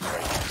 Yeah, it works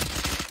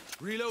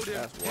right. Reloaded.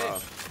 That's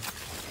wild.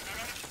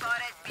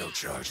 No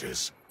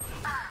charges.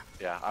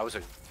 Yeah, I was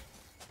a.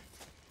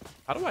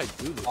 How do I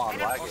do this? Oh, I'm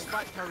lagging.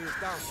 Spike carriers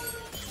down.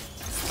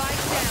 Spike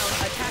down,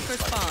 attacker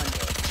spawn.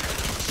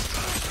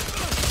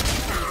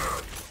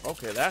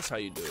 Okay, that's how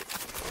you do it.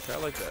 Okay, I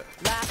like that.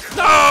 Last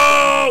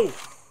No!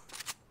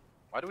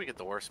 Why do we get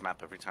the worst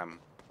map every time?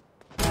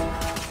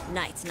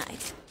 night.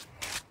 This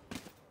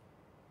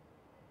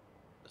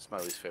is my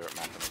least favorite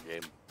map in the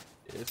game.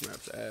 Yeah, this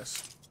map's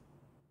ass.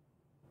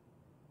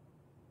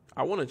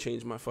 I want to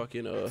change my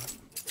fucking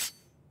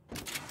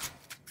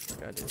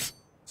goddamn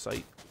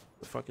sight.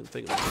 The fucking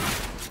thing.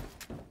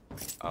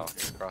 Oh,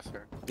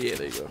 crosshair. Yeah,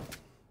 there you go.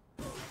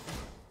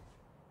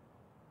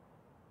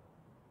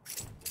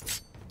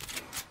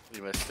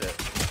 You missed it.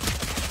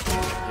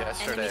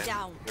 Yesterday, Enemy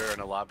down. we were in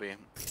a lobby,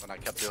 and I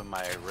kept doing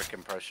my Rick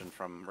impression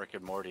from Rick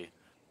and Morty,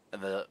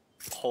 and the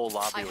whole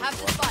lobby I was have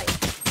the laughing.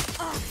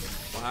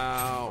 spike.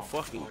 Wow,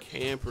 fucking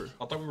camper.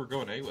 I thought we were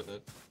going A with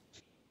it.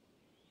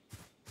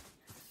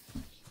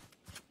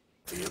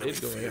 The enemy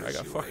Did go ahead. I fears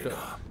got you, fucked Ada.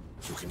 up.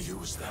 You can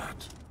use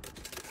that.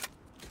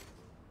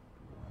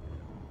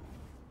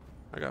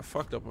 I got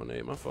fucked up on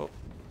A. My fault.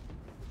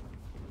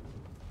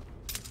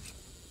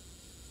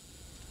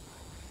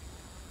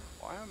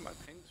 Why am I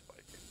ping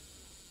spiking?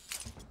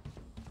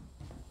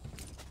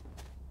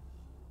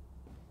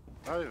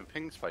 Not even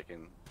ping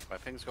spiking. My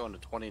ping's going to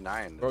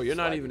 29. Bro, you're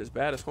not Lagging. even as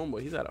bad as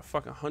Homeboy. He's at a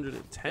fucking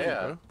 110, Yeah.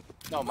 bro.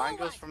 No, mine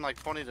goes from like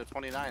 20 to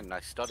 29, and I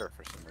stutter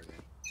for some reason.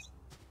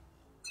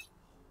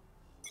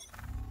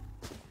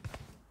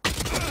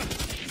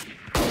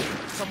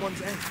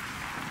 Someone's in.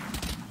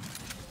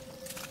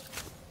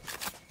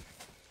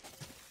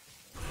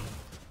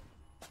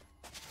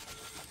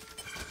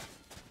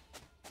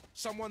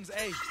 Someone's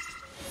A.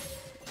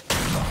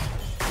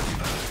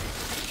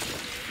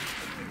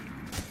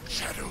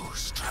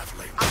 Shadows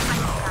traveling.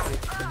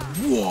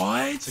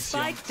 What?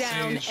 Spike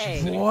down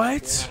A.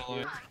 What?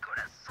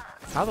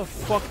 How the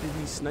fuck did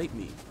he snipe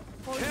me?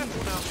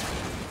 Careful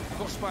now.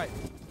 Got spike.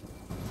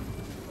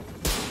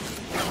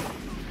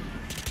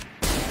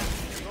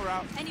 You're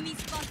out. Enemy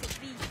spotted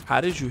B.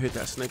 How did you hit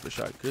that sniper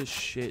shot? Good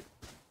shit.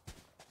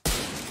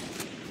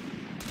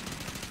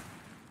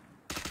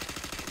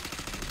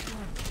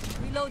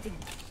 Reloading.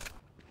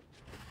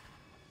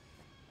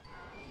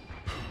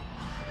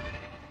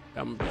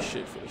 I'm gonna be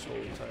shit for this whole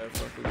entire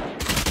fucking.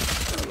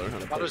 Gotta learn how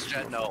to How play does this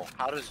Jet motherfucker. know?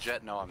 How does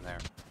Jet know I'm there?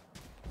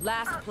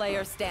 Last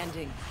player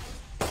standing.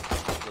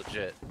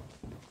 Legit.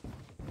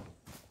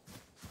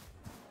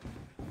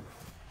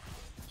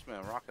 This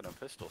man rocking a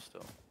pistol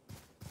still.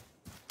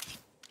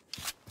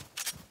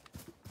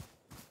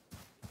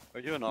 Are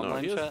you in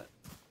online he is- chat?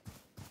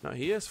 No,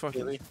 he is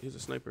fucking. Really? He's a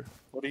sniper.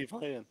 What are you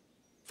playing?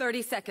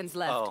 30 seconds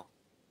left. Oh.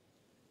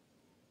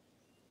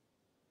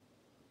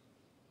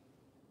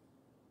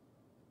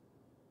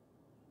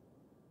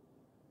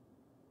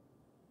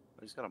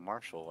 He's got a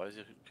Marshall. Why is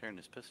he carrying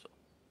his pistol?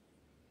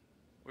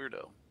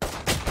 Weirdo.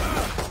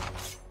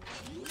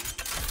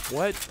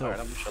 What the Alright,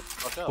 I'm gonna shut the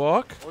fuck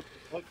up. fuck?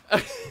 What?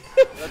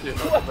 That dude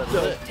knows better than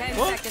that. 10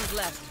 What? seconds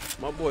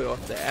left. My boy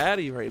off the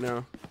Addy right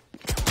now.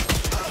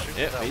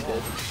 Yep, he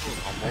did.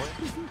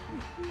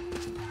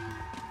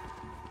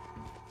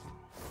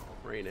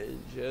 Reyna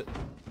and Jet.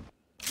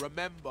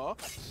 Remember,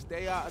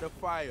 stay out of the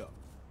fire.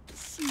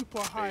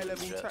 Super high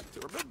level Jet.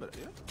 tactic. Remember that,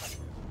 yeah?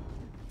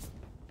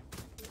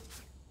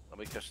 Let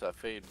me catch that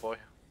fade, boy.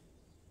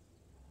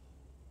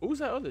 Who's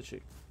that other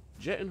chick?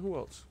 Jet and who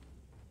else?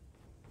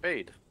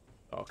 Fade.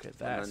 Okay,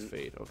 that's then-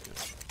 Fade. Okay.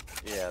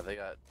 Yeah, they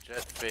got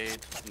Jet, Fade,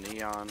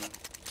 Neon,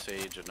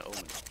 Sage, and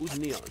Omen. Who's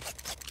Neon?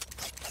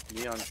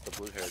 Neon's the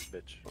blue-haired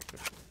bitch. Okay.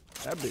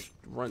 That bitch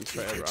runs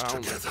forever. Keep it I don't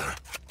know. together.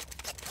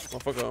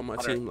 Motherfucker on my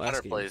team last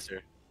Hunter game.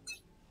 Blazer.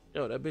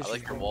 Yo, that bitch I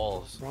like is your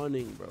walls.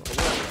 running, bro. Enemy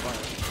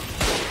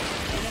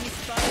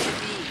spotted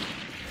B.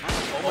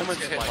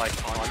 Almost hit like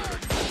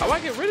 100. How do I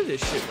get rid of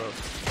this shit, bro?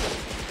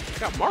 I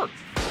got marked.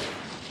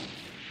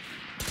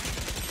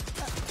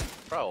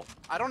 Bro,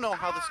 I don't know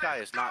how this guy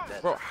is not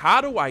dead. Bro,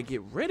 how do I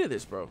get rid of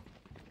this, bro?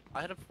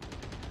 I had a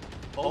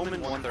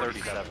Omen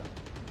 137.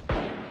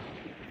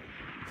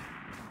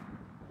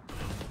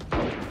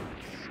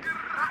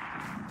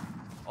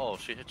 Oh,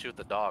 she hit you with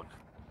the dog.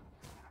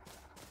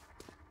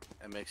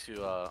 It makes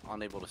you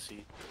unable to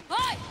see.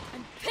 Hi!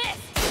 I'm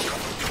pissed!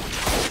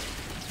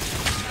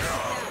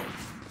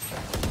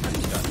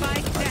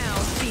 Spike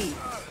down B.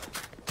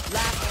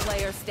 Last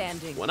player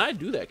standing. When I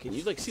do that, can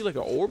you like see like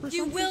an orb or You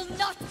something? will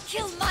not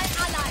kill my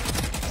ally!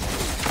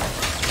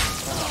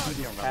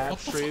 Trap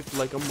strafe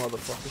like a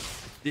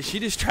motherfucker. Did she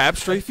just trap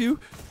strafe you?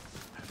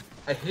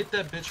 I hit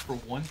that bitch for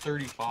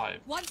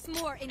 135. Once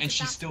more into And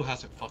she battle. still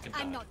hasn't fucking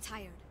died. I'm not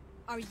tired.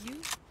 Are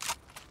you?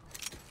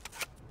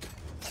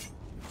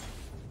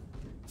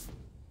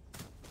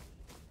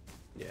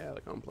 Yeah,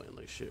 like I'm playing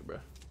like shit, bro.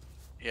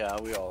 Yeah,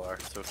 we all are.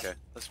 It's okay.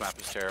 This map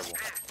is terrible.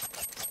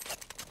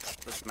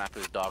 This map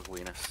is dog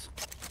weenus.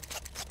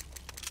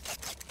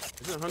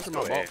 Isn't Hunter Let's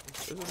my go ball? A.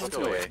 Isn't Let's Hunter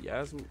go like A.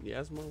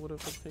 Yasma,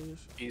 whatever the thing is?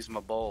 He's my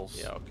balls.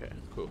 Yeah, okay,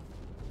 cool.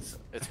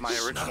 It's my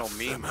original Snuff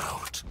meme. them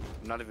out.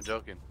 I'm not even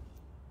joking.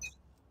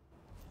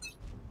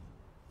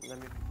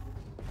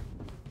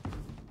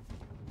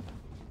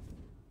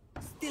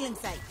 Still in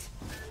sight.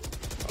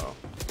 Oh.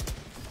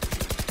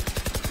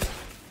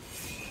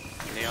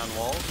 Neon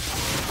walls.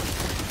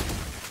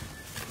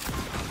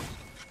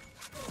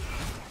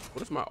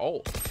 What is my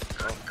ult?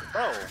 Oh.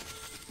 Bro,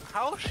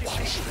 how is she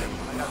chasing him?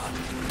 I got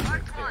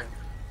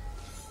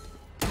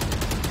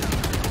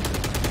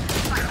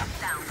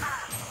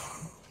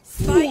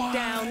Spike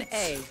down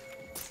A.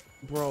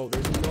 Bro,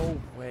 there's no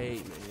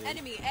way, man.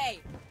 Enemy A.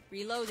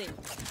 Reloading.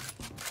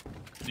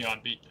 Neon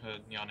B,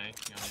 Neon A,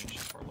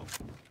 she's far low.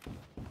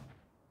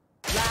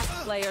 Last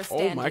player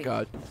standing. Oh my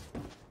god.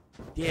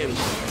 Damn.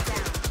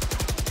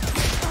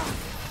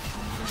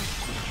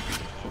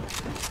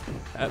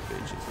 That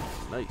bitch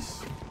is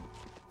nice.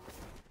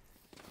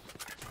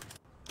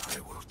 I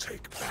will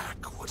take back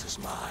what is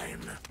mine.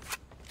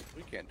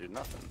 We can't do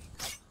nothing.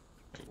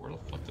 Wait, where the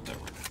fuck did that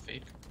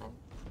fade come from?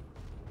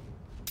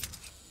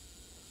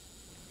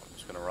 I'm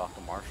just gonna rock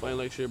the Marshall. Playing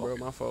like shit, bro.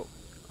 My fault.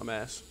 I'm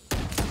ass.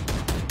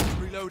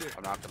 Reloaded.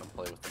 I'm not gonna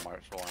play with the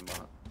Marshall. I'm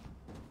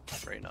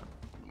Reyna.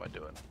 What am I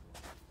doing?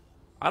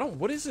 I don't.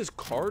 What is this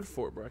card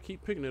for, bro? I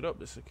keep picking it up.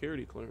 The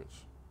security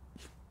clearance.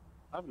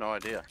 I have no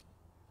idea.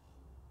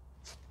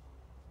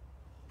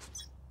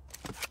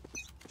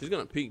 She's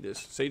gonna peek this.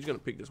 Sage's gonna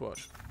peek this.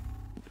 Watch.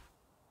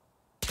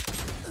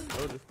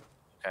 Told you.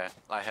 Okay,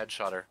 I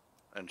headshot her,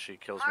 and she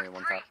kills me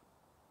one time.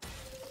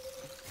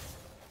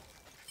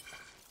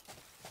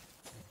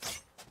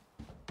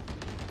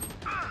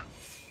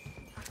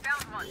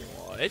 Found one.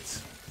 What?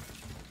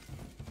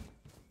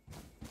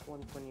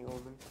 120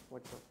 Omen.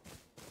 Watch out.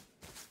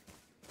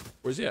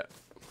 Where's he at?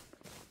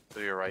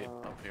 To your right,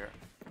 up here.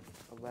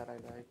 Where I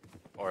died.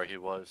 Or he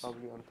was.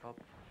 Probably on top.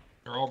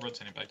 They're all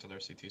rotating back to their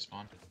CT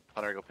spawn.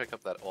 Hunter, go pick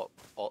up that orb.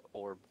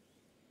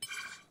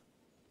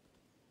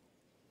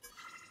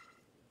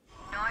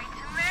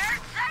 Nightmare,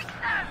 take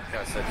them!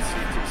 Yeah, I said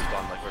CT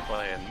spawn like we're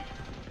playing.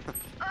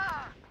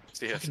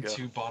 Fucking CSGO.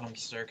 2 bottom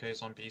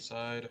staircase on B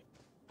side.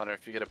 Hunter,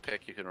 if you get a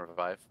pick, you can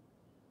revive.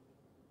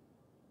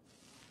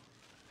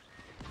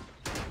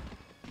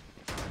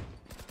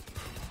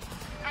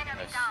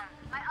 Enemy Nice. down.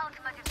 My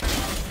ultimate is ready.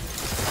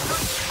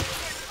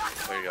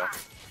 There you go.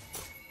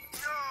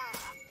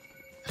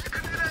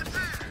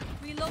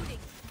 Reloading.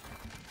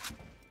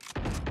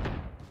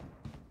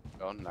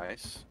 Oh,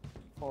 nice.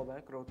 Fall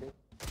back, rotate.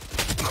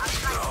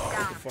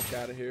 Get the fuck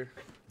out of here.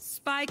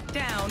 Spike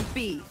down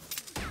B.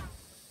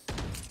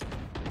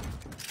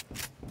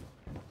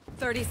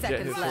 30 Jet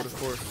seconds hit left. for the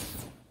course.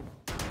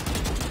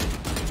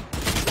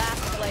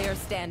 Last player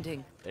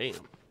standing. Damn.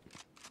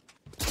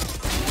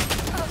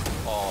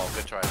 Oh,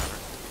 good try, Hunter.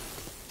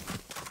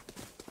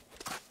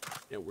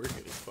 Yeah, we're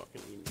getting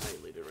fucking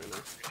annihilated right now.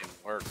 It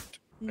worked.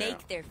 Make Yeah.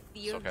 their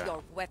fear It's okay.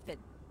 your weapon.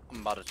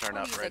 I'm about to turn Or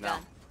up use a right now.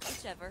 gun.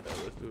 Whichever. Yeah,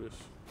 let's do this.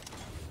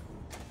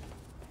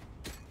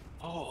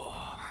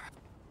 Oh.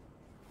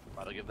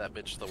 About to give that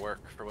bitch the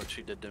work for what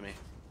she did to me.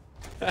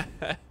 At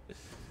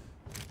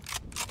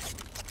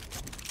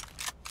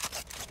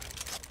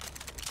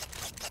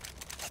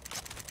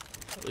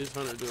least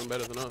Hunter doing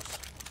better than us.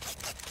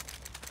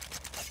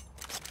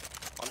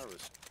 Hunter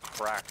was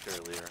cracked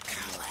earlier.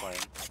 When we were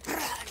playing.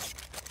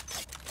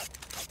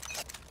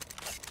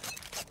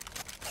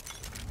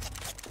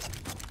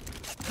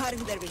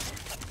 Cutting their vision.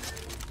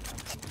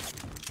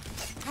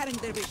 Cutting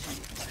their vision.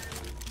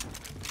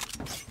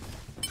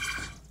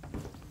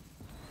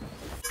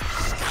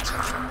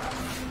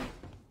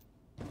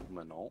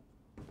 Manol.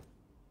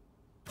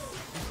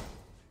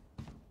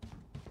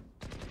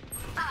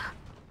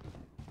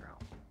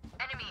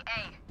 Enemy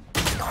A.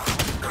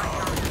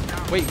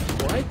 Wait,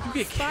 what? You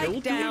get Spike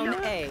killed down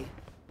doing that? A.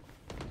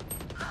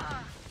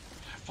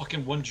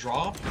 Fucking one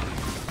drop?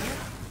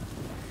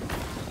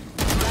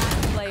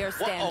 player What?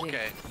 standing.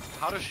 Okay.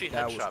 How does she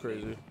That was headshot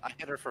crazy. me? I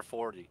hit her for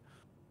 40.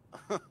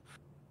 Hit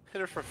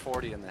her for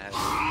 40 in the head.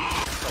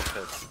 I'm so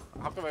pissed.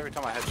 How come every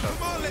time I headshot?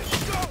 Come on, let's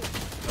go!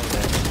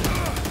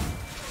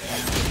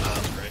 That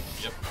was great.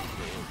 Yep.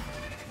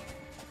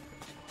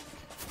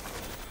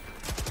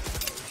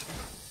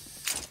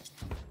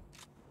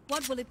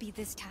 What will it be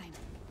this time?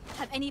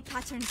 Have any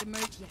patterns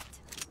emerged yet?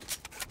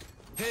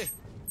 Here,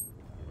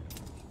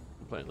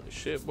 I'm playing like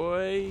shit,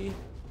 boy.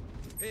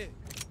 here.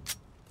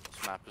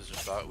 This map is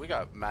just we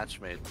got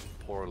match made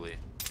poorly.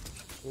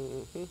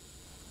 Mm-hmm.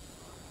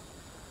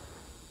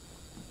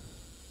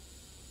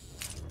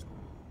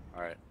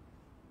 All right.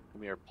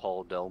 Come here,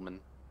 Paul Delman.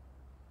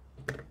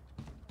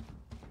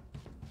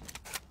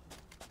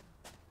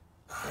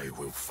 I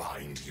will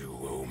find you,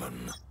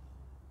 Omen.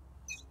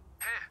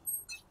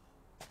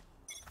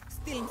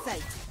 Still in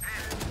sight.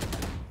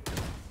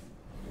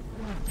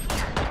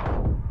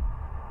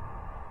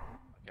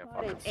 I can't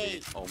fucking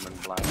see Omen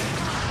blind.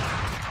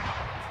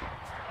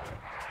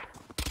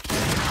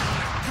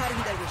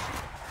 Cutting their vision.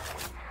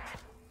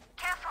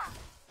 Careful.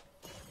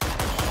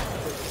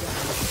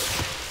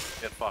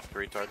 Get fucked,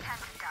 retard.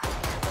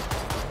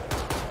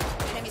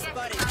 Enemy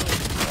spotted.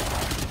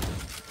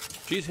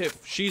 She's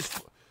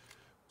hit.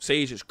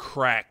 Sage is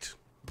cracked.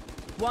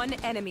 One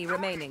enemy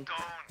remaining.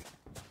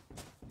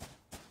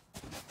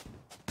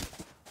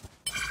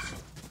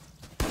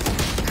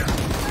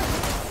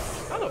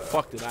 How the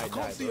fuck did I die,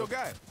 Can't see bro? your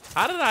guy.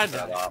 How did I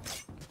die?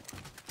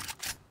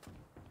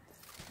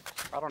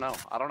 I don't know.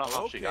 I don't know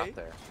how she Okay. got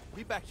there.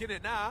 We back in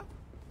it now.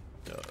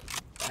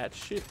 That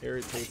shit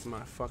irritates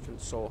my fucking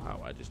soul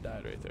how I just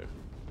died right there.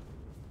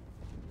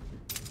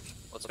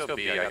 Let's go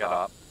B. I got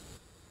op.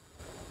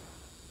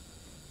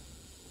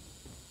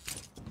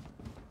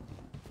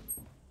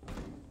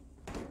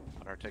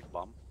 Let her take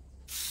bomb.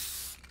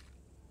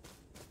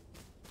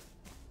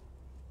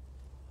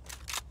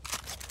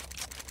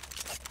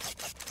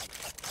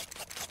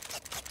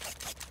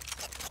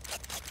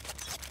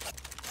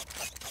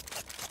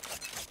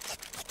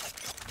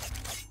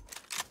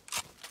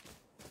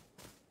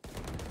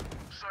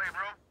 Sorry,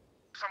 bro.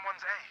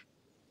 Someone's A.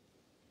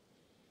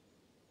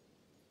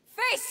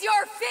 Face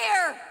your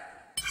fear!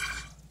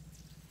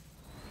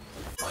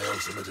 My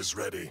ultimate is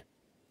ready.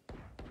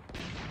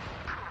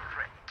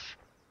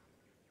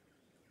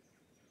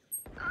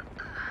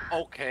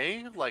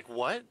 Okay, like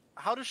what?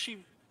 How does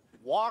she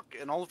walk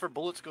and all of her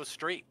bullets go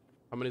straight?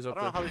 How many's I up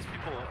don't know there? how these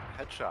people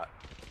headshot.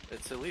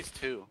 It's at least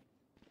 2.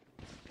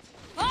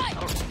 Hi! I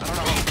don't know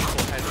how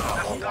people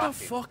headshot. while Get the walking.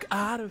 fuck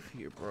out of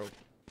here, bro.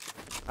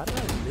 How did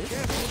I miss?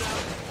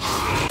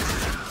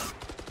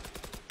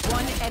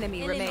 One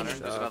enemy remaining.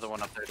 There's another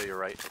one up there to your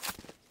right,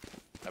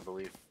 I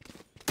believe.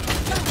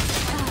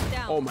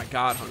 Down. Oh my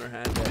god, Hunter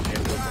had that. What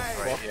the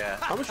Right, fuck? yeah.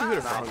 How much you hit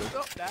her for, Hunter?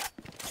 Stop that.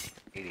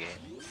 88.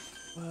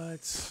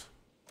 What?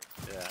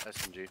 Yeah,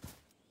 SMG.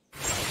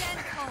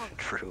 Stand tall.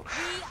 True.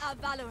 We are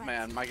Valorant.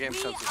 Man, my game We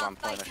sense is are on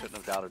point. I fighters. shouldn't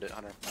have doubted it,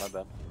 Hunter. My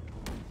bad.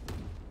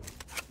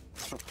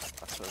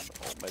 I said,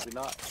 oh, maybe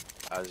not.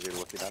 As you're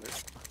looking at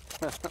it.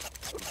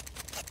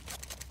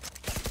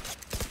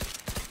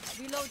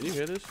 Reload. Can you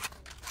hear this?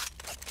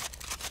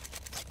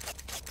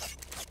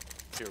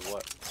 Hear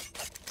what?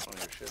 On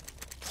your shit?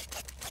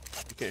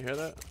 You can't hear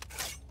that?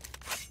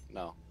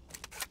 No.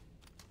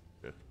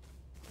 Yeah.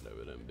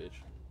 Whatever then, bitch.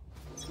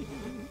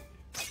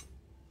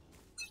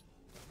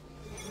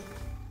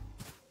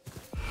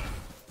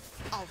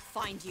 I'll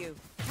find you.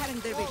 Cutting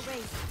their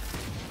vision.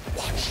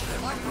 Watch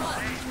them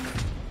run.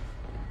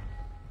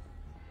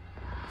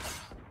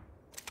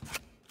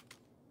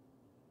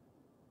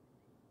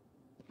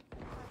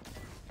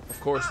 Of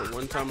course, the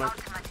one time I...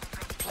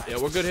 Yeah,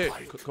 we're good here.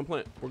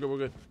 Complaint. We're good, we're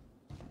good.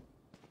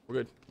 We're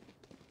good.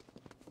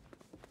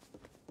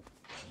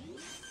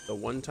 The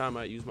one time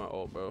I use my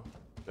ult, bro,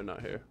 they're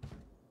not here.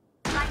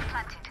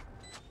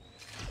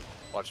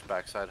 Watch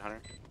backside, Hunter.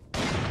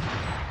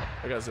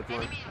 I got zip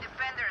line. Enemy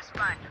defender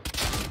spawn.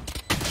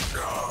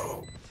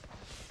 Go.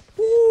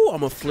 Ooh,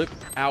 I'm gonna flip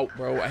out,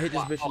 bro. I hit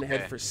this bitch in the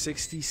head Okay. for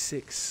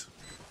 66.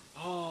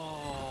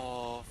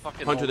 Oh,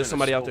 fucking. Hunter, there's Omen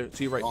somebody is out so there.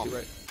 To your right, to your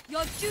right.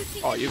 Your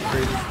duty Oh, is you're not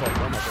crazy as done. fuck,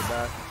 bro. I'm about to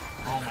die.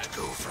 Let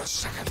go for a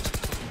second.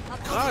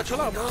 Ah,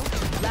 chill out, bro.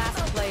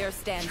 Last player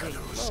standing.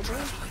 Oh, bro.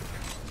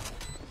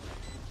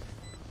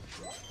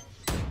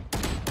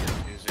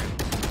 Easy.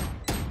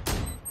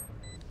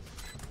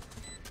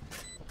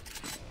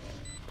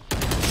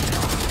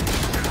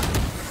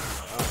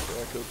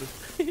 I killed this.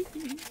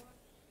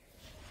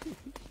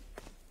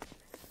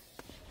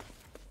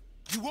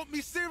 You want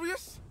me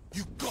serious?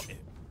 You got it.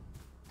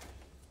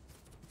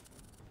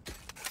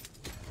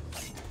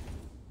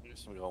 I'm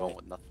just gonna go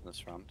with nothing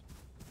this round.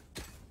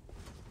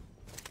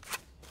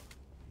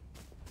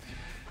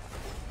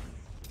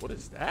 What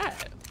is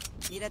that?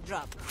 Need a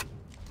drop.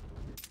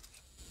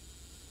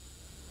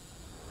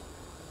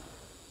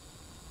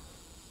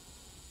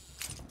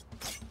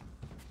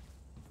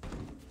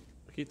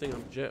 I keep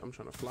thinking I'm Jet. I'm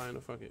trying to fly in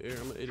the fucking air.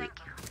 I'm an idiot.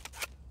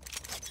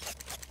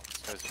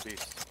 This guy's a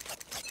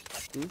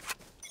beast. Hmm?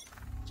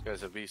 This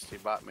guy's a beast. He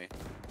bought me.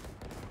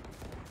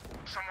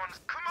 Someone's.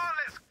 Come on,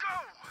 let's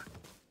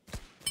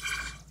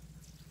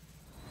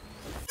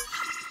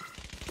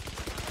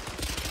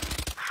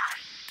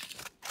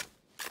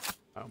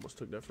almost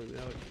took that from the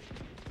Alex.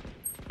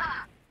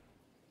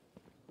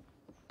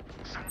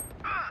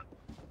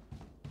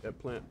 That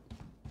plant.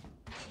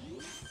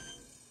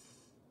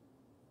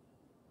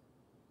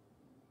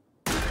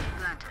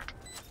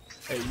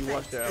 Hey, you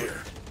watch that,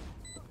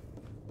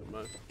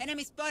 Alex.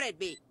 Enemy spotted,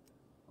 B.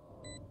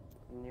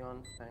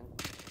 Neon fan.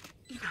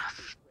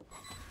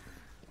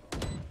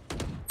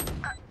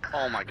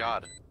 Oh my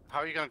god. How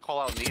are you gonna call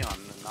out Neon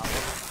and not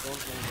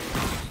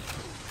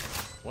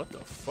What the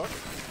fuck?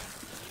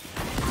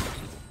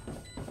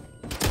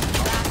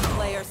 Last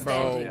player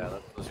standing. Yeah,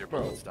 that was your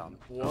bullets down.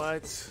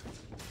 What?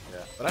 Yeah.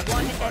 But I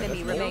One that's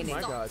enemy more. remaining.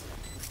 Oh my god.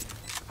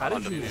 How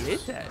did you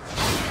hit that?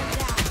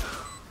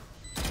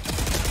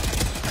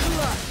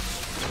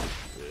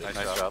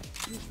 Nice job.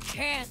 You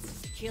can't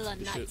kill a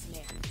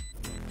nightmare.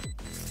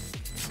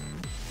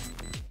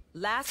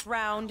 Last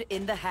round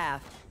in the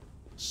half.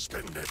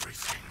 Spend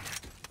everything.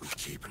 We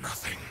keep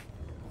nothing.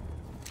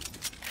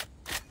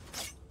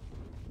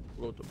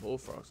 Wrote the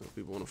bullfrogs and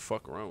people want to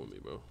fuck around with me,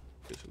 bro.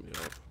 Pissing me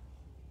off.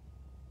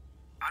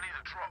 I need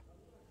a drop.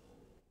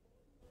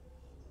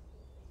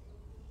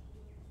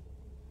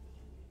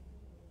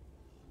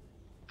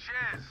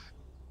 Cheers.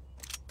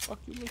 Fuck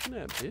you looking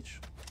at, bitch?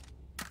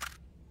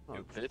 Oh,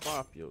 You bitch.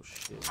 pop your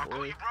shit, I'll call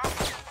boy. you bro.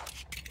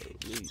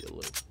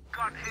 Immediately.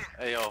 Gun hit.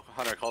 Hey yo,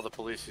 Hunter, call the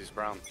police. He's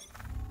brown.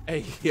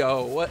 Hey,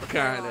 yo, what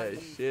kind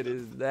of shit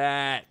is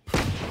that?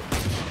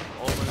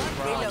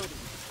 Reloading.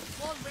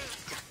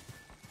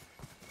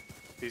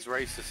 He's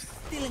racist.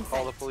 Still in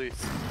Call the sight.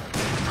 police.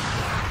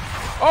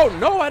 Oh,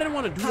 no, I didn't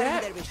want to do Cutting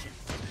that. their vision.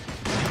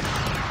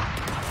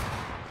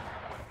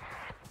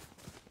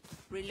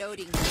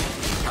 Reloading.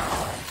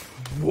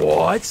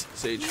 What?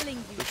 Sage, Healing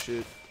you. good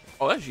shit.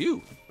 Oh, that's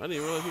you. I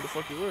didn't realize who the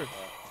fuck you were.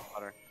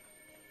 Hunter.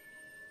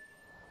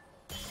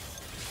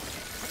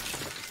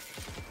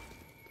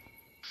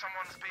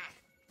 Someone's B.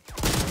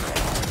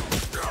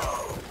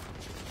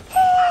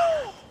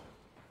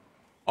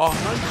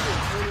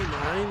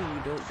 129 and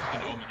you don't Fucking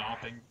die. Omen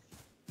ARPing.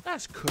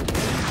 That's cool.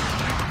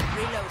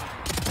 Reloading.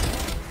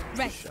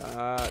 Right.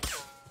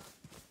 Shots.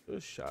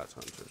 Good shots,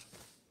 Hunter.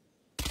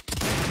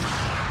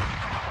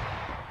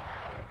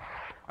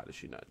 How did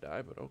she not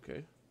die? But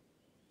okay.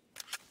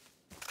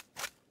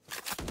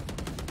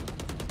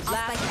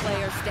 Last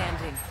player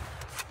standing.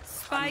 I'm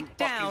Spike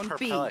down fucking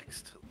B.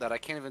 perplexed that I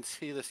can't even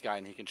see this guy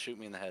and he can shoot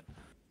me in the head.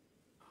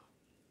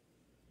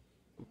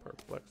 I'm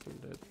perplexed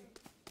and dead.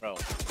 Bro,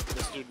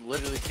 this dude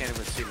literally can't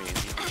even see me and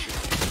he can shoot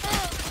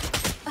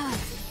me.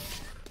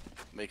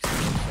 Makes no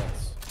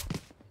sense.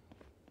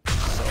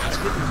 I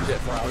did this shit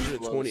for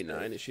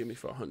 129 and she hit me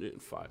for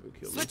 105 and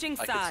killed me. Switching I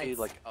could see sides.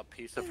 like a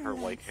piece of her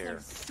white hair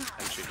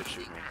and she could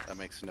shoot me. That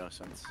makes no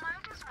sense.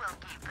 Might as well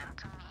give them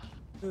to me.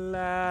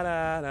 La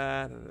da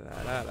da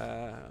da da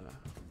da.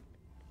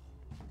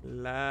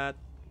 La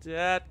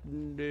da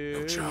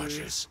No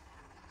charges.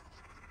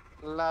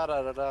 La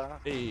da da da.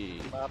 Hey.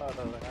 La da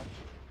da da.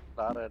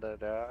 La da da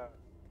da.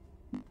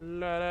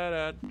 La da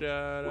da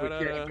da We da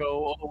can't da.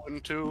 go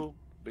 0-2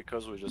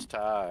 because we just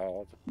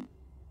tied.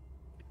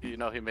 You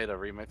know he made a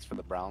remix for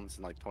the Browns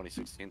in like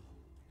 2016.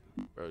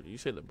 Bro, do you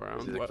say the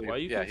Browns? He's a Why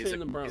you yeah, keep he's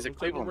saying a- the Browns? he's a What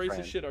type of Cleveland racist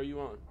fan. shit are you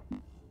on?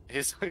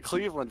 He's a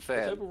Cleveland What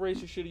fan. type of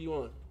racist shit are you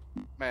on?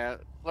 Man,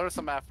 learn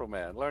some Afro,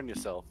 man. Learn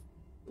yourself.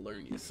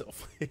 Learn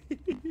yourself.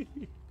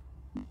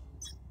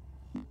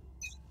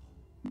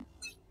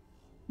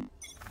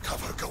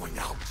 Cover going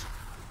out.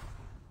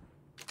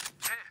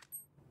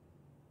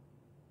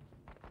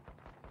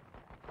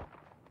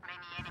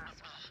 Many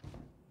enemies B.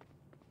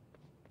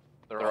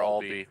 They're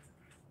all B.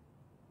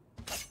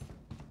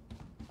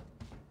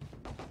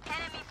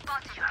 Enemy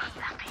spotted B.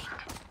 Zapping.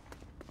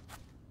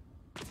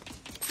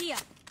 Here.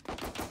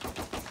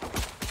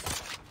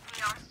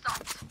 We are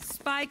stopped.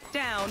 Spike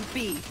down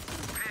B.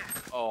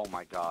 Oh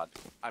my god.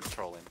 I'm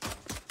trolling.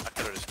 I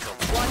could have just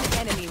killed him. One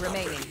enemy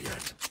remaining.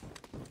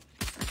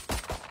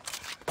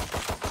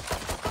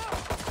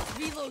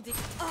 Reloading.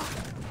 Oh,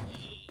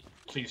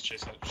 Please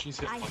chase her. She's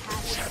hit I like have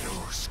 40.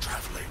 Shadows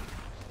traveling.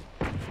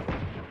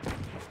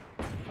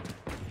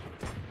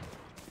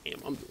 Damn,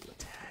 I'm doing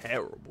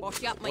terrible.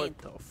 Wash up, man. What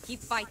the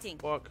Keep fighting.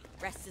 fuck?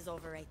 Rest is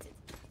overrated.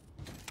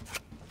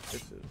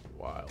 This is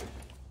wild.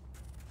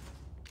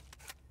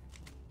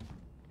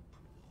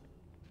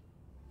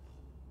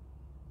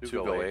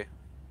 Two go A.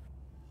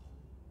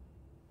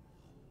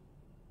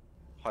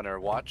 Hunter,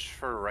 watch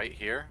for right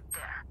here.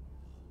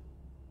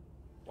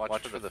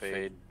 Watch for the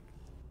fade.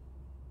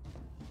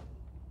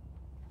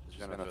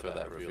 She's gonna throw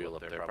that reveal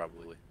up there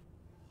probably.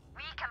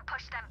 We can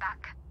push them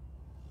back.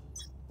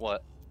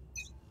 What?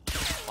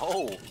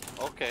 Oh,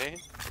 okay.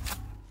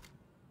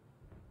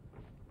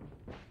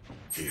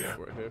 Here.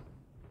 Right here.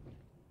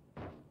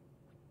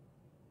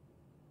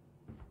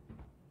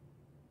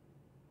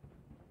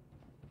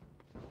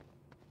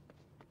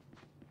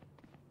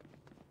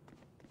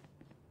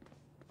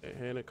 Hey,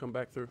 Hannah, come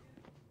back through.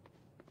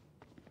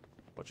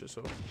 Watch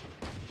yourself.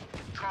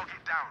 Target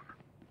down.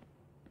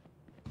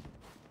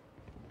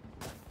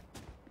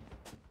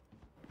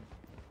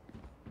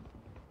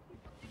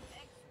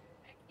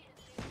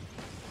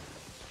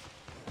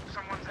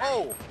 Someone's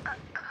Oh!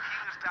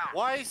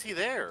 Why is he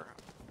there?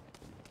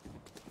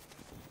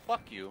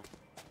 Fuck you.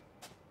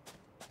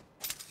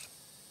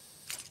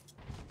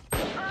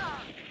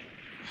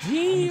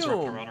 Damn!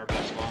 Around our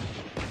back spawn.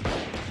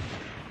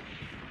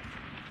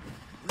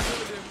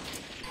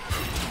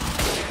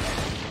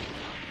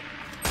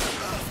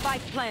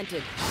 Spike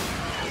planted.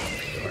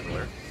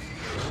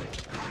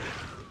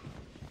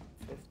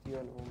 50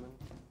 on woman.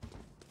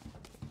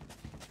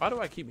 Why do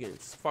I keep getting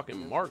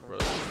fucking marked, bro?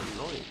 This is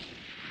annoying.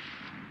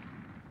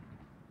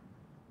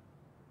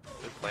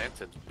 They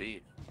planted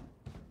B.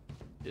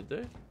 Did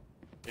they?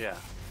 Yeah.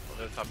 Look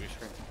at the top of your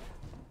screen.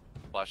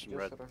 Flashing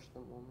red. Just rush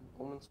them, woman.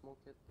 Woman smoke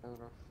it and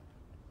rush.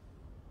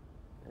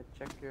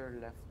 Check your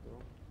left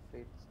though.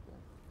 Fade's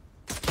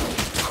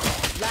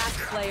left. Last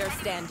player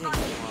standing.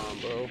 Come on,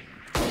 bro.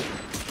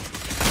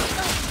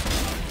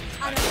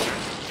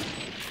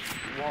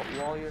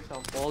 Wall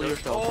yourself. Wall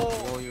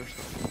yourself. Wall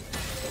yourself.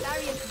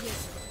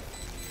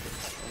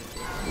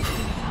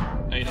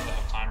 No, you don't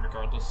have time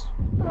regardless.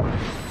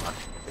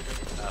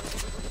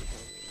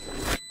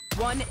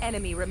 One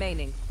enemy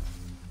remaining.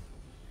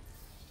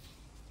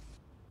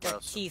 Their Well,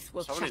 teeth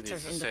will somebody chatter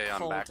needs to in the stay on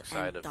cold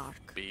backside and of dark.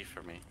 B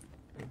for me,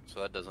 so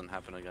that doesn't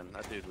happen again.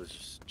 That dude was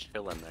just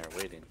chilling there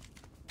waiting.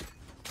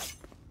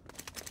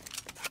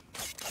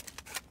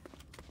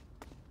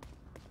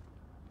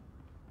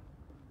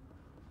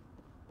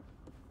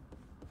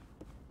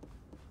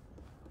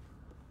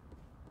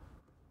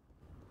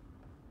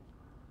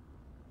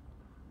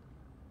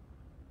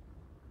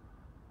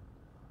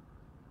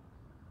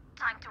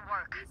 Time to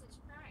work.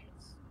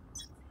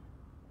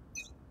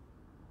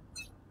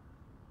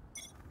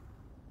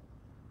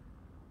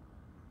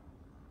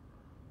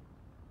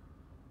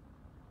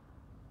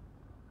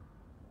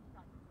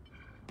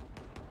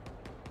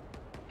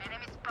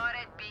 Enemy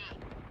spotted B.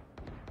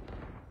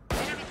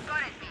 Enemy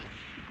spotted B.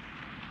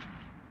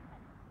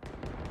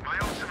 My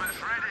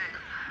ultimate's ready.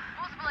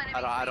 Multiple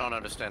enemies. I don't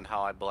understand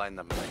how I blind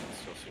them and they can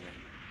still see me.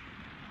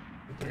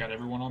 I got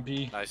everyone on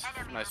B. Nice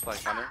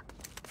flank on it.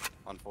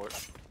 On fort.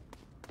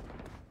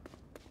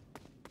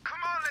 Come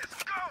on,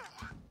 let's go.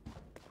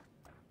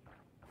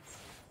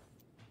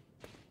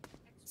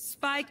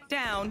 Spike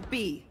down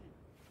B.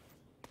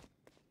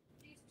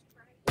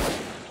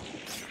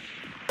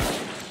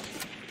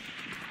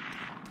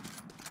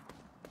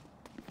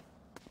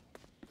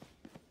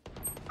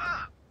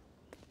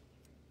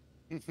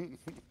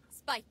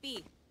 Spike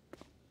B.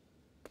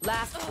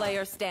 Last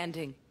player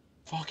standing.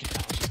 Fucking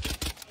hell.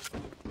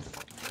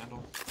 Fucking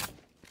handle.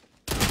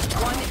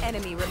 One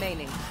enemy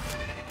remaining.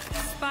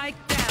 Spike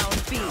down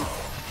B.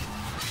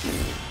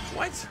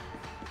 What?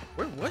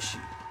 Where was she?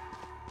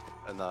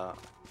 In the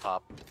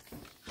top.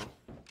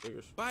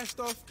 Figures. Buy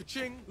stuff,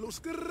 ka-ching, little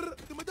skrrr,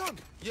 then we're done.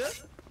 Yeah?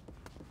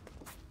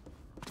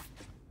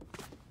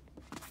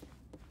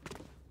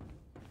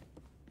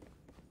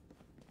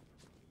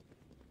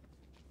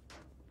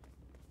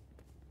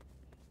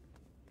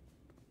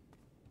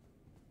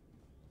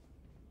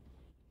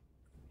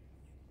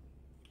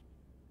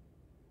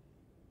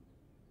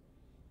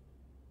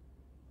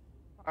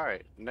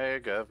 Alright,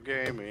 Negative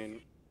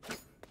Gaming.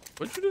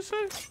 What'd you just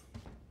say?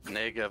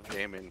 Negative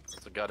Gaming.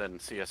 It's a gut in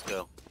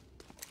CSGO.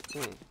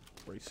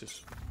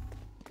 Racist.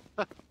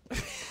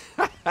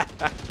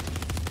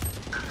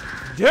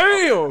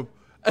 Damn!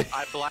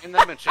 I blind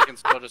them and chicken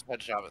still just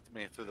headshot with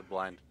me through the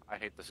blind. I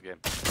hate this game.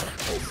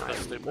 Oh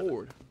my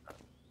lord.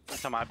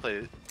 Every time I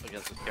play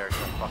against this character,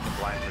 I'm fucking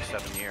blind for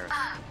 7 years.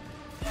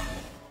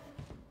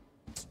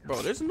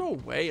 Bro, there's no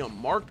way I'm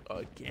marked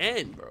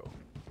again, bro.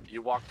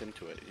 You walked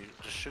into it. You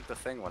just shoot the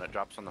thing when it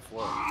drops on the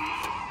floor.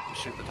 You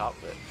shoot the top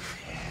bit.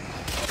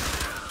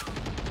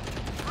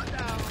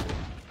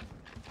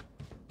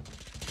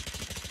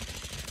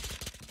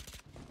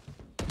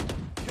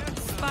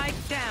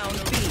 Spike down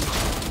B.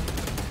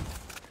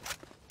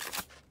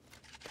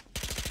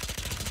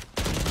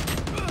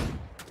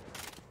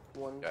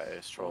 One Guy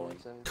is trolling.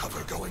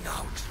 Cover going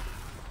out.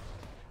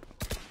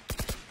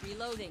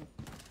 Reloading.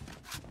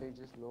 They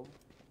just low.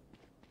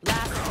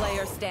 Last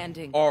player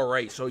standing.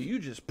 Alright, so you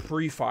just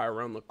pre-fire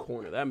around the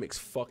corner. That makes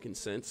fucking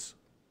sense.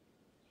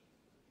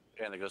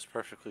 And it goes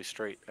perfectly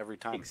straight every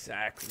time.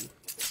 Exactly.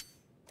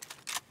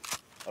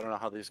 I don't know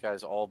how these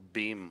guys all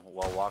beam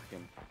while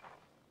walking.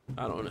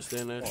 I don't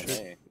understand that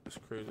shit. Man. That's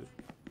crazy.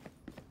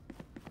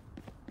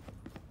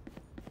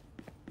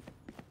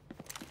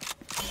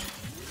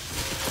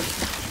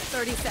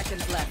 $30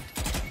 seconds left.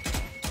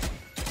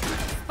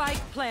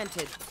 Spike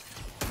planted.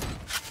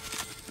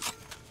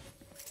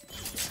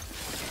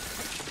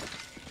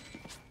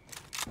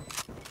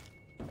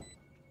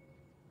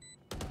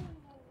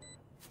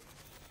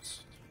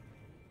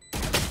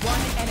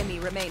 One enemy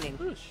remaining.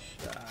 Good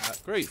shot.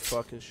 Great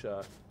fucking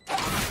shot.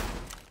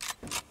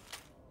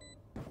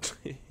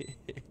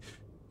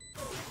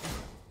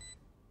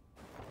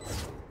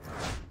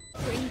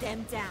 Bring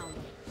them down.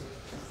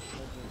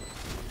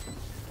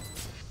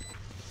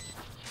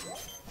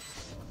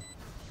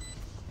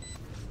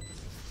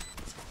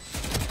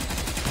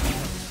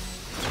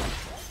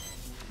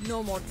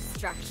 No more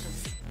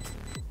distractions.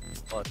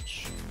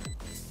 Clutch.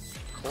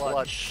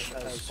 Clutch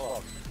as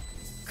fuck.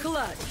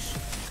 Clutch.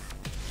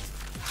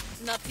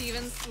 Not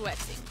even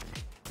sweating.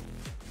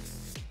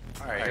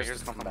 Alright,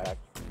 here's coming back.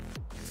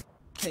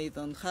 They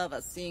don't have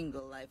a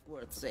single life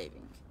worth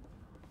saving.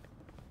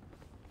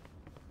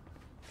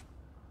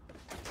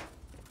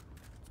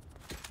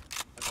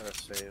 I gotta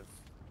save.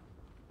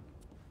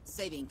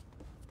 Saving.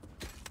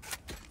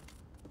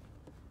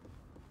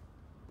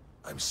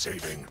 I'm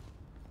saving.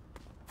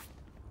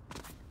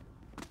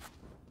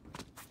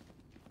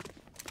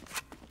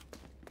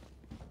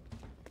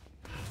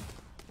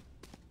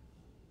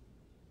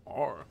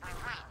 Or We win,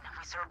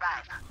 we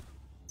survive.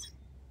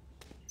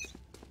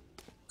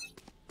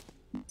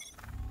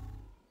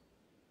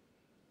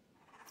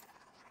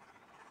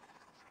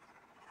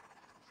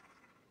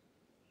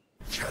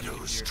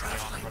 Shadows You're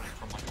traveling. running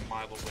from like a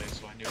mile away,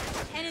 so I knew he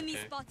was Enemy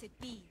okay. spotted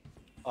B.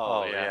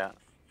 Oh, yeah.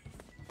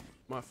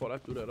 my fault, I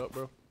threw that up,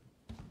 bro.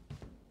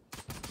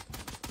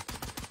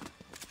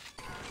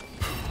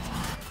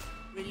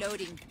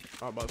 Reloading.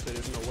 I was about to say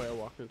there's no way I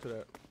walked into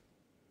that.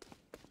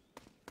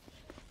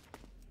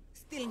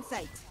 Still in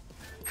sight.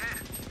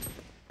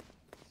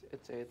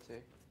 It's A.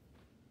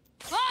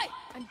 Hi!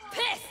 I'm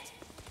pissed!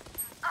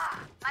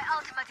 My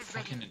ultimate is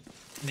ready. Fucking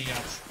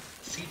Neon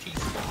CT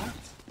spot?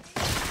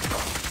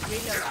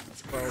 Reload.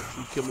 Bro,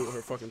 she killed me with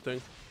her fucking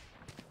thing.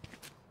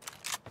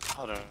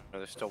 Hold on,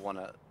 there's still one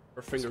at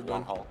Her finger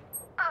one gun. hole.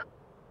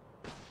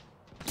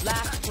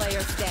 Last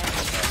player standing.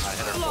 I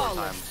hit her 4 Flawless.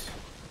 times.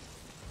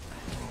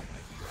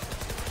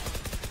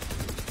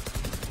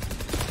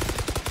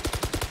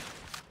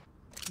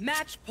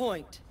 Match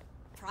point.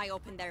 Pry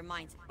open their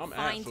minds. I'm ass,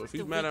 Find so if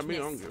he's the mad at me,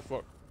 I weakness.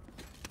 don't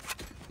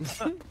give a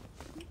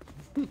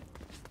fuck.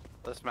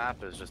 This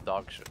map is just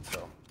dog shit,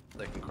 so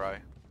they can cry.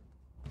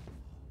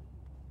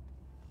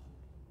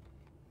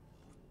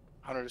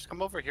 Hunter, just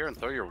come over here and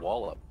throw your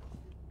wall up.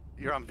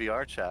 You're on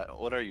VR chat.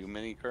 What are you,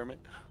 mini Kermit?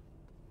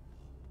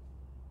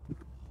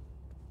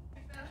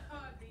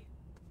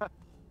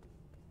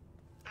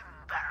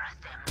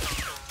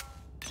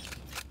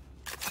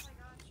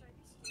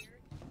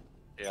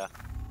 Yeah.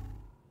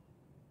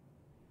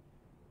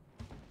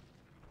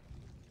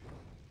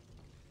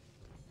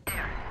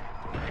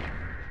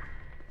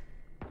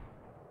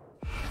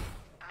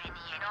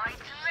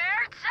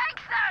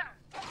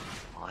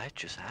 What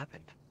just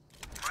happened?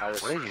 I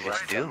just What did you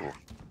just do?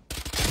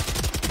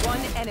 One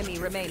enemy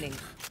remaining.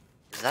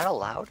 Is that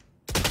allowed?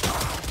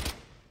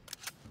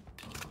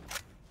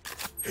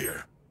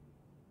 Here.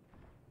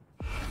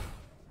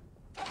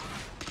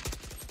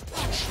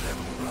 Watch them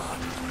run.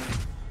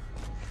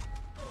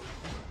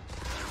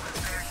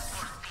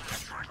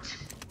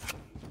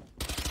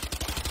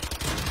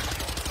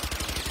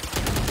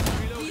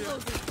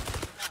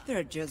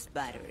 They're just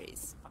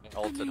batteries. I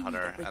ulted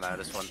Hunter, and I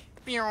just went.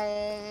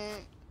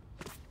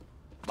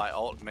 My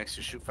ult makes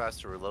you shoot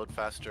faster, reload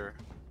faster,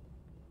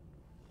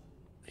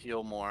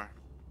 heal more.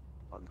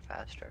 Run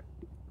faster.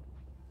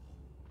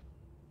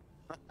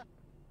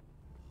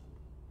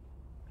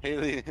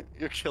 Haley,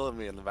 you're killing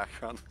me in the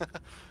background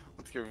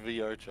with your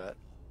VR chat.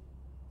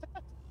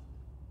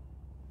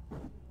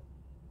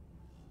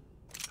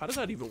 How does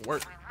that even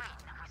work?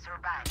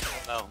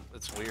 Oh,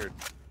 it's weird.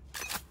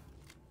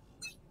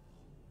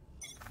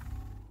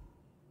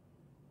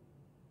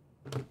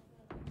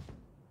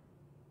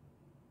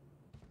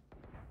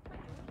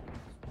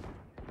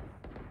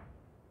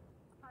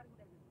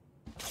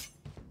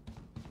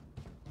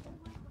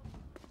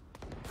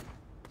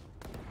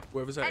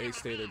 Whoever's at A,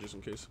 stay there just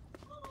in case.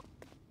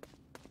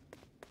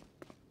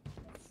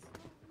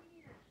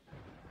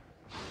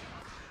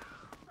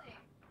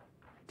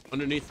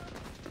 Underneath.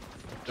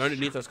 They're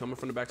underneath us, coming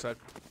from the backside.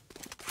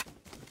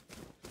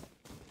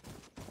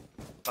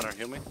 Hunter,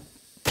 heal me.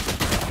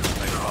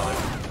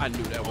 I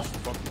knew that was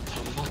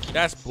fucking.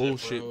 That's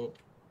bullshit.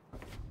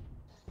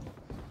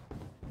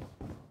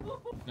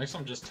 Next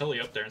time, just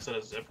Tilly up there instead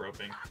of zip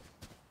roping.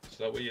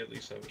 So that way you at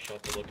least have a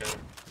shot to look at.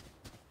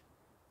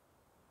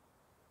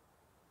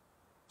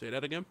 Say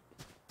that again.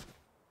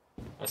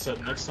 I said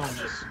next time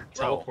just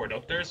teleport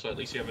up there, so at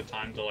least you have a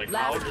time to like.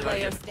 Last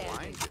player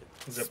standing.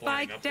 Zip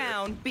lining Spike up there.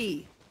 down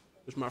B.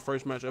 This is my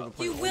first match ever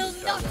playing. You will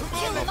not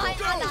kill my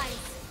allies!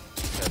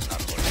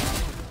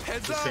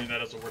 Just saying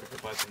that as a word of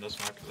advice in this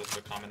map because that's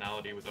the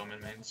commonality with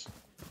Omen mains.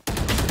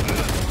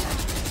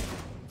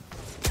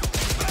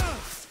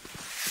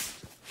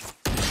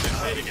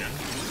 Say it again.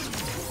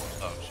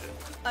 Oh shit.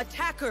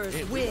 Attackers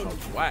Damn, win.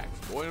 Wax,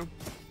 boy.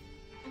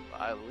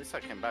 At least I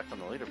came back on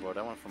the leaderboard.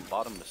 I went from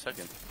bottom to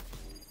second.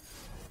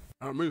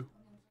 I move.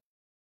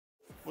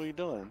 What are you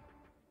doing?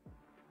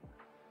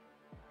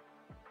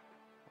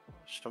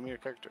 Show me your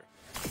character.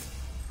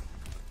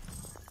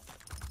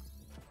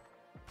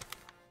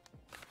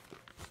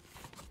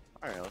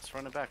 Alright, let's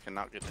run it back and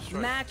not get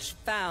destroyed. Match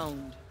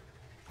found.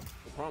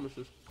 I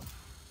promises.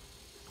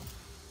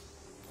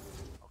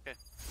 Okay.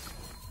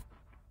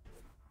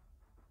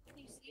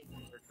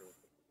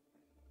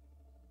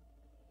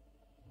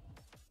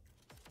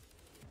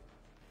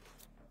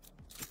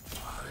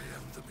 I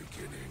am the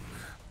beginning.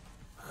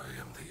 I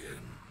am the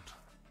end.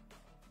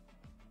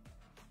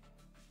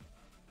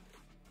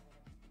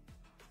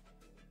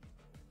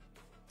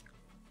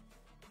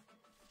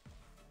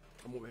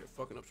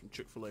 fucking up some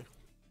Chick-fil-A.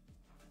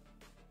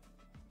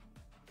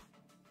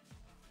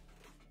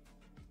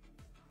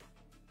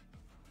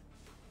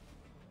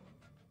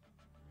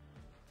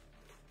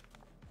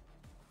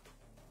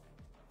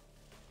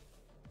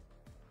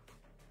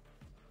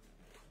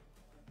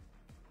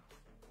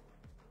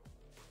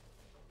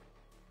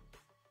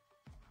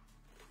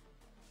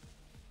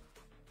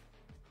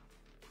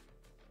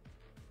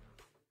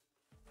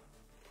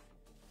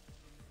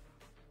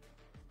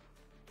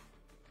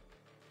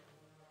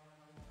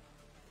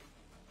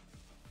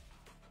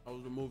 How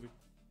was the movie?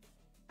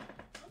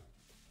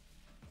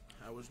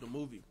 How was the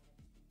movie?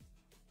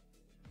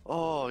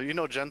 Oh, you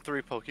know Gen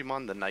 3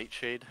 Pokemon, the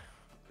Nightshade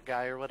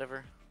guy or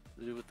whatever?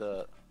 The dude with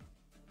the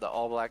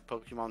all black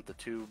Pokemon with the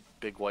two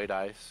big white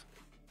eyes.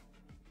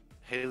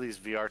 Haley's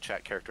VR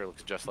chat character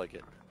looks just like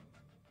it.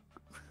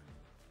 Are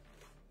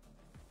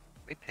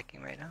we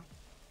picking right now?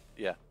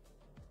 Yeah.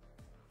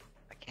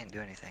 I can't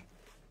do anything.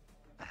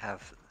 I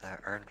have the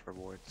earned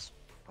rewards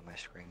on my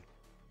screen.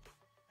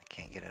 I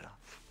can't get it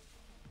off.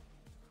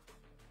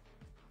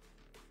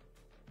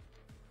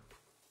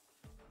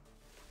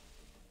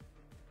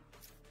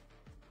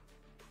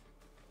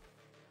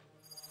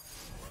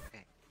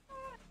 Okay.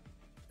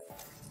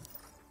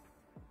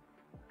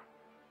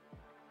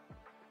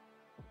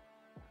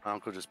 My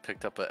uncle just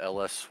picked up a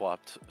LS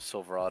swapped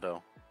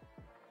Silverado.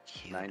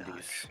 You 90s.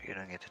 dodged. You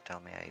don't get to tell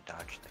me I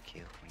dodged the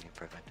queue when you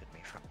prevented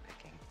me from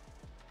picking.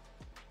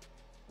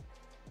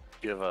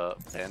 Do you have a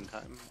ban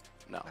time?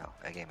 No. No,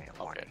 it gave me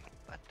a warning,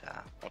 but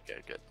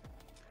Okay, good.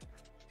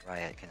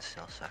 Riot can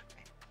still suck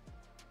me.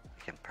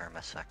 It can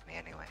perma suck me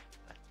anyway,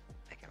 but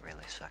they can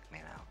really suck me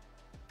now.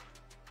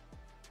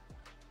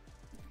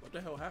 What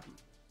the hell happened?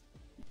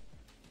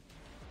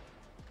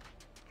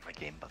 My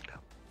game bugged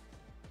out.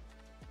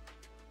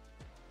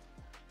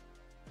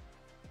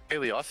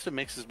 Haley, Austin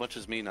makes as much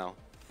as me now.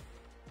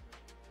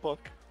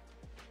 Look.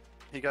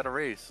 He got a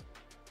raise.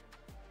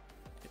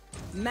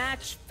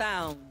 Match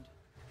found.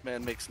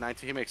 Man makes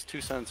 19. He makes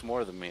 2 cents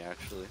more than me,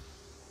 actually.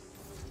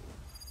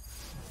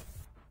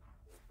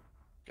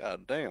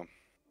 God damn.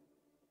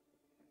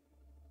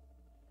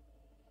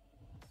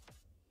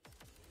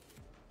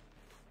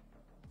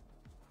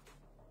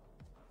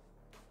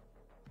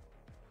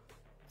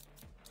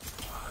 I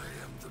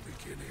am the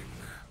beginning.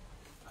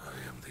 I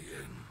am the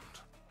end.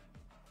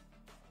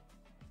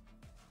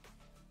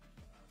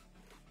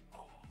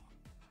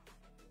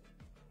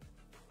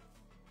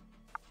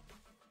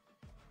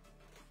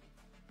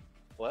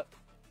 What?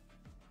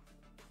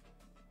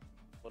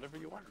 Whatever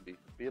you want to be.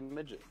 Be a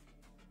midget.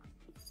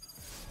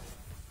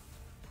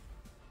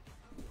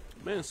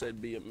 Man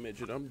said be a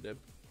midget. I'm dead.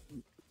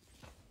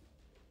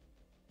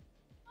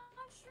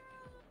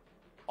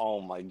 Oh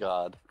my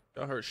god.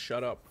 Y'all heard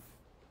shut up.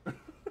 I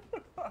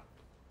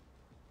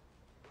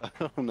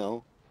don't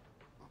know.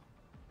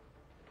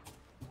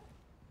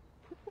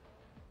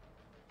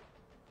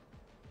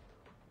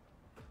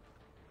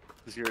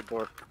 Is your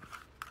door?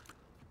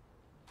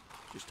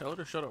 Just tell her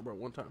to shut up, bro.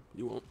 One time.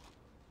 You won't.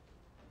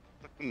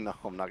 No,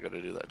 I'm not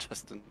gonna do that,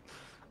 Justin.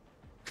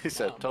 He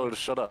said, tell her to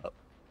shut up.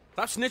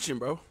 Stop snitching,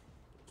 bro.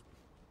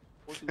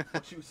 What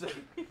you say?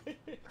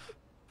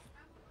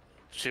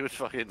 She would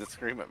fucking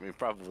scream at me,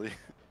 probably.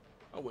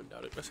 I wouldn't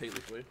doubt it. That's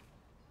Haley's way.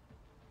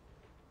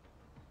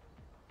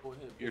 Go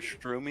ahead. You're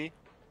Stroomy?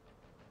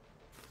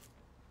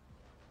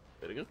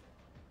 Say it again?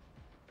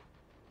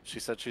 She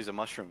said she's a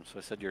mushroom, so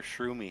I said you're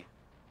Shroomy.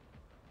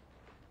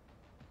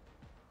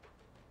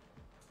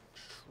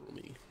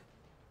 Shroomy.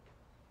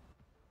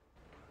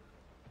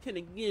 Can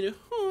I get it?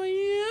 Oh,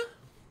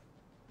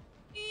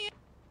 yeah.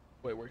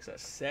 Wait, works at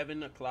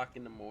 7 o'clock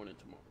in the morning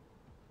tomorrow.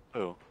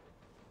 Who?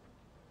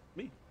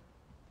 Me.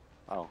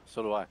 Oh,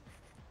 so do I.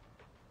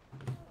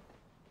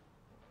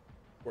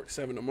 Work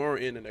 7 tomorrow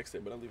and the next day,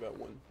 but I leave at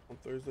 1 on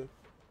Thursday.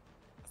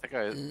 I think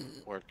I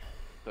work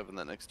 7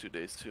 the next 2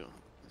 days, too.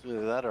 It's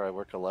either that or I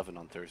work 11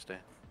 on Thursday.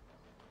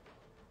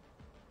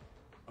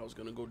 I was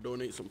gonna go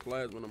donate some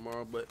plasma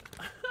tomorrow, but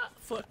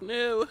fuck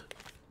no.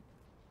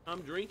 I'm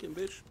drinking,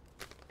 bitch.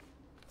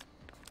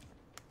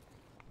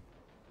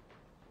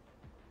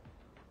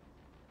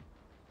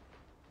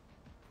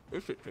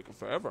 This shit taking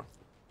forever.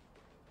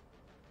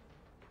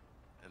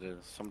 It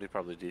is. Somebody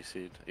probably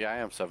DC'd. Yeah, I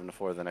am 7 to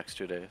 4 the next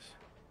 2 days.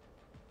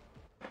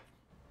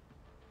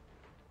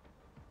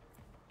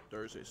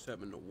 Thursday,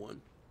 7 to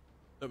 1.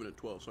 7 to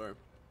 12, sorry.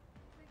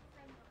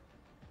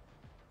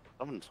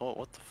 7 to 12?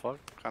 What the fuck?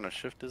 What kind of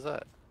shift is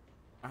that?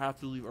 I have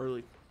to leave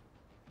early.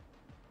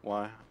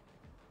 Why?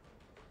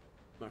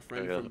 My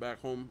friends from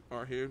back home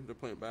are here. They're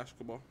playing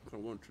basketball. So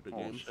I'm going to the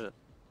games. Shit.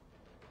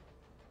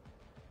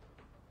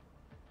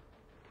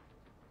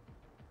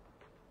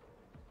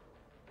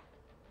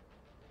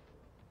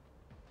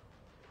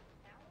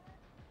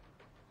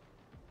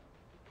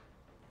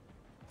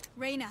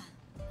 Reina,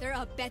 there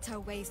are better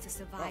ways to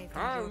survive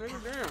Oh, than your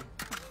nigga, path.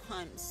 damn.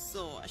 I'm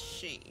so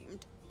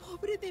ashamed.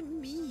 Pobre de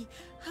me.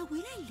 How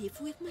will I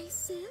live with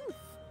myself?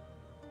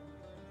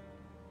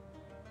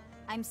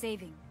 I'm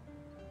saving.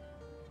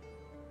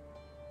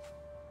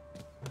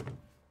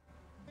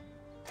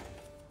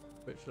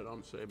 Bitch that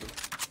I'm saving.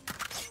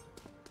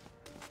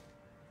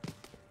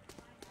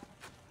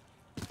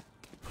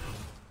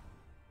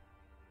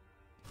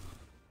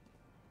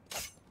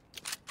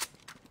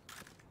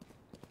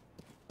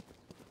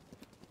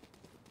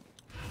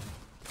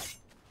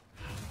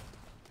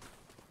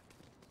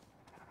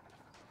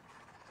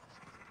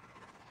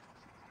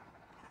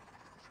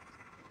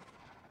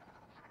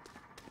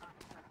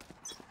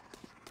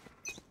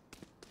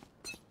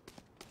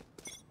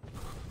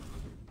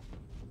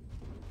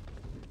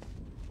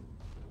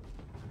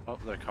 Oh,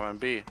 they're coming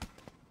B.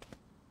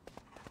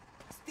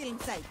 Still in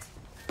sight.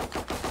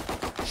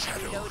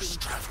 Shadows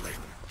traveling.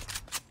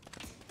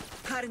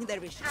 Cutting their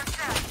vision.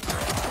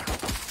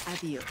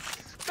 Adios.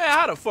 Man,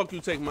 how the fuck you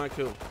take my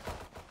kill?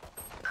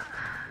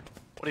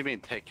 What do you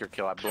mean, take your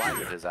kill? I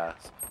blinded his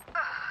ass.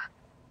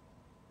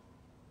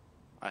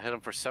 I hit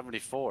him for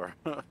 74.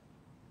 Out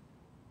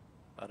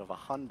of a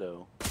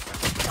hundo.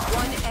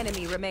 One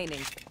enemy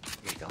remaining.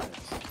 You got it.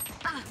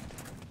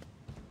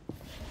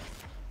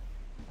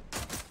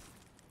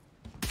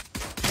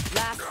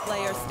 Last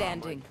player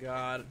standing. Oh my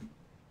God.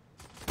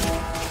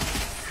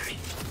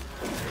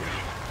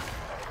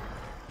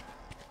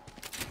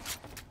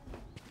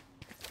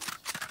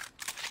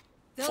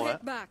 They'll What?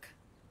 get back.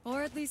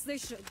 Or at least they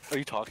should. Are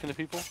you talking to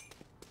people?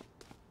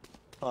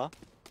 Huh?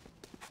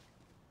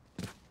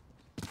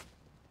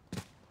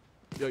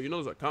 Yo, you know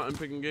it's a cotton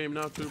picking game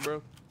now too,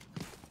 bro.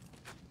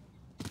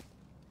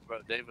 Bro,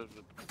 David was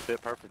a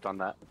bit perfect on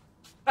that.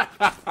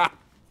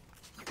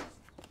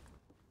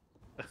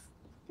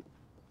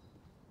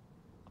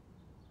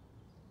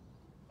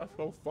 That's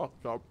so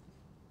fucked up.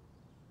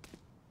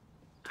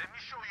 Let me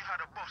show you how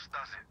the boss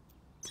does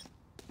it.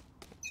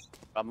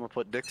 I'm gonna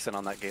put Dixon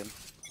on that game.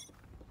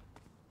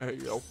 Hey,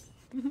 yo.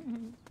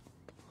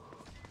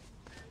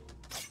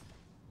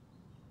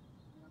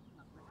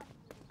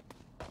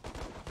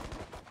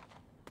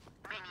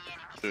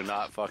 Do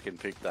not fucking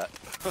peek that.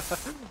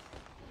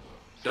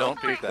 Don't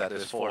peek that,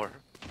 it's 4.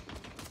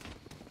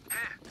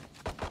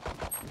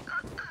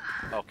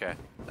 Okay,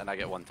 then I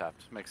get one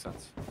tapped. Makes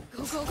sense.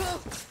 Go, go, go!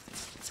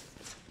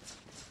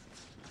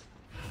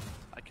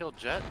 I killed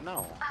Jet?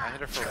 No. I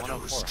hit her for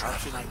 104. How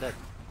is she not dead?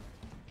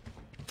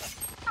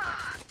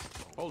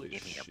 Holy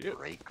Give me shit. a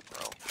break,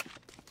 bro.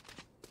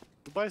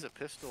 Who buys a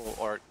pistol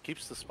or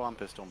keeps the spawn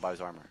pistol and buys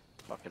armor?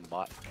 Fucking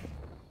bot.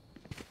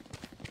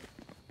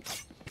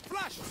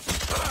 Flash!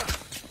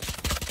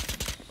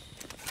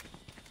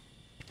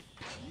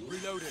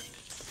 Reloaded.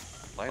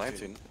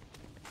 Planting.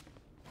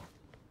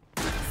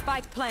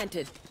 Spike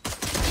planted.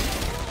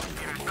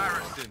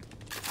 Embarrassing.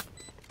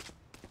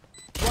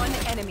 One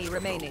enemy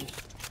remaining.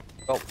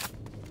 Oh,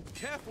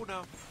 Careful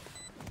now.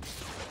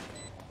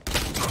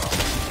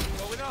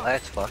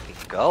 let's fucking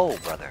go,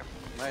 brother.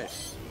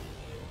 Nice.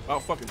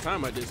 About fucking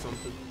time I did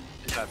something.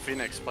 You got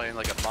Phoenix playing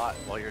like a bot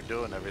while you're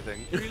doing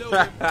everything. Reloaded.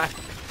 Man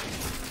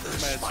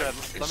said,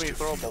 let me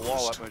throw up a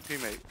wall at my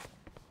teammate.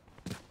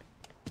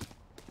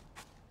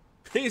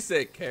 He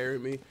said, carry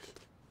me.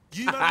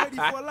 You man ready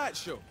for a light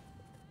show?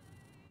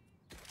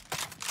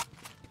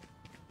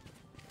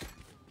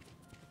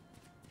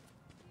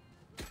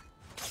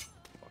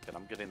 Fucking,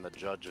 I'm getting the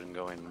judge and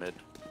going mid.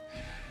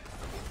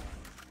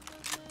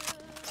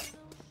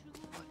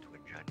 What to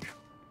a judge?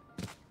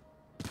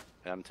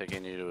 Yeah, I'm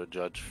taking you to a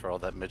judge for all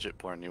that midget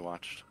porn you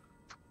watched.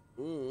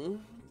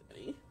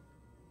 Daddy.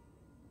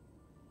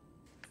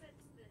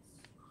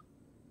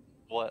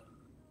 What?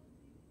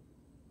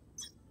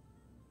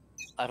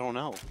 I don't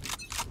know.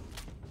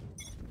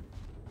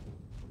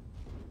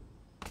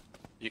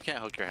 You can't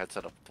hook your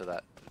headset up to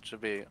that. It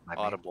should be I mean-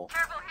 audible.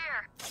 Careful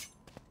here.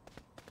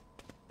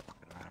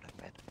 Fucking around at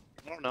mid.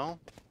 I don't know.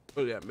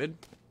 Oh yeah, mid.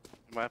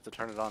 You might have to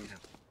turn it on.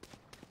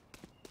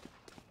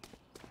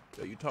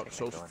 Yo, you talk Think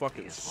so I'm going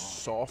fucking B as well.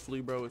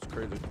 softly, bro. It's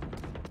crazy.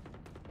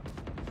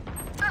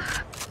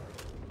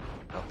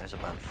 Oh, there's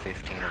about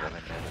 15 of them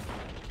in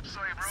mid.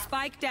 Sorry, bro.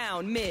 Spike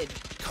down mid.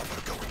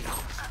 Cover going out.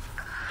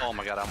 Oh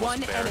my god, I almost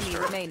One embarrassed enemy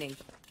her. remaining.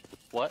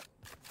 What?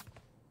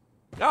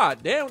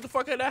 God damn, what the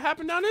fuck had that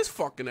happened down this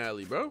fucking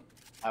alley, bro?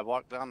 I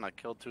walked down and I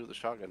killed 2 with the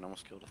shotgun,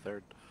 almost killed a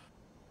 3rd.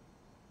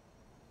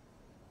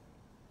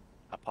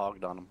 I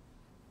pogged on him.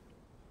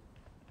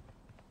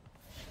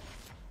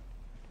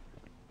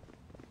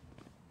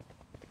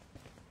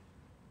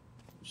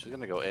 She's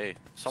gonna go A.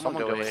 Someone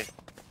go A.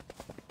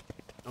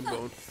 I'm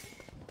going.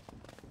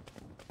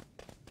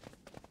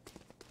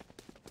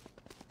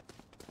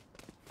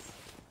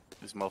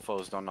 These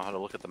mofos don't know how to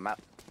look at the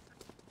map.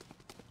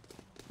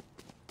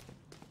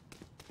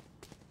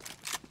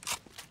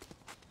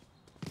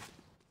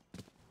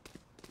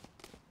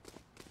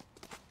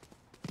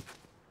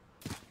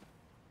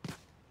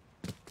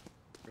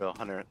 Bro,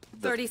 Hunter.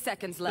 30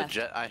 seconds The left.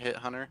 jet I hit,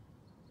 Hunter,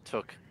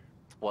 took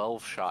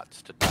 12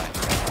 shots to die.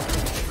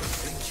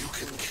 Think you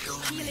can kill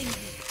me?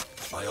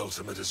 My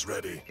ultimate is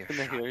ready. Can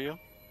they hear you?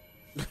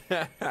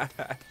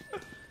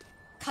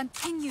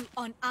 Continue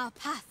on our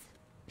path.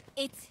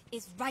 It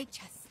is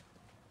righteous.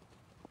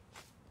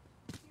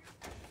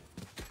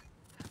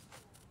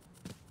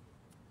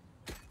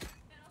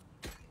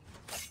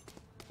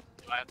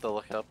 I have to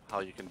look up how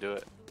you can do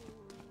it.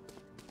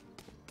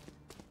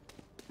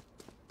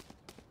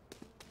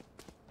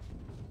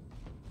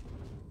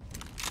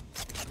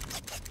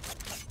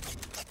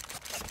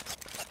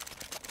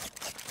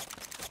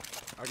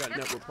 I got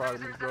network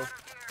problems, bro.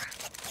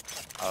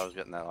 I was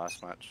getting that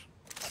last match.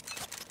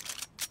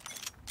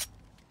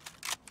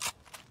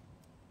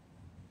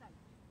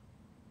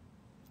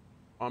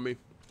 On me.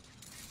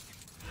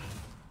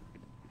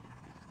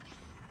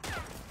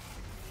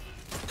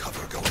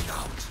 Cover going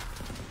out.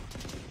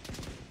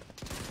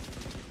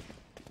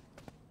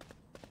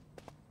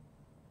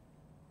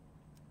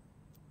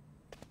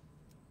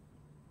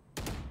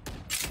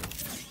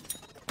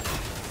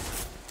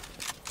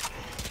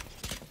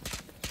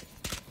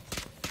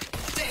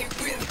 They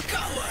will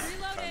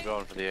cover. I'm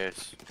going for the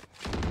ace.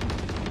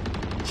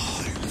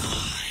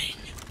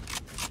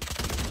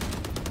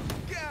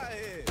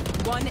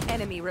 One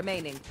enemy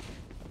remaining.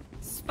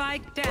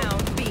 Spike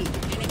down B.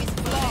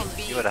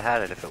 You would have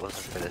had it if it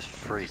wasn't for this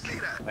freak.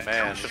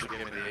 Man, should have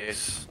given me the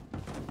ace.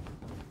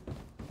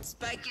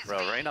 Spike is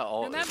Bro, Reyna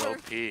ult is Remember,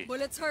 OP.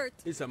 bullets hurt.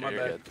 He said my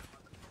You're bad.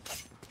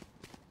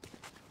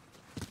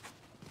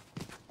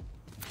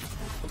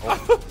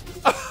 good.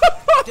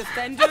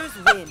 Defenders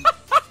win.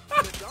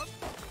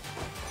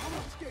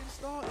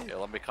 Yeah,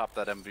 let me cop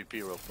that MVP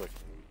real quick.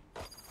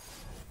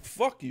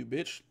 Fuck you,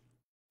 bitch.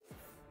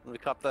 Let me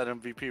cop that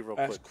MVP real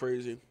That's quick.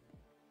 crazy.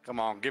 Come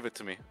on, give it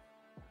to me.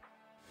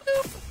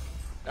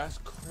 That's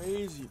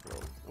crazy, bro.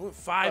 I went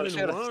 5 she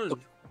and had a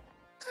 1.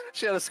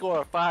 She had a score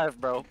of 5,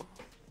 bro.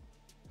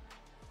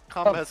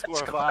 Combat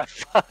score of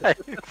 5.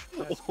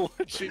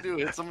 What'd she do?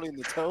 Hit somebody in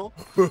the toe?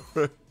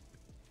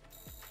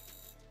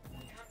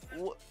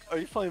 What? Are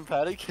you playing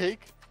patty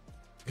cake?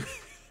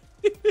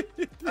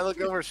 I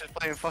look over, she's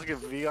playing fucking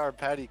VR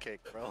patty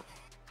cake, bro.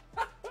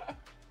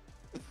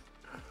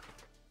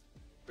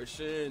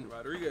 Christian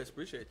Rodriguez,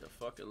 appreciate the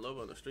fucking love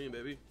on the stream,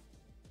 baby.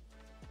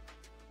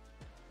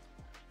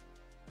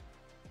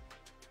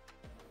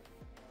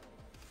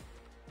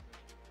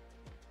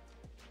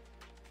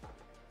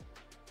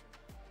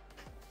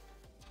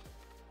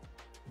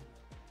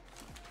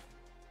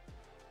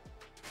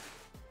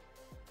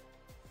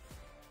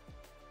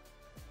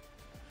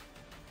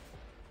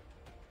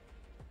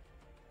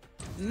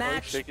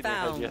 Match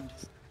found.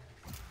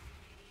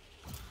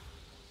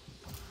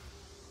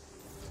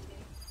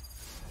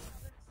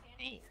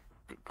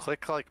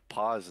 Click like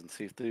pause and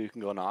see if you can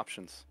go in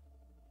options.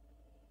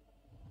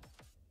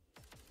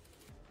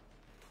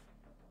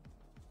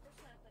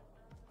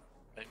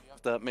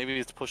 Maybe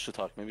it's push to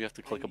talk. Maybe you have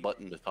to click a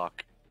button to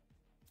talk.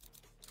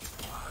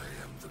 I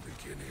am the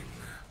beginning.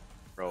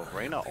 Bro,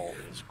 Reyna ult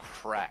is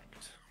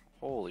cracked.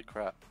 Holy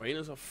crap.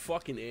 Reyna's a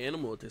fucking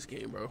animal at this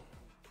game, bro.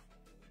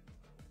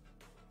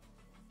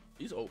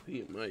 He's OP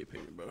in my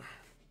opinion, bro.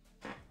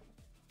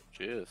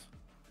 She is.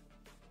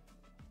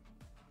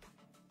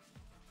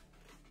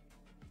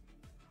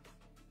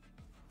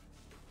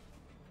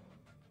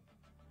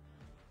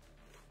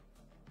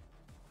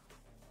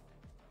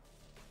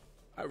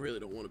 I really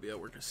don't want to be at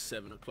work at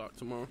 7 o'clock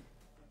tomorrow.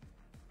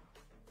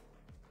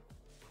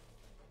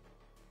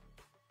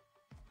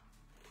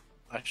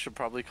 I should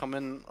probably come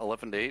in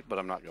 11 to 8, but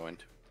I'm not going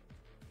to.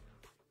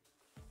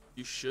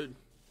 You should.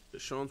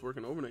 Sean's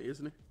working overnight,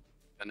 isn't he?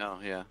 I know,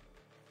 yeah.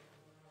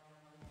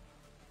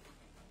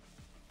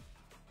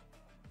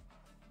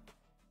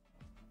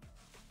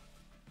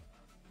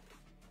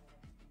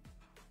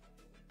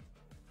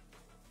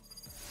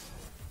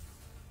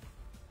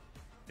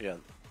 Yeah,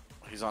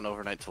 he's on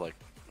overnight till like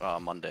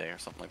Monday or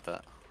something like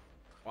that.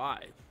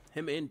 Why?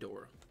 Him and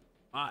Dora.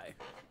 Why?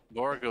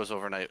 Dora goes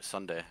overnight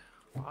Sunday.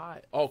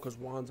 Why? Oh, because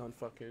Juan's on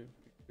fucking...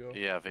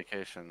 Yeah,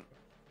 vacation.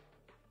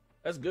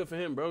 That's good for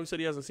him, bro. He said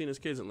he hasn't seen his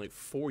kids in like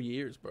 4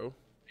 years, bro.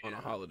 On a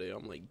holiday.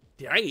 I'm like,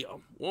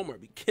 damn.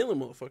 Walmart be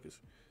killing motherfuckers.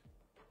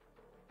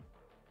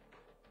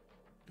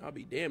 I'll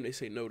be damned they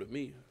say no to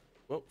me.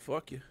 Well,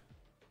 fuck you.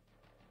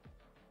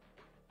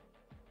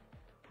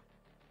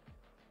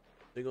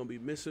 They're gonna be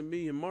missing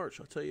me in March,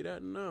 I'll tell you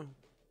that now.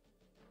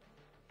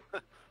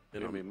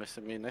 They're gonna be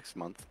missing me next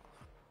month.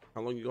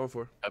 How long you going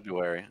for?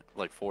 February,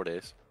 like 4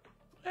 days.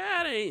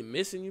 That ain't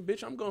missing you,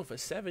 bitch. I'm going for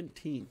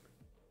 17.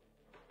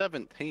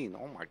 17?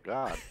 Oh my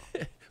god.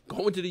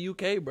 Going to the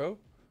UK, bro.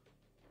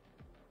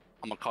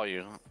 I'm gonna call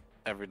you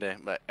every day.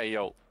 Like, hey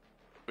yo,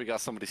 we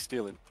got somebody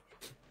stealing.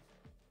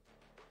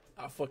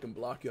 I'll fucking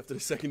block you after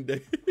the second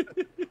day.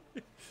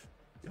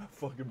 I'll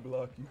fucking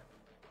block you.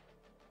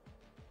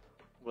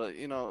 Well,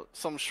 you know,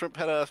 some shrimp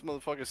head ass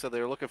motherfucker said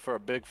they were looking for a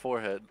big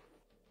forehead.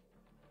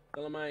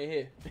 Tell him I ain't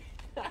here.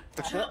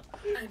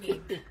 I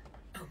mean,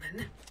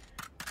 Omen,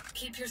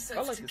 keep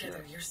yourself like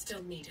together. You're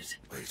still needed.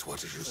 Wait,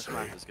 what did you This say?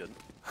 map is good.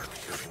 I'm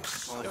hearing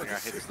Only thing I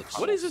hate is the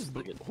What is tunnels.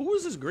 this? Who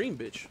is this green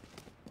bitch?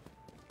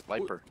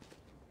 Viper.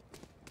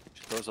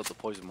 She throws out the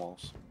poison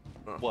walls.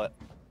 Oh. What?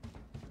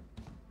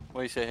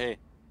 What do you say? Hey,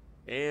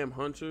 Damn,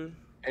 Hunter.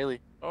 Haley.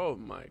 Oh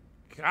my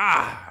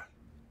god.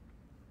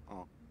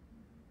 Oh.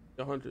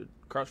 Yo, Hunter,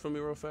 crouch for me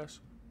real fast.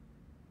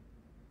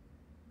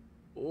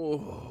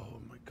 Oh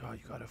my god,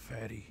 you got a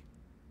fatty.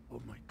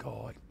 Oh my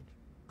god.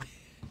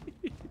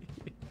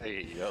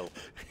 Hey, yo.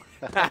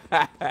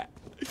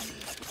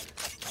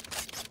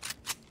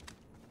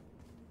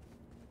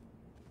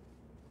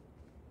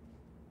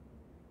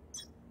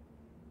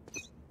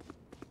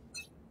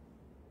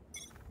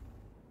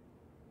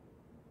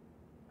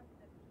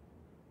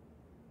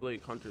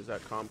 Blake Hunter's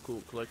that calm,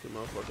 cool, collected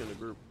motherfucker in the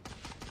group.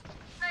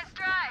 Nice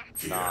try.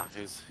 Nah,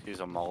 he's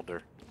a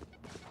Mulder.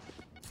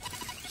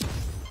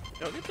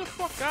 Yo, get the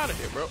fuck out of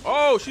here, bro.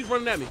 Oh, she's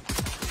running at me.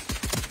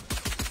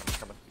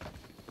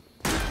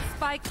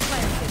 Spike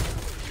planted.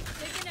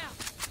 Taken out.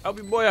 Help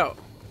your boy out.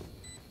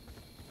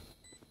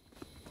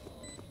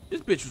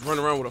 This bitch was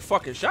running around with a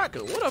fucking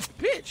shotgun. What a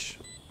bitch.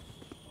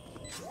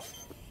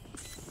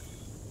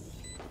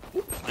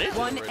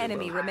 One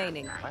enemy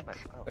remaining.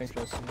 Thanks,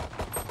 Justin.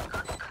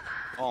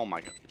 Oh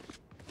my god.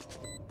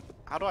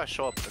 How do I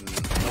show up and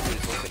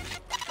nobody's looking?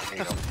 There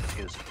you go.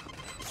 Excuse.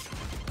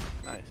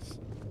 Nice.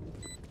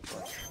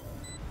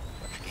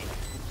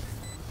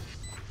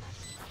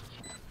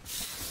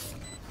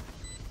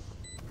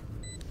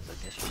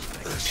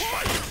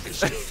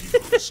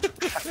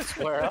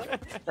 Swear up.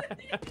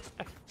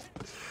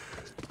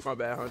 My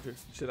bad, Hunter.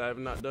 Should I have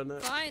not done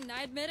that? Fine,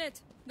 I admit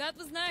it. That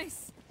was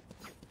nice.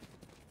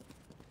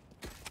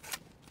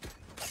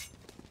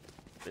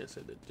 They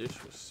said the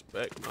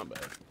disrespect. My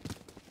bad.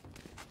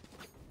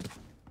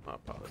 My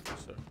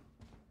apologies, sir.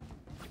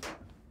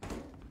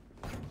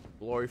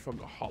 Glory from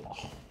the hollow.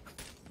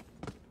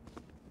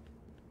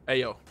 Hey,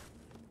 yo.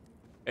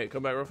 Hey,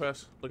 come back real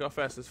fast. Look how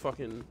fast this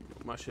fucking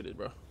my shit is,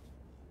 bro.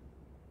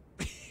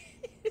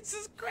 This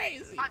is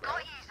crazy. I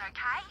got you,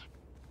 okay?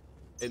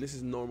 And this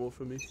is normal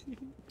for me.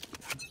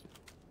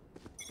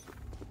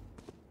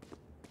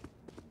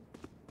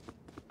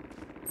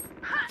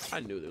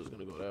 I knew they was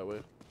gonna go that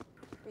way.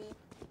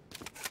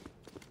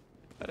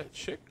 That a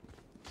chick?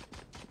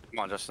 Come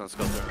on, Justin, let's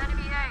go through.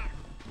 Enemy A.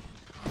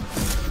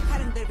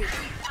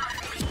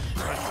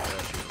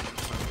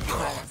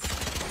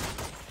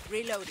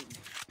 Reloading.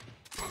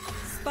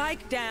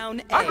 Spike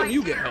down A. How come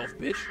you get health,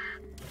 bitch?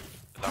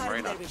 I'm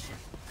right now.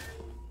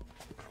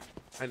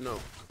 I know.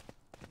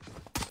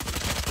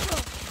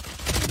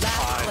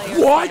 Last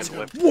player What?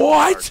 standing.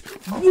 What?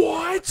 What?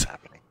 What's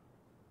happening?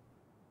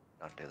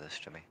 Don't do this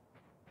to me.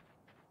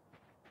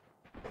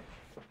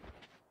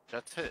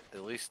 Jets hit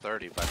at least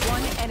 30, but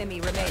One enemy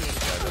remaining.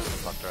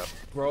 fucked her up.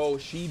 Bro,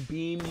 she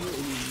beamed you and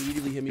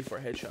immediately hit me for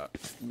a headshot.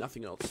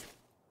 Nothing else.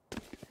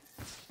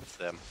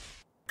 Them.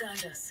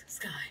 Guide us,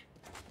 Sky.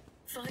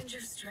 Find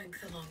your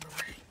strength along the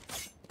way.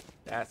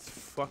 That's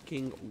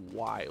fucking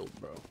wild,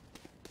 bro.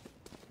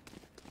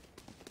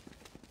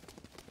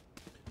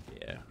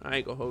 Yeah, I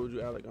ain't gonna hold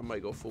you, Alec. I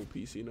might go full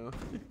PC now.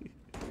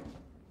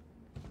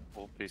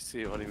 Full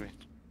PC, what do you mean?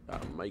 I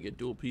might get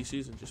dual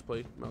PCs and just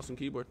play mouse and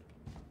keyboard.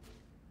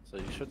 So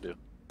you should do.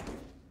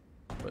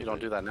 But You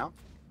don't do that now?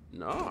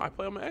 No, I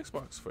play on my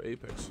Xbox for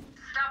Apex.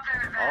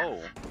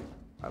 Oh.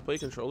 I play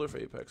controller for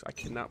Apex. I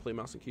cannot play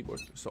mouse and keyboard.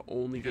 It's the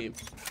only game.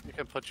 You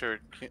can put your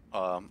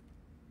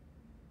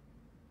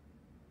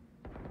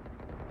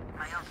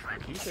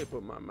You say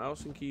put my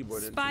mouse and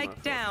keyboard into Spike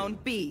my down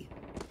B.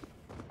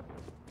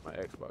 my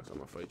Xbox. I'm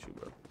gonna fight you,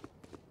 bro.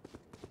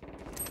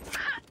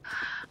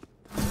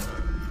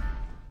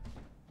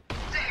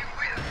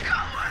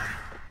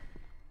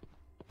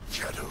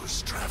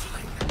 Shadows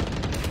traveling.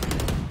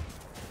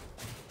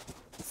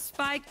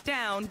 Spike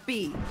down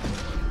B.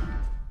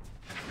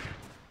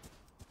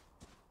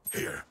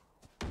 Here.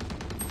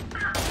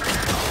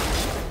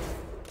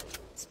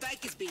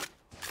 Spike is B.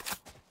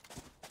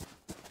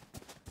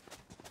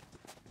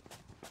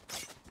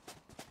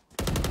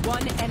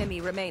 One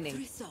enemy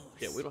remaining.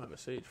 Yeah, we don't have a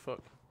sage. Fuck.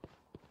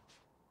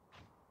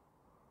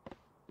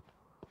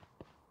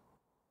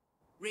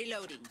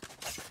 Reloading.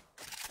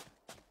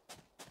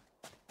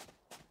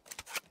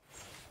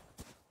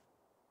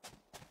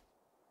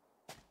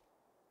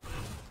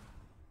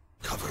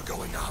 Cover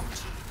going out.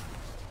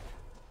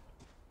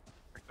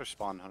 Their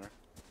spawn, Hunter.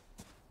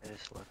 It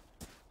is slow.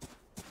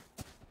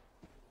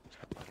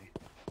 Somebody.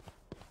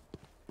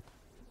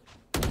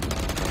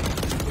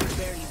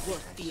 Very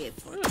worth the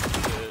effort.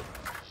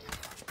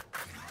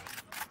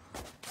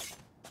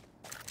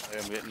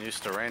 I'm getting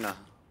used to Reyna.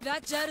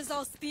 That jet is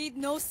all speed,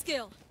 no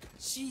skill.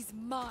 She's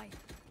mine.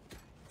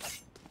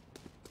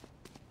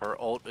 Her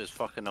ult is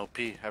fucking OP.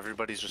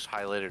 Everybody's just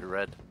highlighted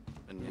red.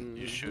 And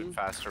you shoot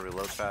faster,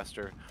 reload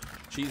faster.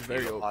 She's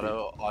very OP.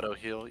 Auto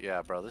heal.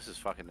 Yeah, bro, this is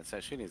fucking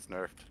insane. She needs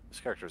nerfed. This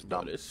character is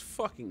dumb. Bro,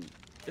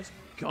 this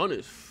gun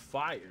is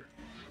fire.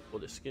 Well,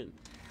 the skin.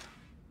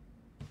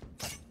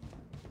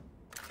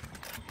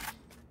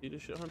 See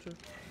this shit, Hunter?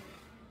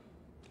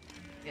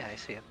 Yeah, I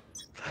see him.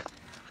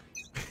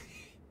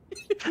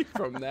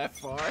 From that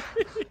far?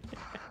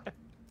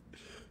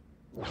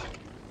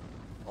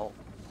 Oh.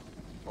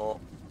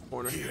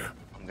 Corner. Here.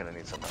 I'm gonna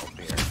need some help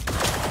here.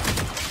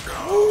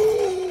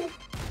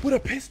 With a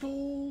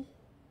pistol?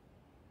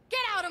 Get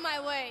out of my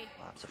way!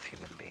 Lots of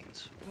human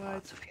beings. What?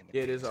 Lots of human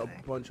Yeah, beings there's a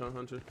today. bunch on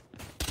Hunter.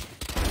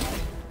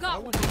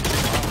 Go!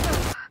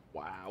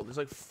 Wow, there's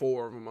like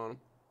 4 of them on him.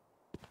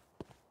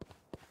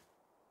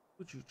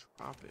 Would you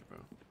drop it, bro?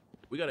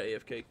 We got an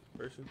AFK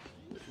person,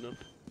 if you know.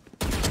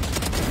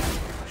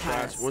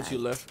 Shots. Once you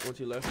left.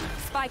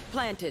 Spike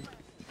planted.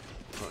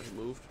 Oh, he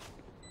moved.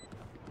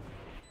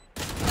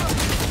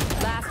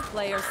 Last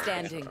player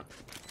standing.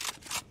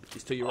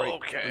 He's to your right.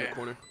 Okay. In the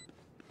corner.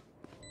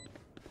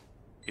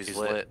 He's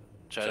lit.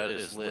 Chet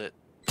is lit.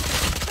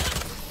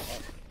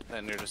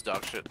 And you're just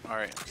dog shit.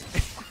 Alright.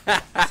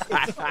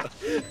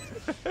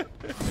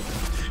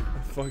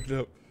 Fucked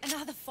up.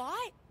 Another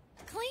fight?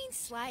 Clean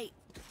slate.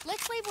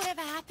 Let's leave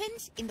whatever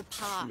happened in the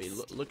past. I mean,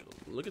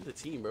 look at the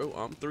team, bro.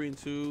 I'm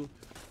 3-2.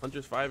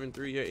 Hunter's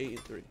 5-3. You're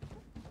 8-3.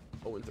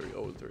 0-3.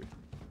 0-3.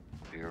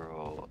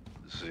 0-0.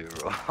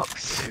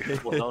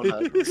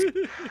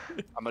 Donut.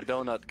 I'm a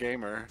donut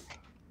gamer.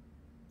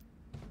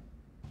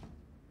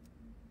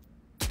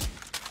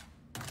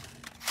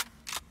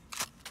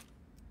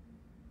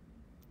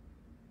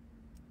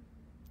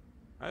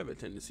 I have a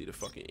tendency to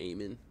fucking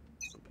aim in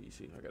on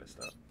PC. I gotta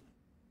stop.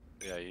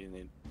 Yeah, you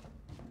need.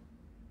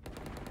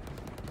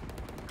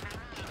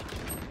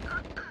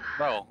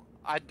 Bro,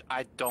 I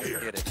don't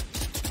get it.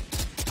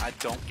 I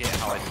don't get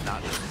how I did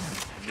not just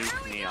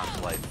nuke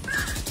Neon's life.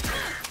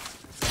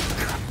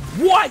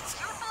 What?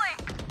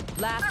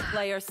 Last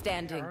player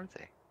standing. Where are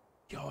they?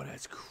 Yo,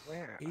 that's crazy.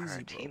 Where are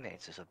our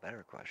teammates is a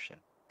better question.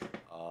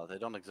 They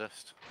don't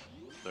exist.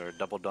 They're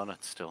double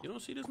donuts still. You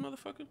don't see this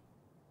motherfucker?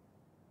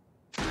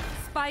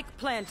 Spike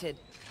planted.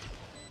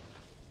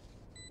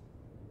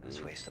 I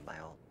just wasted my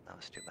ult. That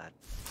was too bad.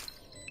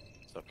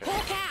 It's okay.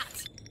 Hawk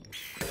out!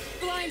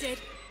 Blinded.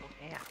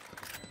 Yeah.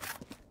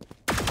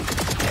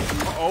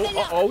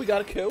 Uh-oh, we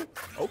got a kill.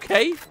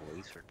 Okay.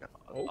 Okay.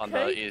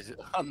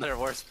 On their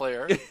worst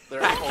player.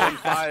 They're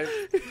 0-5.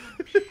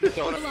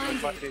 Donut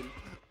fucking.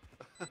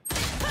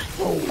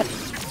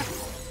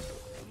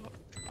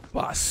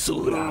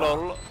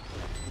 Basura.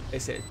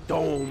 Ese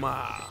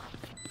toma.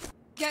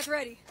 Get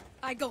ready.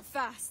 I go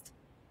fast.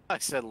 I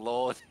said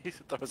lol and he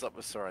throws up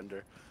a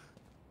surrender.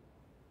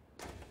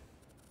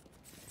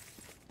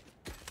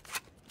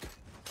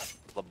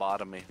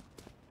 Lobotomy.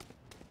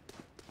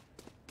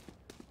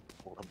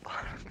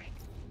 Lobotomy.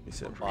 He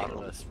said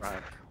lobotomist,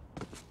 right?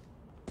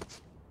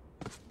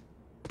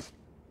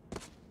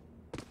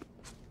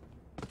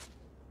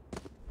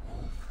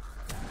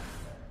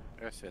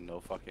 I said no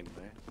fucking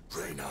way.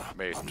 Reyna,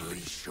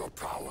 unleash your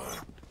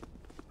power.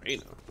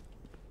 Reyna?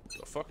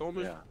 The fuck on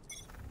me? Yeah.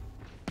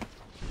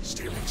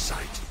 Stealing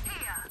sight.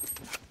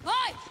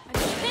 Hi! I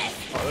need this!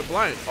 Oh, they're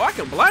blind. Oh, I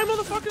can blind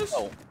motherfuckers?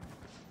 Oh.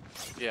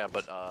 Yeah,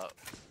 but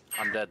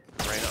I'm dead.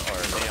 Reyna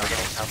or Neon.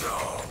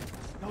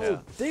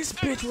 No, this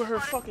bitch with her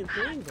fucking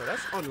thing, bro.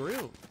 That's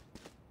unreal.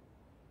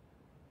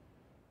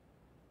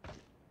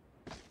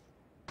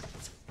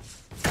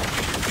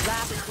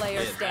 Last player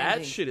Yeah,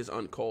 standing. that shit is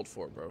uncalled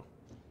for, bro.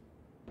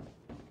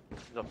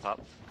 He's up top.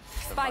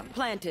 Spike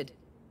planted.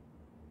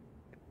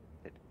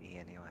 It'd be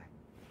anyway.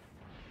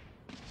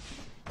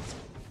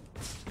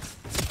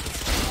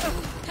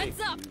 Heads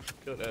up!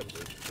 Kill that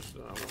bitch. Just, I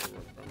want to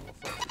run from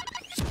motherfucker.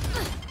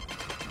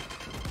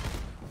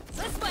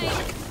 This way!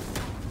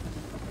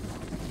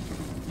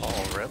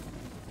 Oh, rip.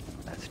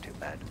 That's too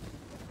bad.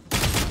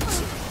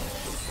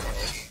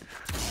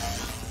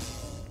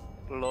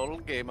 Lol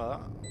gamer.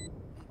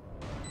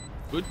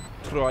 Good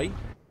try.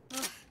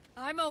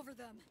 I'm over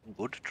them.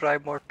 Good try,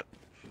 Mort.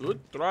 Good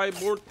try,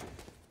 Mort.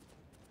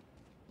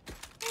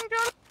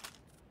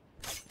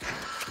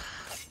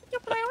 You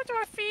play with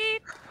your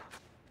feet.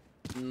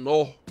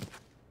 No.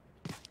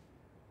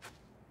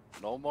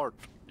 No more.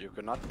 You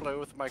cannot play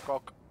with my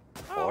cock.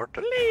 Oh,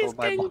 please,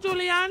 King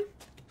Julian.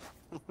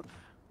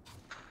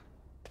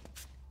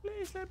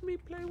 Please let me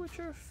play with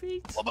your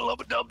feet.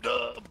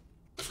 Lubba-lubba-dub-dub.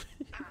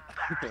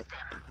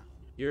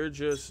 You're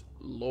just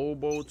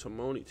Lobo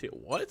Timoni.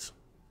 What?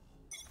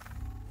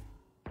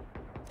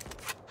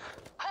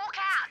 Hawk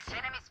out!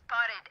 Enemy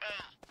spotted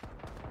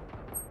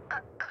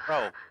A.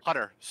 Bro,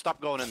 Hunter, stop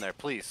going in there,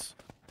 please.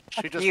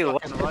 She just You,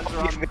 fucking runs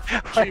around.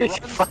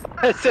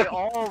 They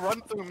all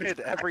run through mid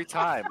every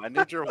time. I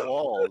need your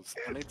walls.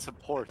 I need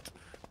support.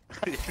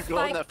 You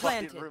go in that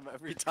fucking room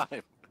every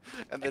time.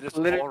 And they just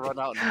all run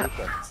out and nuke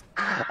us.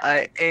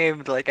 I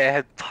aimed like I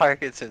had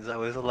Parkinson's. I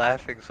was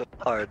laughing so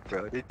hard,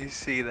 bro. Did you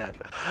see that?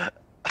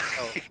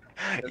 Oh,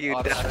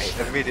 You died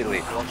immediately.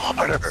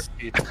 Harder.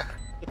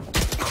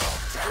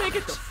 Man,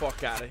 get the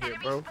fuck out of here,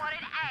 bro.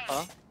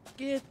 Huh?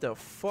 Get the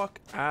fuck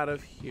out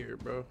of here,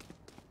 bro.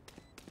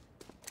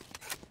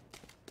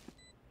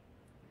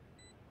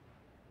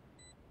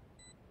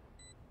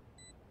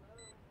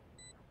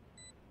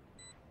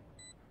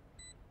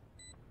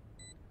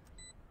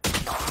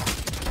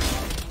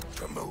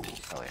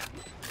 Oh yeah.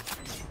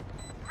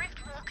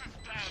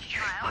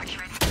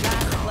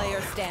 Last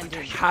player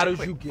standing. How did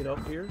you get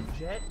up here,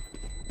 Jet?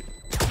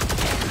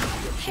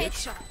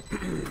 Headshot.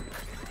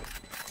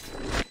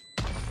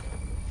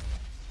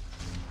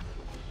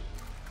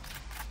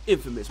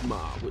 Infamous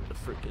mob with the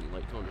freaking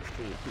like on the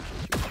screen.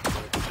 Appreciate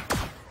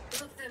you.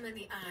 Look them in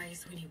the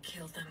eyes when you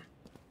kill them.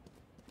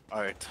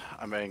 Alright,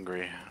 I'm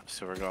angry.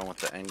 So we're going with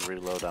the angry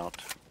loadout.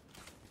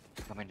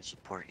 I'm going to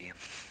support you.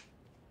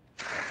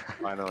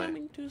 Finally.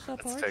 Coming to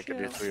support It's taken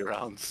you 3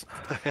 rounds.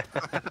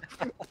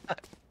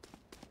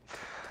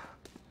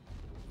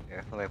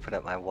 Here, let me put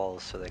up my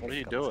walls so they can What are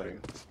you come doing?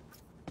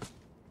 through.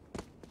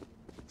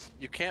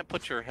 You can't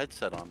put your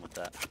headset on with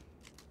that.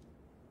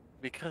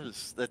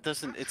 Because that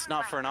doesn't, it's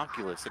not for an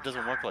Oculus. It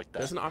doesn't work like that.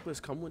 Doesn't Oculus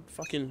come with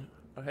fucking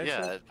a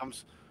headset? Yeah, it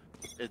comes,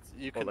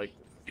 you Oh, could, like-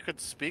 you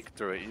could speak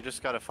through it. You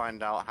just gotta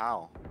find out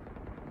how.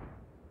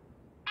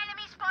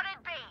 Enemy spotted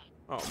B.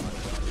 Oh my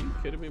god, are you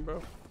kidding me,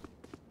 bro?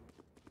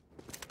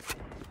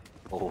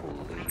 Holy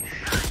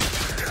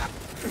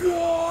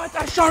What?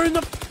 I shot her in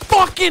the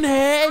fucking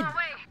head!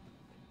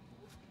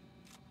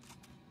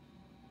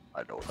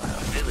 I know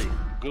that. Really?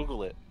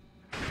 Google it.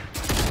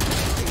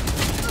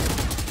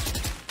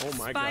 Oh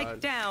my Spike god.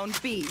 down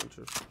B.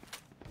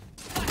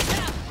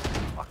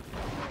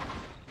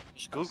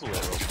 Just Google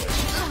it real quick.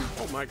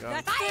 Oh my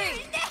god.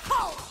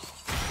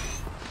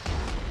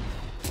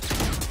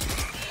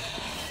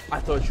 I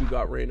thought you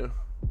got Reyna.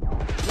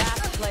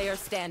 Last player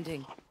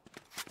standing.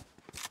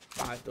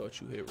 I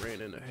thought you hit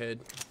Reyna in the head.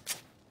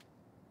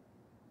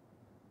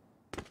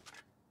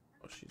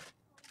 Oh, she.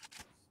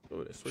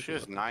 Oh, She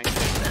has 9 kills.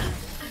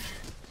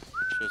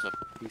 She has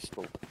a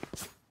pistol.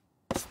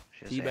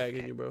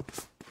 Teabagging you, bro.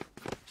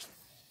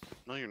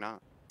 No, you're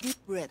not. Deep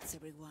breaths,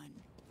 everyone.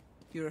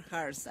 Your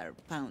hearts are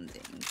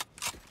pounding.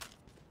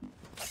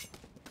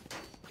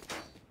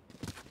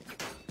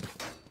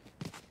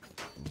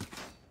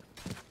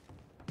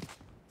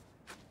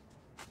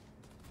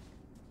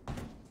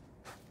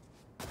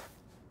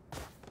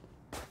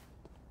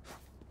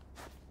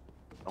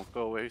 Don't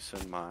go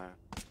wasting my.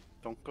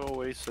 Don't go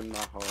wasting my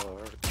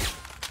heart.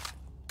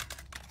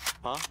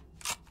 Huh?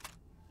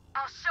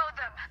 I'll show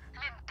them.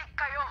 Lintik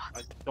kayo.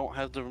 I don't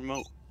have the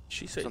remote.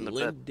 She It's said on the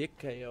Lim bed. Dick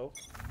KO.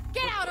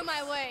 Get out of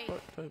my way!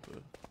 What type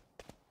of...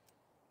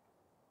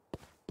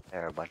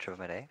 There are a bunch of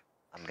them at A.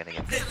 I'm gonna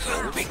get The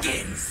hunt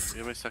begins.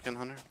 Give me a second,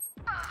 Hunter.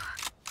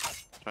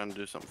 Trying to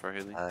do something for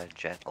Haley.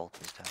 Jet ult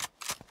is down.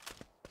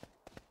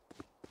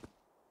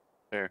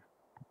 Here.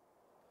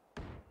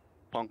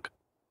 Punk.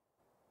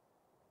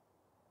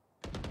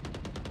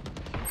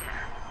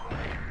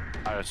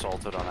 I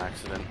assaulted on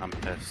accident. I'm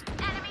pissed.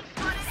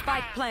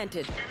 Spike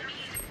planted.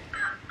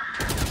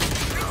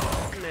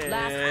 Man,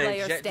 Last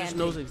player Jet standing. just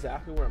knows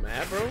exactly where I'm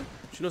at, bro.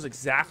 She knows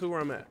exactly where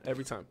I'm at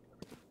every time.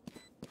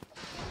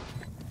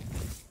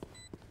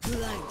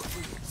 Blind.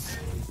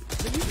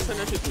 Then you can send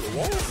that shit through the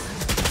wall.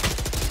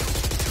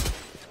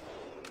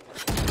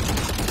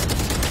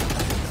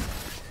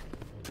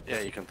 Yeah,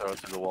 you can throw it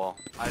through the wall.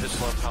 I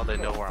just love how they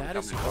know where I'm That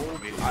coming is from. cold.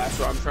 immediately. That's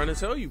what I'm trying to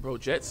tell you, bro.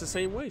 Jet's the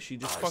same way. She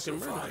just I fucking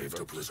murdered me, survived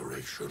bro.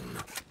 obliteration.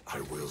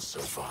 I will I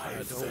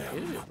survive don't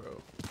them. get it,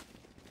 bro.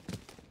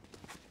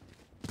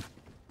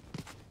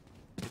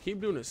 They keep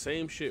doing the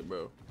same shit,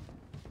 bro.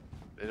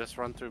 They just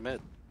run through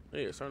mid.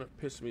 Hey, it's starting to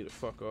piss me the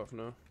fuck off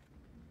now.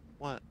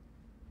 What?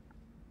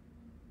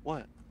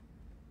 What?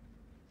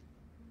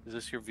 Is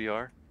this your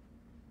VR?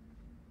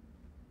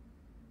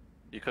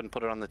 You couldn't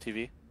put it on the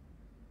TV?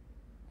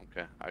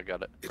 Okay, I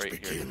got it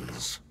right here.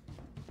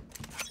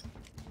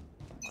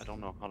 I don't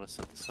know how to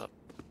set this up.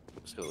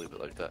 I'm just gonna leave it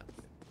like that.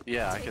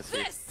 Yeah, I can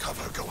see.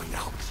 Cover going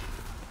out.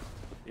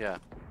 Yeah.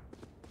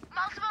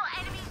 Multiple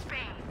enemies B.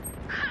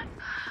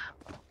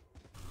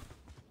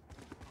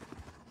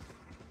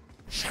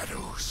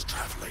 Shadows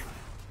traveling.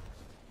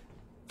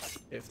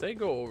 If they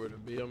go over to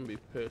B, I'm gonna be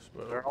pissed,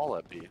 bro. They're all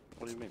at B.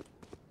 What do you mean?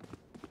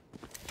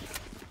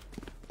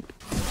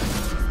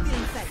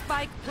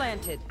 Spike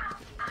planted.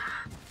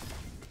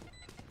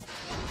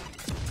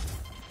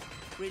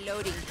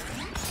 Reloading.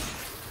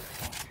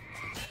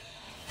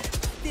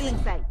 Still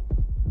in sight.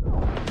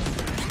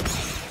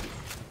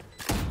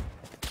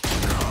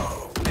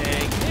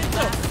 Man, get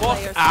the fuck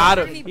player out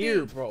of standing.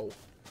 here, bro.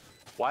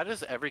 Why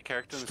does every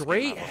character in this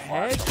Straight game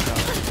have a head.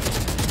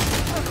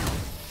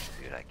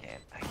 Dude, I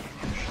can't get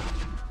a shot.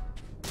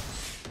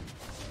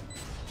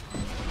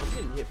 I'm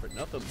getting hit for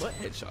nothing but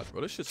headshots,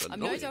 bro. This shit's I'm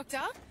no annoying. doctor,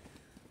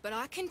 but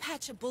I can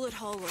patch a bullet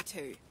hole or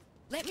two.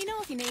 Let me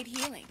know if you need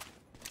healing.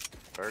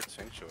 Bird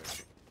sanctuary?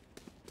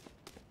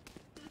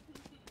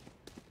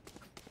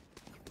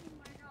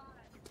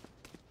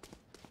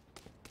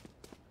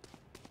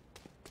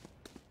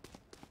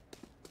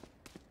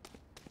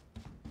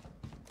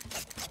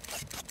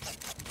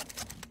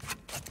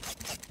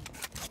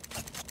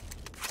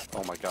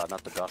 Oh my god,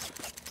 not the duck.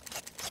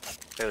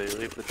 Haley,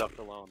 leave the duck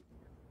alone.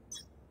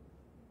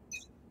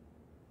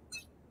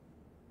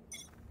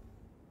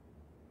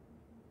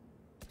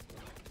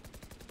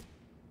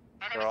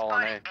 They're all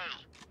on A.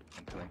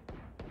 Incoming.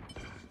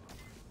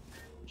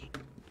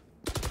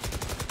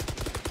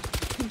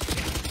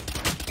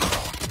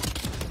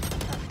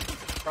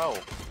 Bro.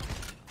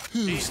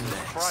 Jesus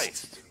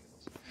Christ.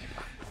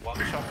 One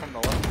shot from the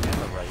left and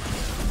the right.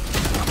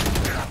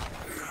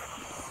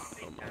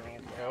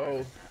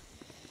 Oh.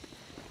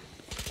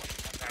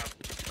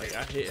 Like,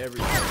 I hit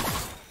everything.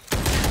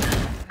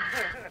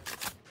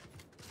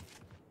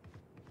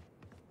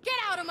 Get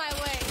out of my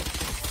way!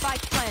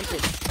 Spike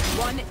planted.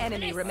 One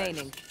enemy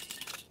remaining.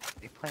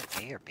 They plant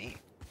A or B?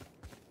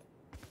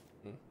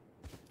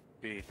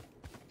 B.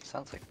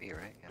 Sounds like B,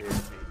 right? Yeah.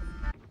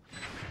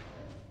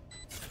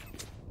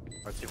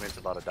 Our teammate's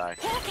about to die.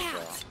 So,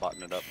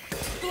 botting it up.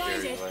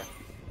 Blinded. Scary way.